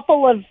 a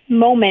couple of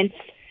moments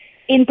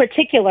in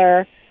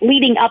particular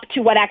leading up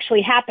to what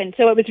actually happened.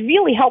 So it was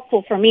really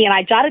helpful for me, and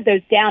I jotted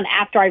those down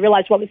after I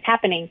realized what was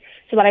happening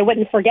so that I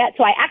wouldn't forget.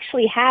 So I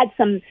actually had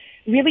some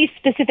really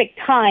specific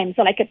times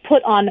that I could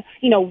put on,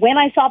 when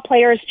I saw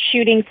players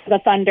shooting for the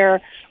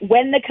Thunder,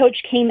 when the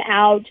coach came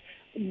out,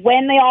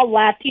 when they all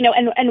left,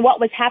 and what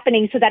was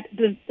happening so that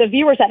the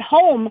viewers at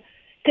home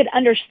could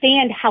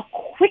understand how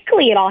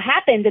quickly it all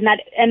happened and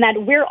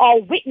that we're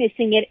all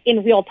witnessing it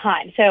in real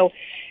time. So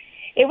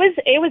it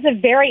was a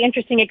very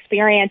interesting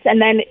experience.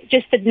 And then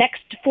just the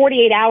next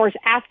 48 hours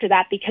after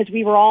that, because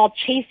we were all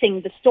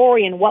chasing the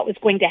story and what was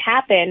going to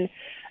happen.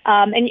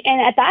 And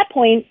at that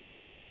point,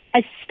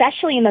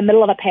 especially in the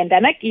middle of a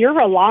pandemic, you're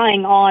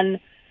relying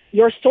on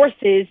your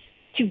sources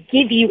to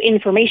give you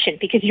information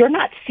because you're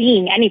not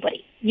seeing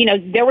anybody.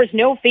 There was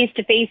no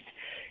face-to-face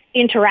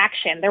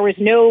interaction. There was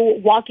no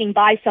walking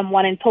by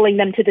someone and pulling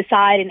them to the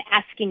side and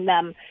asking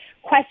them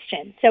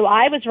questions. So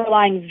I was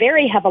relying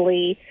very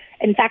heavily,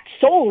 in fact,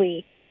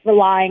 solely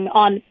relying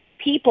on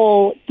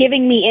people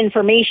giving me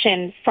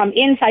information from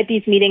inside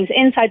these meetings,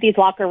 inside these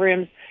locker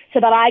rooms, so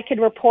that I could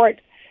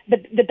report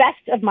the best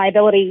of my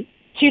ability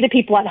to the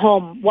people at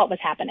home what was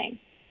happening.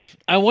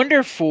 I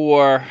wonder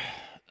from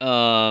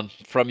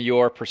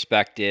your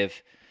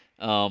perspective,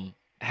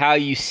 how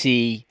you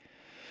see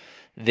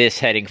this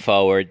heading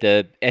forward.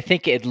 I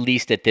think at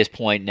least at this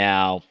point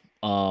now,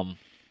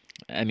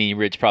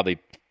 it's probably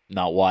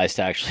not wise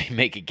to actually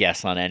make a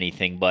guess on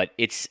anything, but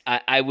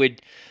I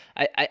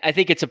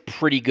think it's a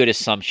pretty good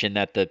assumption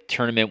that the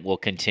tournament will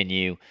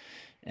continue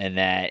and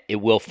that it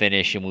will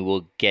finish and we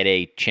will get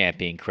a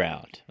champion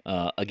crowned.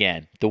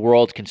 Again, the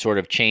world can sort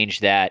of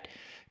change that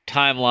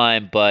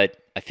timeline, but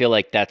I feel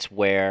like that's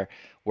where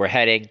we're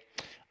heading.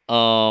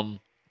 What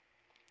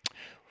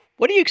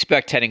do you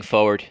expect heading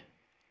forward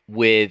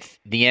with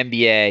the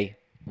NBA,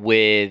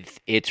 with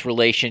its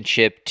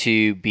relationship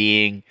to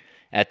being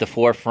at the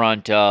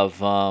forefront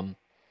of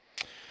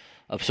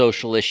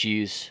social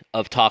issues,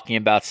 of talking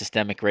about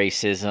systemic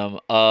racism,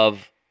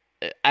 of,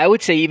 I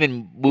would say,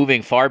 even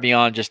moving far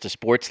beyond just a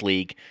sports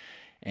league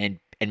and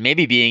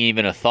maybe being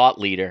even a thought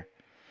leader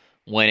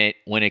when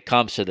it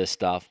comes to this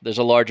stuff? There's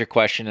a larger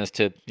question as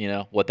to,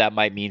 what that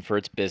might mean for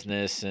its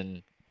business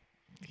and,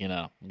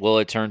 will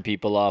it turn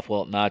people off?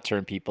 Will it not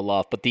turn people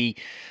off? But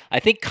I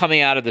think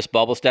coming out of this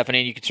bubble, Stephanie,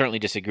 and you can certainly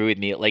disagree with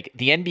me, like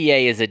the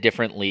NBA is a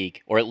different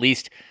league, or at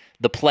least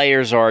the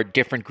players are a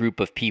different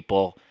group of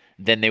people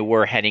than they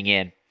were heading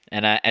in.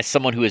 And as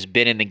someone who has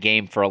been in the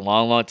game for a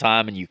long, long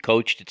time, and you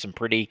coached at some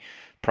pretty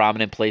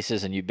prominent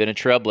places, and you've been a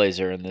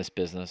trailblazer in this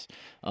business,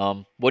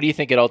 what do you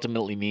think it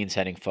ultimately means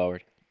heading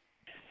forward?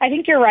 I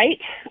think you're right.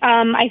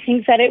 I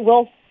think that it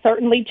will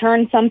certainly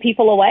turn some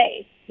people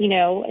away,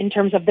 in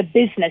terms of the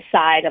business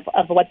side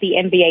of what the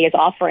NBA is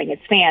offering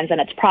its fans and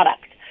its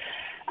product,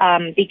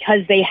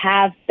 because they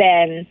have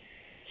been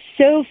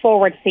so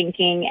forward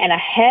thinking and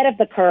ahead of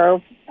the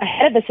curve,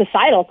 ahead of the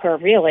societal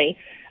curve, really,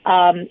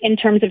 in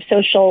terms of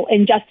social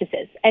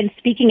injustices and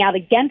speaking out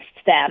against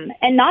them,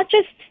 and not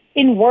just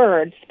in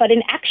words, but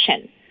in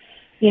action.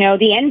 The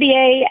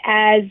NBA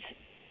as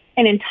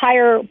an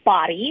entire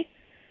body,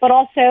 but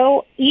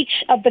also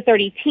each of the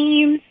 30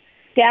 teams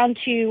down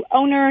to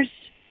owners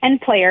and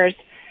players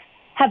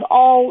have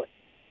all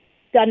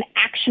done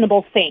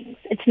actionable things.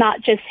 It's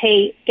not just,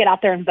 hey, get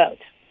out there and vote.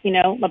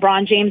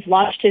 LeBron James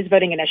launched his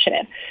voting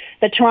initiative.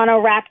 The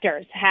Toronto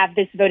Raptors have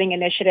this voting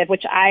initiative,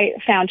 which I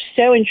found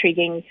so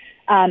intriguing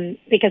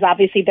because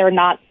obviously they're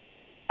not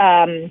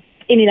in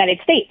the United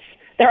States.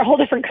 They're a whole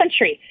different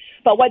country.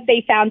 But what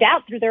they found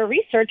out through their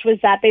research was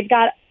that they've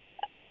got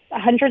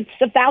hundreds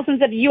of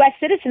thousands of U.S.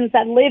 citizens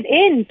that live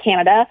in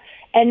Canada,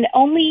 and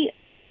only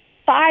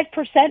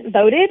 5%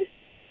 voted.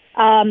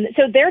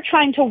 So they're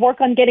trying to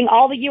work on getting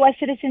all the U.S.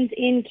 citizens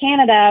in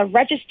Canada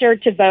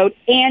registered to vote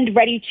and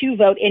ready to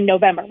vote in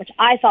November, which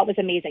I thought was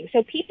amazing.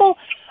 So people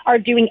are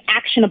doing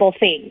actionable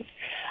things.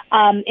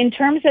 In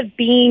terms of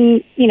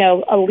being,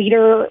 a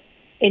leader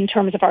in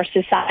terms of our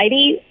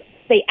society,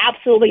 they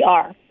absolutely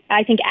are.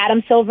 I think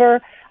Adam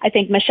Silver, I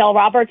think Michelle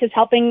Roberts is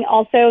helping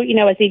also,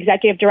 as the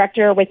executive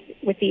director with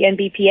the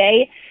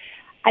NBPA.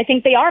 I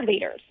think they are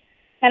leaders.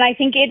 And I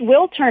think it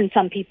will turn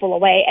some people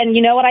away. And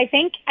you know what I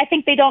think? I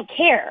think they don't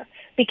care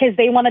because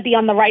they want to be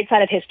on the right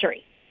side of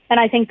history. And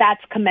I think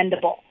that's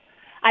commendable.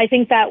 I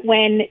think that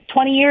when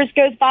 20 years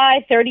goes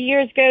by, 30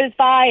 years goes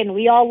by, and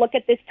we all look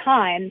at this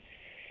time,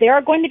 there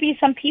are going to be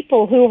some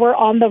people who were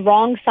on the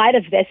wrong side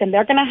of this, and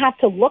they're going to have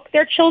to look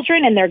their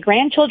children and their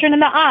grandchildren in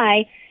the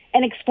eye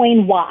and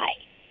explain why.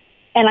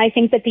 And I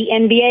think that the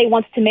NBA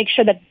wants to make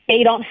sure that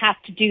they don't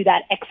have to do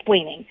that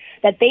explaining,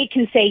 that they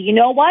can say, you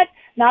know what?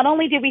 Not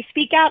only did we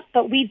speak out,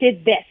 but we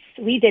did this.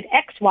 We did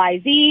X, Y,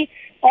 Z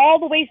all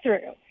the way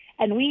through,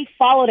 and we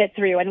followed it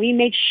through, and we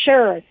made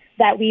sure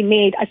that we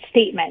made a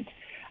statement.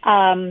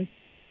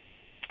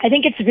 I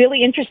think it's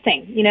really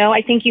interesting.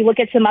 I think you look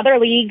at some other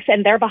leagues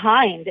and they're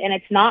behind, and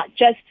it's not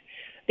just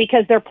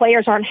because their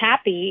players aren't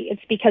happy.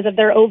 It's because of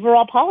their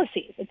overall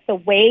policies. It's the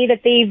way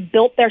that they've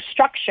built their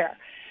structure.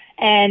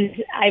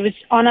 And I was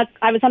on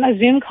a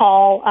Zoom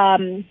call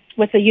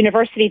with the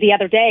university the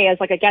other day as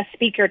like a guest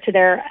speaker to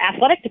their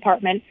athletic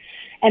department.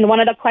 And one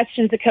of the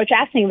questions the coach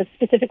asked me was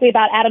specifically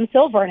about Adam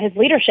Silver and his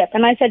leadership.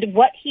 And I said,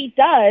 what he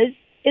does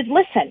is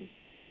listen.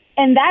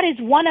 And that is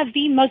one of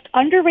the most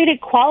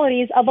underrated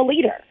qualities of a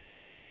leader.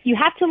 You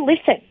have to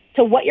listen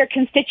to what your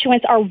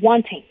constituents are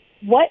wanting.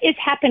 What is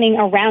happening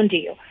around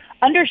you?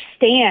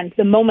 Understand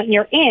the moment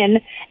you're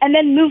in, and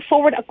then move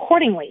forward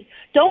accordingly.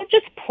 Don't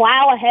just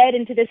plow ahead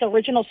into this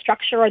original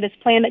structure or this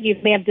plan that you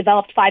may have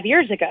developed 5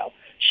 years ago.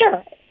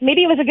 Sure,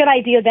 maybe it was a good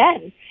idea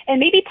then,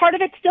 and maybe part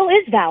of it still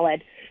is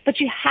valid,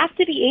 but you have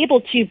to be able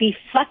to be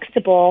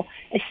flexible,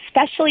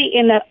 especially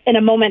in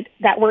a moment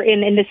that we're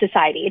in this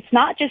society. It's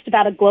not just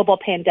about a global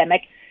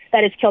pandemic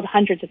that has killed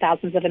hundreds of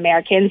thousands of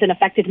Americans and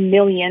affected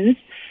millions.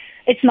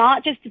 It's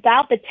not just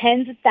about the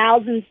tens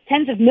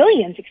of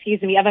millions,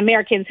 of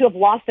Americans who have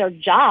lost their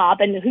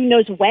job and who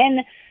knows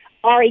when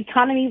our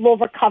economy will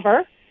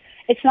recover.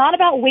 It's not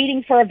about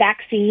waiting for a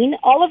vaccine.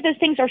 All of those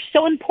things are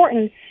so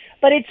important,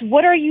 but it's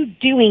what are you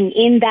doing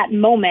in that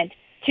moment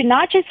to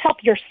not just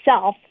help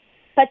yourself,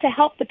 but to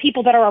help the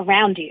people that are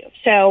around you.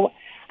 So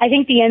I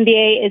think the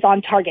NBA is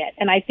on target.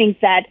 And I think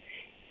that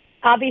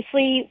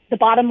obviously the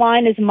bottom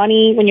line is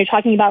money when you're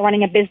talking about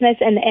running a business,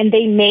 and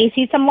they may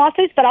see some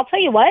losses, but I'll tell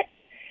you what,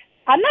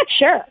 I'm not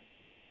sure.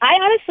 I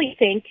honestly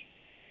think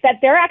that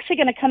they're actually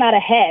going to come out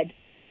ahead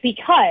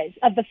because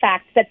of the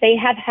fact that they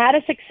have had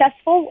a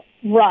successful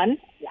run.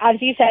 As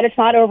you said, it's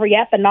not over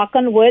yet, but knock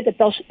on wood that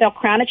they'll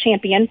crown a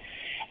champion.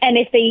 And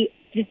if they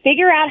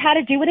figure out how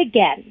to do it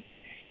again,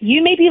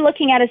 you may be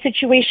looking at a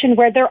situation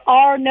where there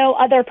are no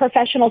other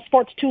professional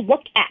sports to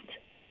look at.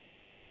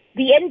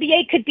 The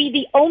NBA could be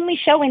the only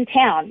show in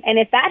town. And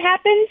if that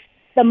happens,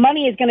 the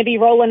money is going to be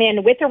rolling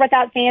in with or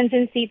without fans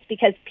in seats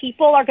because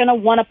people are going to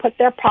want to put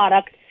their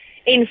product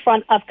in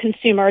front of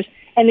consumers,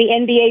 and the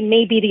NBA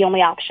may be the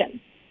only option.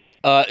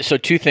 So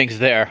two things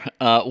there.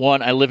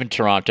 One, I live in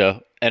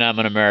Toronto, and I'm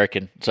an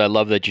American, so I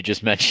love that you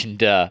just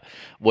mentioned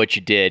what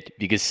you did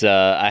because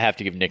I have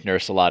to give Nick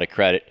Nurse a lot of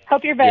credit.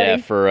 Hope you're voting. Yeah,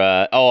 for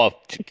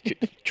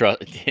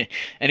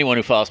anyone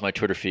who follows my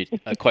Twitter feed,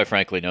 quite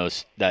frankly,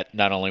 knows that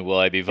not only will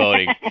I be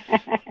voting,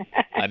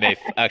 I may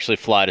actually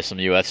fly to some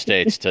U.S.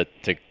 states to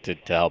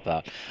help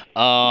out.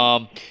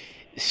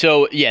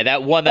 So yeah,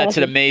 that's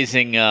an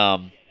amazing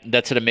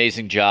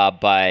job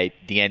by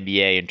the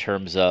NBA in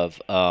terms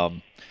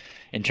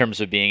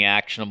of being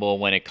actionable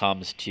when it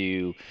comes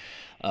to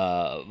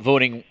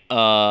voting,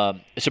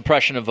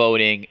 suppression of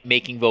voting,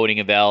 making voting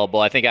available.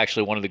 I think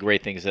actually one of the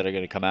great things that are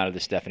going to come out of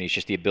this, Stephanie, is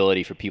just the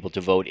ability for people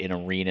to vote in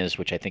arenas,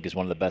 which I think is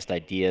one of the best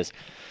ideas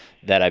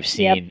that I've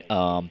seen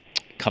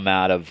come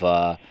out of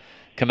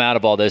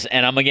all this.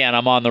 And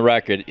I'm on the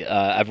record.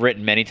 I've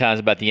written many times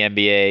about the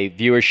NBA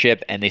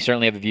viewership, and they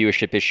certainly have a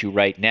viewership issue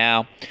right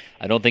now.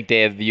 I don't think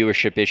they have a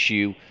viewership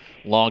issue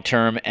long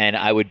term, and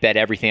I would bet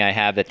everything I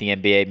have that the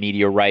NBA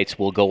media rights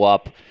will go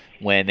up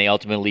when they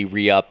ultimately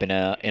re-up in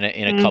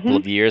a couple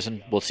of years,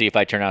 and we'll see if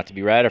I turn out to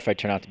be right or if I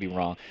turn out to be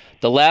wrong.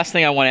 The last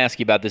thing I want to ask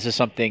you about, this is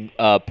something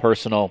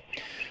personal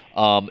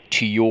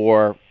to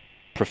your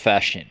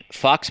profession.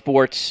 Fox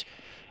Sports,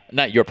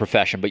 not your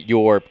profession, but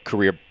your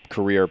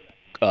career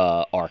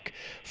arc.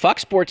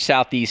 Fox Sports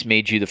Southeast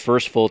made you the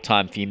first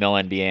full-time female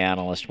NBA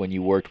analyst when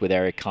you worked with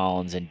Eric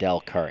Collins and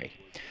Del Curry.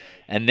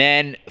 And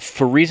then,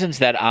 for reasons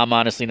that I'm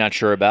honestly not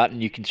sure about,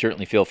 and you can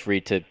certainly feel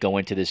free to go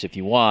into this if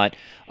you want,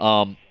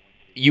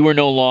 you are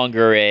no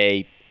longer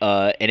an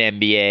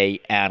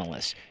NBA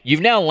analyst.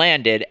 You've now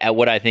landed at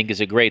what I think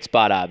is a great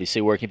spot,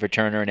 obviously, working for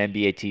Turner and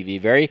NBA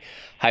TV. Very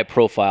high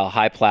profile,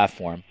 high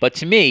platform. But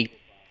to me,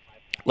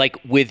 like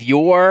with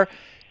your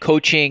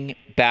coaching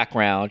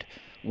background,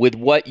 with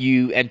what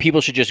you, and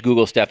people should just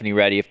Google Stephanie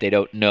Reddy if they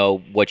don't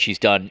know what she's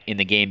done in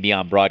the game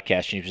beyond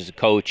broadcast. She was a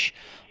coach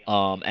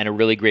and a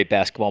really great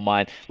basketball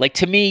mind. Like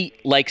to me,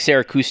 like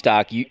Sarah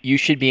Kustok, you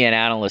should be an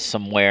analyst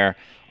somewhere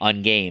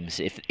on games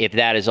if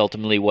that is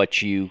ultimately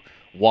what you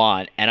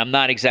want. And I'm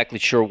not exactly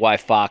sure why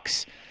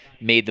Fox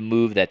made the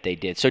move that they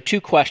did. So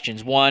 2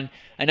 questions. One,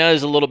 I know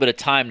there's a little bit of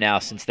time now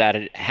since that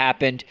had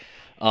happened.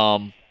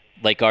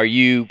 Like, are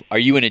you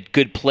in a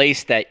good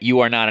place that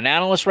you are not an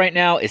analyst right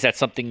now? Is that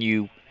something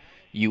you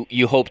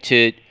hope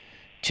to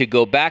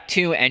go back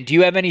to? And do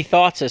you have any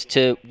thoughts as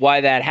to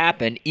why that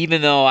happened,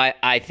 even though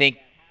I think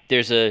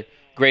there's a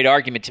great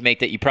argument to make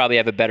that you probably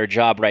have a better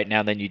job right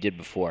now than you did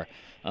before?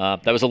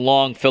 That was a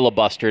long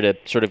filibuster to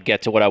sort of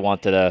get to what I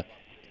wanted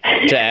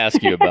to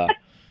ask you about.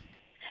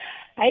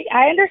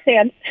 I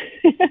understand.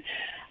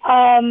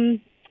 To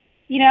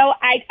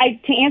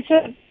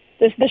answer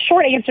the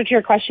short answer to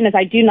your question is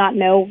I do not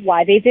know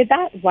why they did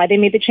that, why they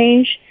made the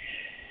change.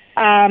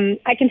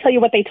 I can tell you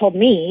what they told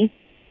me,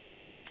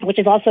 which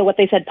is also what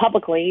they said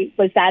publicly,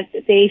 was that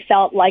they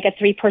felt like a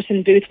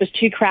 3-person booth was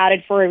too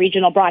crowded for a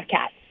regional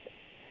broadcast.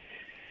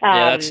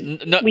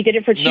 We did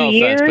it for 2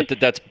 years. Offense,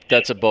 but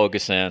that's a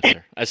bogus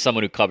answer. As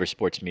someone who covers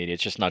sports media,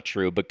 it's just not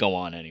true. But go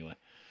on anyway.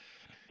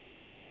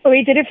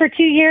 We did it for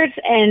 2 years,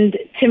 and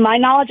to my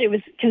knowledge, it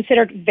was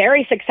considered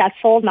very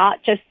successful,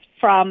 not just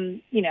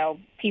from,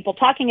 people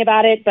talking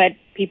about it, but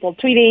people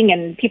tweeting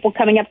and people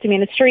coming up to me in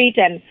the street.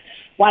 And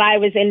when I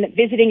was in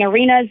visiting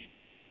arenas,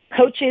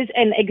 coaches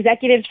and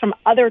executives from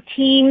other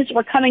teams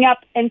were coming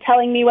up and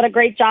telling me what a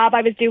great job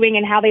I was doing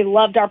and how they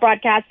loved our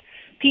broadcast.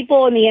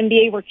 People in the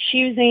NBA were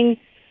choosing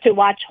to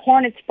watch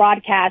Hornets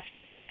broadcasts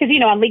because,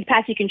 on League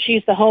Pass, you can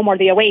choose the home or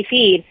the away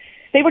feed.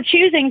 They were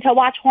choosing to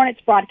watch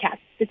Hornets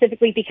broadcasts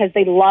specifically because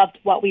they loved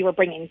what we were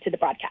bringing to the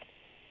broadcast.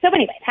 So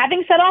anyway,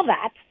 having said all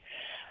that,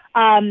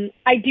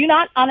 I do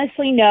not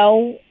honestly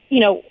know,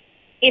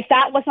 if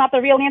that was not the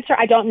real answer.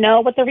 I don't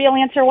know what the real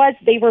answer was.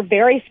 They were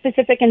very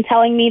specific in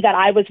telling me that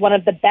I was one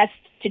of the best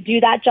to do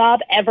that job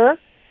ever.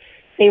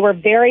 They were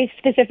very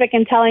specific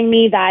in telling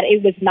me that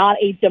it was not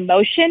a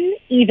demotion,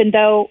 even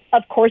though,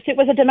 of course, it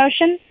was a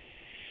demotion,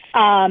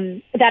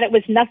 that it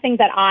was nothing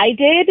that I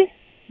did,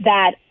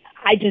 that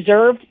I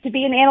deserved to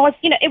be an analyst.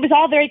 It was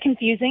all very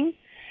confusing.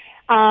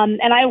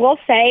 And I will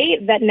say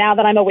that now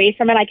that I'm away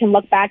from it, I can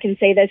look back and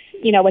say this,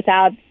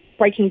 without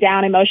breaking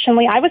down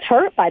emotionally. I was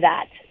hurt by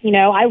that.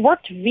 I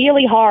worked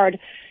really hard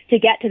to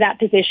get to that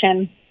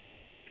position,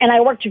 and I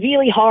worked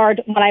really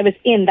hard when I was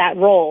in that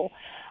role.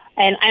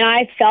 And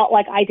I felt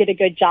like I did a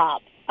good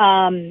job.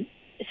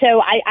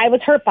 So I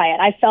was hurt by it.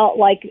 I felt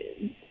like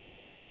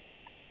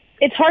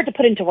it's hard to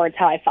put into words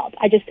how I felt.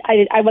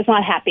 I was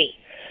not happy.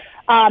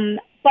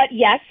 But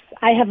yes,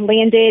 I have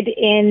landed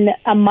in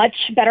a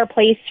much better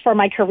place for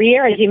my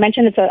career. As you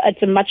mentioned,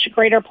 it's a much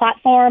greater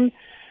platform.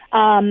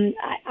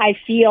 I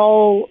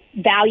feel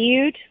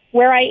valued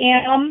where I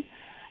am.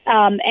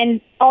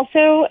 And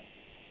also,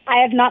 I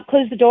have not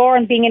closed the door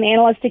on being an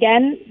analyst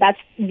again. That's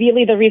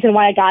really the reason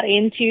why I got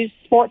into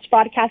sports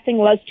broadcasting,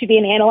 was to be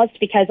an analyst,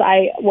 because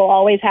I will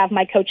always have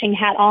my coaching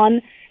hat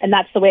on, and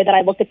that's the way that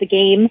I look at the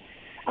game.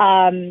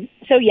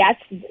 So yes,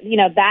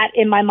 that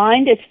in my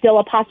mind is still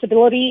a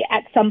possibility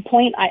at some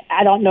point.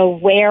 I don't know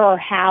where or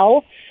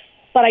how,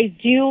 but I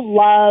do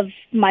love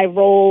my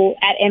role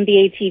at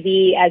NBA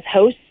TV as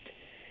host.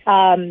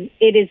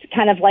 It is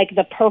kind of like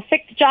the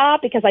perfect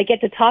job because I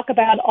get to talk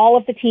about all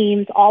of the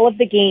teams, all of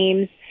the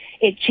games.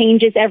 It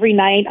changes every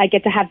night. I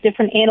get to have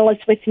different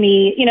analysts with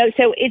me,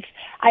 so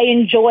I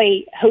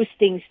enjoy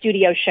hosting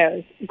studio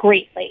shows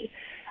greatly.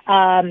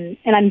 And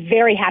I'm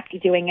very happy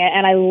doing it,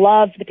 and I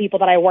love the people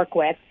that I work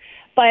with.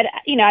 But,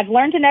 I've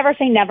learned to never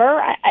say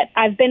never.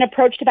 I've been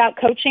approached about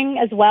coaching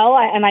as well,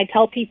 and I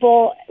tell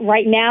people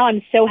right now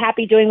I'm so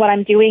happy doing what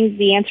I'm doing.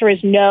 The answer is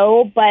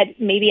no, but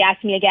maybe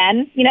ask me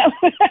again,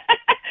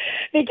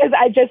 because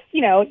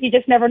you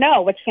just never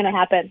know what's going to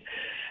happen.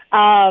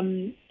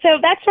 So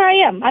that's where I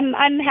am.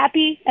 I'm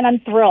happy and I'm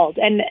thrilled,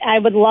 and I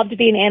would love to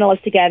be an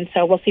analyst again.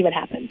 So we'll see what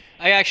happens.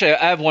 I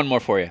have one more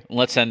for you.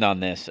 Let's end on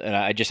this. And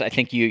I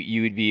think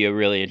you would be a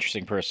really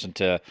interesting person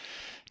to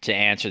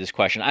answer this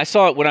question. I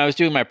saw it when I was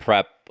doing my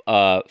prep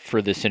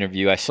for this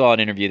interview. I saw an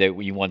interview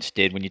that you once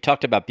did when you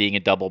talked about being a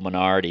double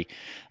minority,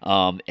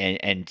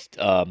 and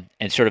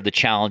sort of the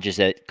challenges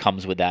that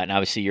comes with that. And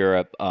obviously,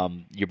 you're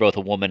both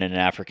a woman and an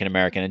African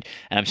American, and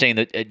I'm saying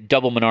that a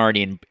double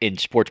minority in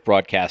sports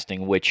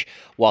broadcasting, which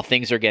while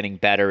things are getting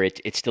better,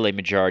 it's still a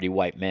majority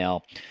white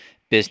male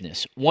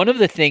business. One of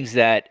the things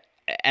that,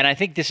 and I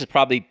think this is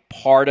probably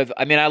part of,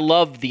 I mean, I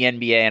love the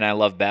NBA and I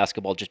love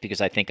basketball just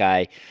because I think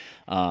I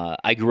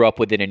grew up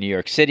with it in New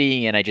York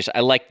City, and I just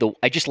like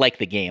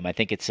the game. I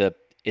think it's an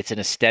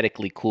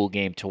aesthetically cool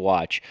game to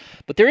watch.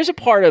 But there is a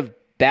part of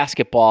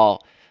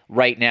basketball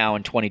right now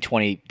in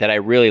 2020 that I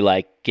really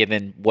like,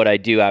 given what I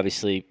do,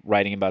 obviously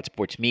writing about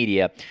sports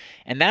media.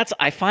 And that's,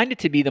 I find it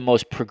to be the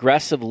most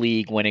progressive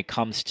league when it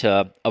comes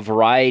to a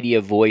variety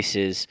of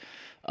voices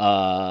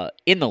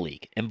in the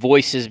league, and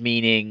voices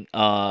meaning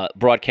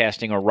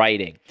broadcasting or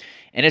writing.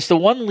 And it's the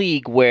one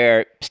league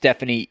where,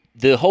 Stephanie,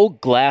 the whole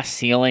glass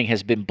ceiling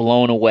has been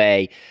blown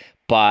away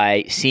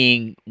by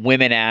seeing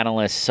women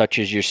analysts such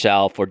as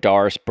yourself or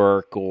Doris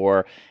Burke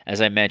or,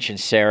 as I mentioned,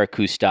 Sarah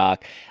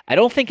Kustok. I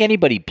don't think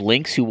anybody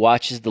blinks who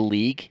watches the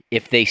league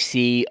if they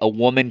see a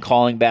woman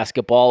calling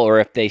basketball or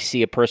if they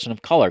see a person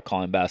of color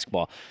calling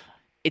basketball.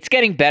 It's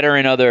getting better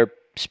in other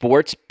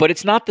sports, but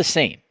it's not the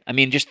same. I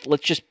mean,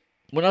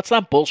 well, that's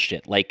not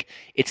bullshit. Like,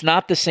 it's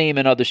not the same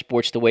in other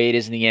sports the way it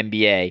is in the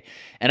NBA.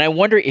 And I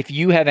wonder if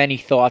you have any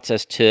thoughts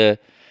as to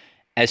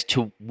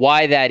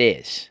why that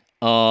is.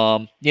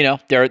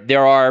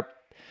 There are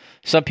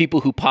some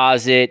people who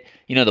posit,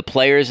 the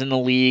players in the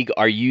league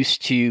are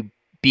used to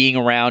being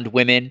around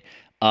women.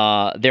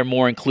 They're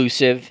more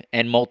inclusive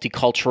and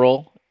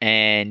multicultural,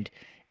 and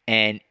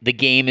the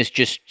game is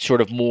just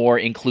sort of more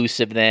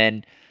inclusive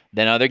than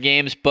other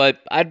games.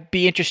 But I'd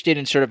be interested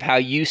in sort of how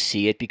you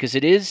see it, because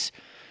it is,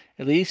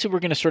 at least we're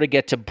going to sort of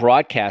get to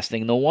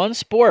broadcasting, the one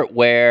sport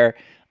where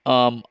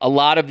a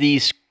lot of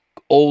these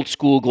old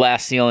school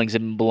glass ceilings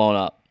have been blown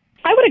up.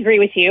 I would agree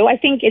with you. I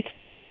think it's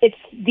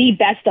the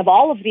best of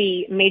all of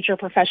the major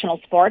professional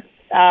sports,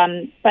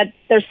 but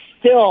there's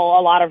still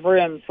a lot of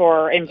room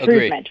for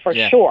improvement. Agreed.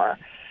 Yeah. Sure.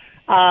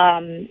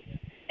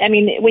 I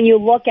mean, when you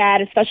look at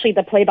especially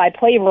the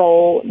play-by-play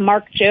role,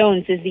 Mark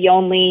Jones is the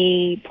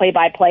only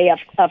play-by-play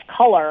of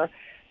color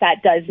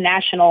that does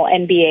national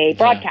NBA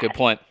broadcast. Yeah, good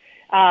point.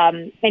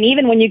 And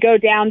even when you go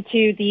down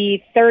to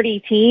the 30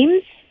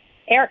 teams,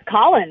 Eric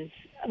Collins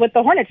with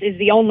the Hornets is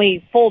the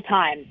only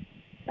full-time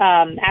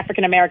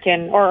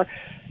African-American,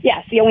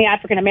 the only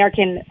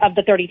African-American of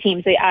the 30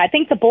 teams. I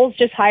think the Bulls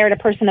just hired a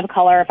person of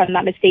color, if I'm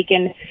not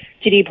mistaken,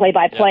 to do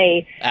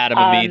play-by-play. Yep. Adam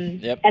Amin.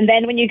 Yep. And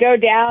then when you go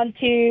down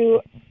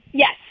to,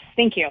 yes,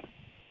 thank you.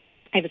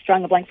 I was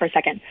drawing a blank for a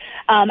second.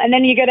 And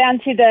then you go down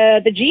to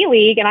the G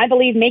League, and I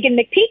believe Megan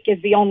McPeak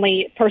is the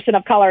only person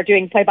of color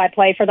doing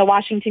play-by-play for the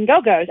Washington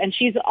Go-Go's, and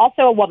she's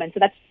also a woman, so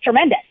that's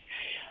tremendous.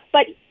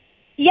 But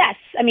yes,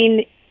 I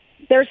mean,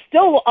 there's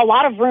still a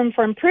lot of room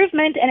for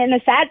improvement, and the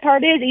sad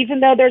part is, even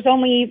though there's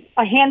only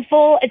a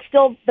handful, it's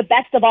still the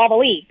best of all the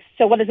leagues.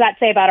 So what does that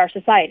say about our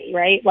society,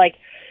 right? Like,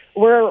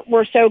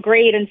 we're so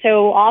great and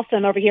so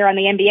awesome over here on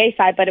the NBA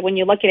side, but when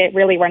you look at it,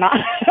 really, we're not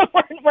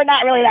we're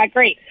not really that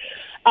great.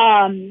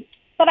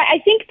 But I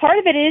think part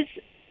of it is,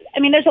 I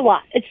mean, there's a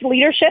lot. It's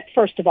leadership,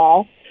 first of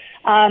all.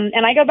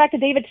 And I go back to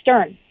David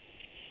Stern.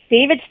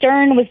 David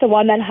Stern was the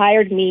one that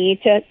hired me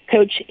to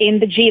coach in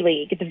the G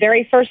League. The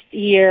very first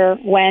year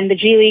when the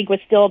G League was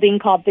still being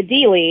called the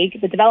D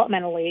League, the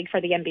developmental league for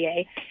the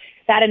NBA,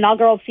 that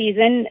inaugural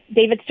season,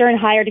 David Stern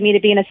hired me to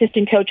be an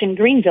assistant coach in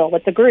Greenville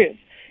with the Groove.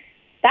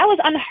 That was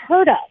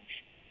unheard of.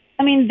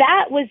 I mean,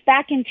 that was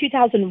back in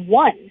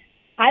 2001.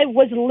 I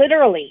was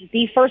literally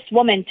the first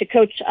woman to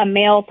coach a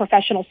male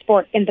professional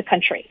sport in the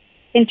country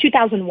in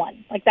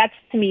 2001. Like, that's,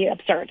 to me,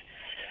 absurd.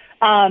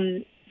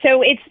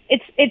 So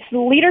it's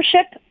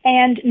leadership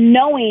and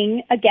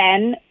knowing,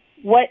 again,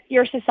 what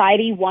your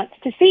society wants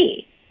to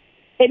see.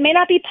 It may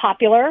not be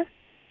popular,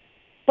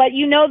 but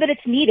you know that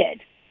it's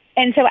needed.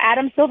 And so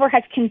Adam Silver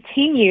has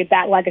continued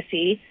that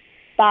legacy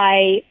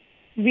by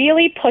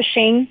really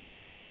pushing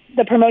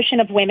the promotion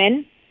of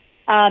women.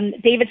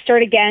 David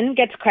Stern, again,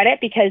 gets credit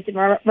because,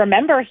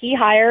 remember, he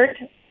hired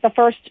the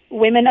first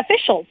women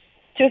officials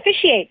to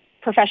officiate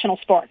professional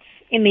sports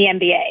in the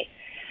NBA.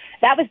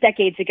 That was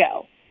decades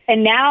ago.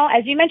 And now,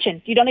 as you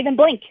mentioned, you don't even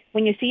blink.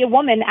 When you see a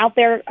woman out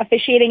there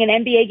officiating an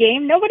NBA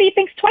game, nobody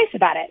thinks twice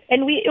about it.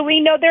 And we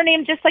know their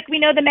name just like we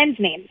know the men's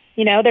names.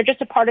 You know, they're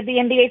just a part of the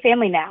NBA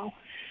family now.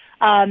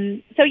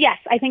 So, yes,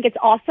 I think it's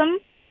awesome.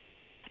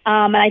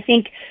 And I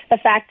think the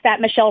fact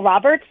that Michelle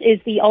Roberts is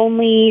the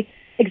only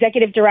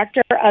executive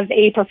director of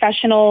a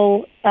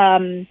professional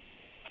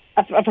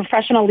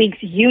league's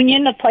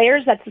union of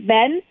players that's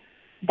men,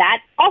 that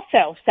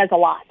also says a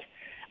lot.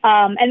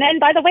 And then,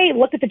 by the way,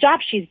 look at the job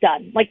she's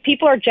done. Like,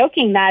 people are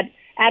joking that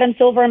Adam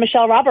Silver and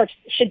Michelle Roberts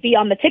should be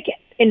on the ticket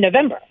in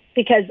November.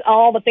 because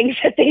all the things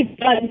that they've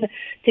done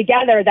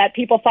together that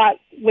people thought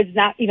was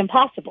not even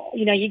possible.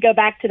 You know, you go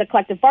back to the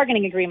collective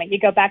bargaining agreement, you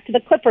go back to the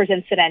Clippers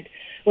incident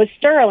with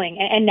Sterling,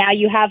 and now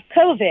you have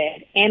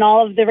COVID and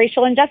all of the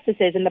racial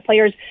injustices, and the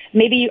players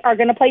maybe are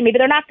going to play, maybe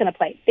they're not going to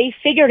play. They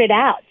figured it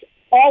out,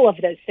 all of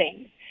those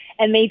things,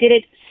 and they did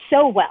it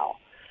so well.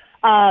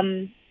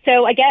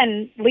 So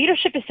again,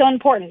 leadership is so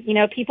important. You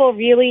know, people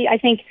really, I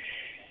think,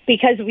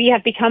 because we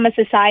have become a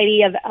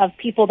society of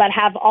people that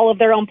have all of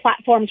their own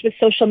platforms with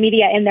social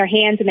media in their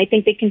hands, and they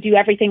think they can do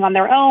everything on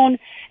their own,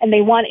 and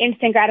they want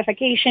instant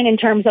gratification in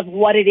terms of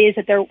what it is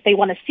that they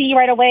want to see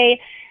right away.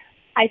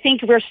 I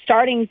think we're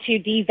starting to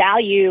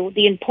devalue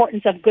the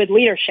importance of good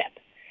leadership.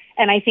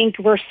 And I think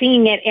we're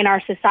seeing it in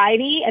our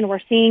society, and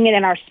we're seeing it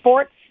in our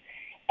sports.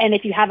 And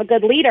if you have a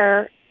good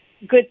leader,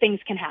 good things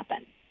can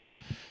happen.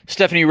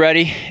 Stephanie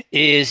Reddy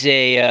is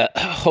a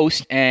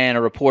host and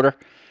a reporter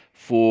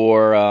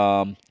for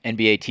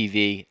NBA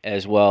TV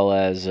as well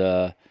as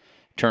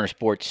Turner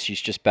Sports.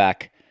 She's just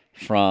back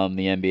from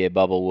the NBA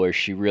bubble where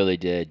she really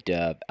did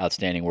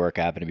outstanding work.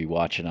 I happened to be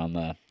watching on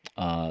the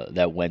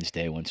that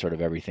Wednesday when sort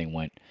of everything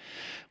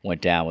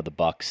went down with the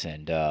Bucks,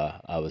 and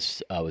I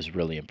was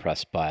really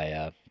impressed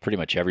by pretty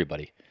much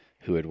everybody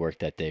who had worked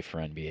that day for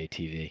NBA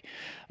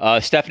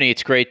TV. Stephanie,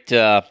 it's great.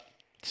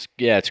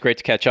 It's great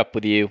to catch up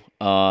with you.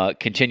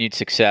 Continued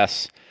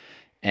success,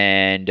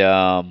 and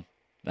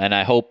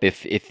I hope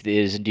if it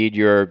is indeed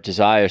your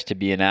desires to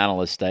be an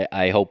analyst,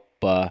 I hope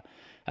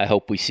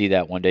we see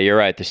that one day. You're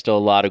right. There's still a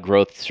lot of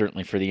growth,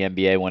 certainly for the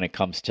NBA when it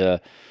comes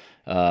to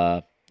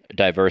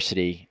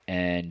diversity,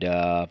 and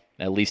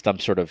at least I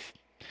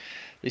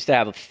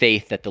have a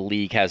faith that the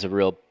league has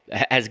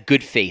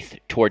good faith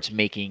towards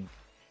making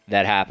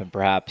that happen,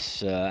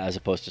 perhaps as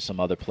opposed to some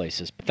other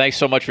places. But thanks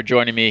so much for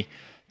joining me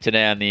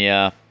today on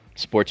the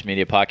Sports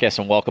Media Podcast,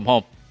 and welcome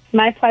home.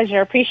 My pleasure.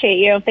 Appreciate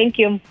you. Thank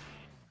you.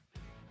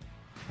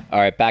 All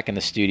right, back in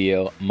the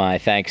studio. My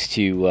thanks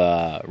to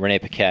Renee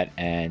Paquette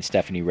and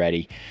Stephanie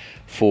Reddy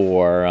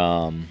for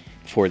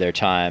their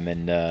time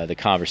and the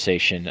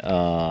conversation.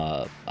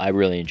 I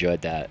really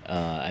enjoyed that.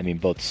 I mean,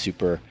 both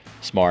super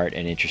smart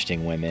and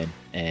interesting women,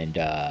 and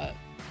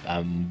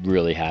I'm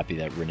really happy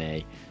that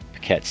Renee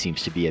Paquette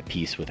seems to be at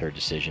peace with her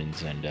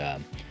decisions,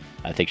 and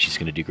I think she's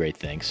going to do great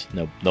things.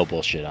 No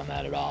bullshit on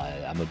that at all.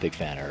 I'm a big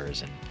fan of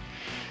hers,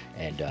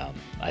 and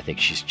I think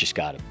she's just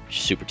got a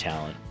super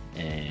talent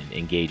and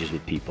engages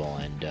with people,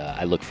 and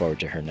I look forward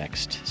to her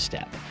next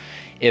step.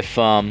 If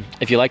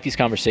you like these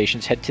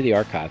conversations, head to the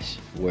archives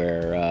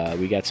where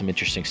we got some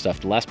interesting stuff.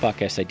 The last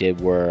podcast I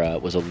did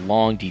was a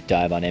long deep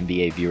dive on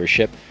NBA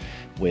viewership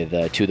with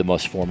two of the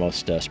most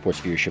foremost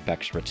sports viewership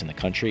experts in the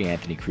country,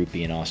 Anthony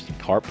Krupe and Austin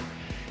Karp.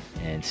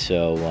 And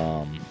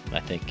so I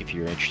think if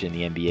you're interested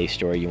in the NBA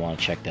story, you want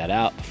to check that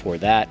out. Before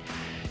that,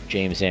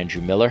 James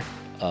Andrew Miller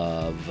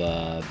of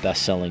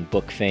best-selling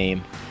book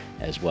fame,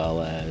 as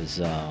well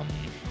as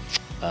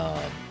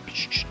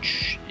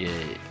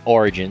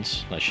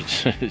Origins, I should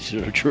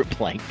sort of drew a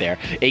blank there,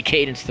 a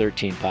Cadence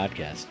 13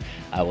 podcast.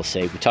 I will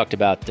say we talked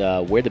about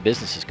where the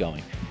business is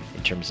going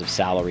in terms of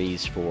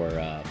salaries for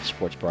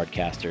sports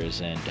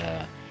broadcasters,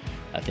 and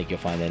I think you'll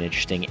find that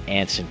interesting.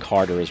 Anson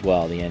Carter as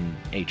well, the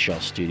NHL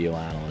studio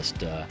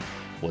analyst,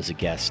 was a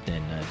guest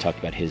and talked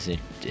about his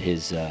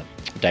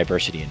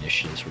diversity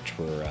initiatives, which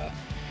were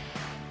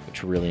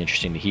really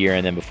interesting to hear.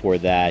 And then before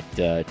that,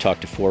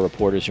 talked to four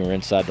reporters who were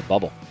inside the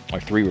bubble, or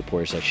three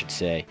reporters, I should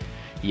say.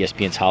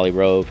 ESPN's Holly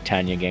Rowe,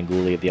 Tanya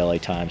Ganguly of the LA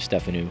Times,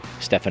 Stefano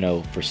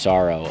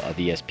Forsaro of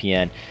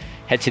ESPN.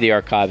 Head to the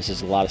archives.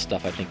 There's a lot of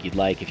stuff I think you'd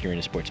like if you're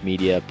into sports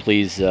media.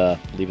 Please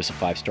leave us a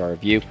 5-star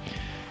review.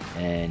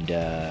 And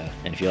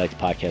if you like the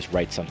podcast,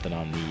 write something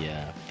on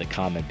the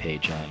comment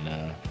page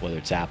on whether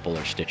it's Apple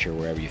or Stitcher,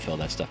 wherever you fill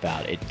that stuff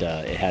out. It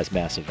has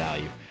massive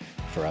value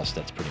for us.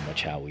 That's pretty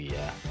much how we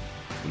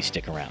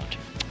stick around.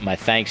 My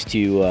thanks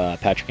to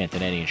Patrick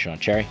Antonetti and Sean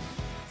Cherry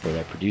for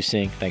their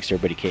producing. Thanks to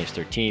everybody, Cadence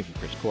 13, from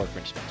Chris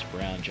Corcoran, Spencer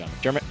Brown, John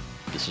McDermott.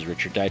 This is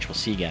Richard Deitch. We'll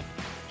see you again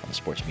on the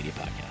Sports Media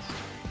Podcast.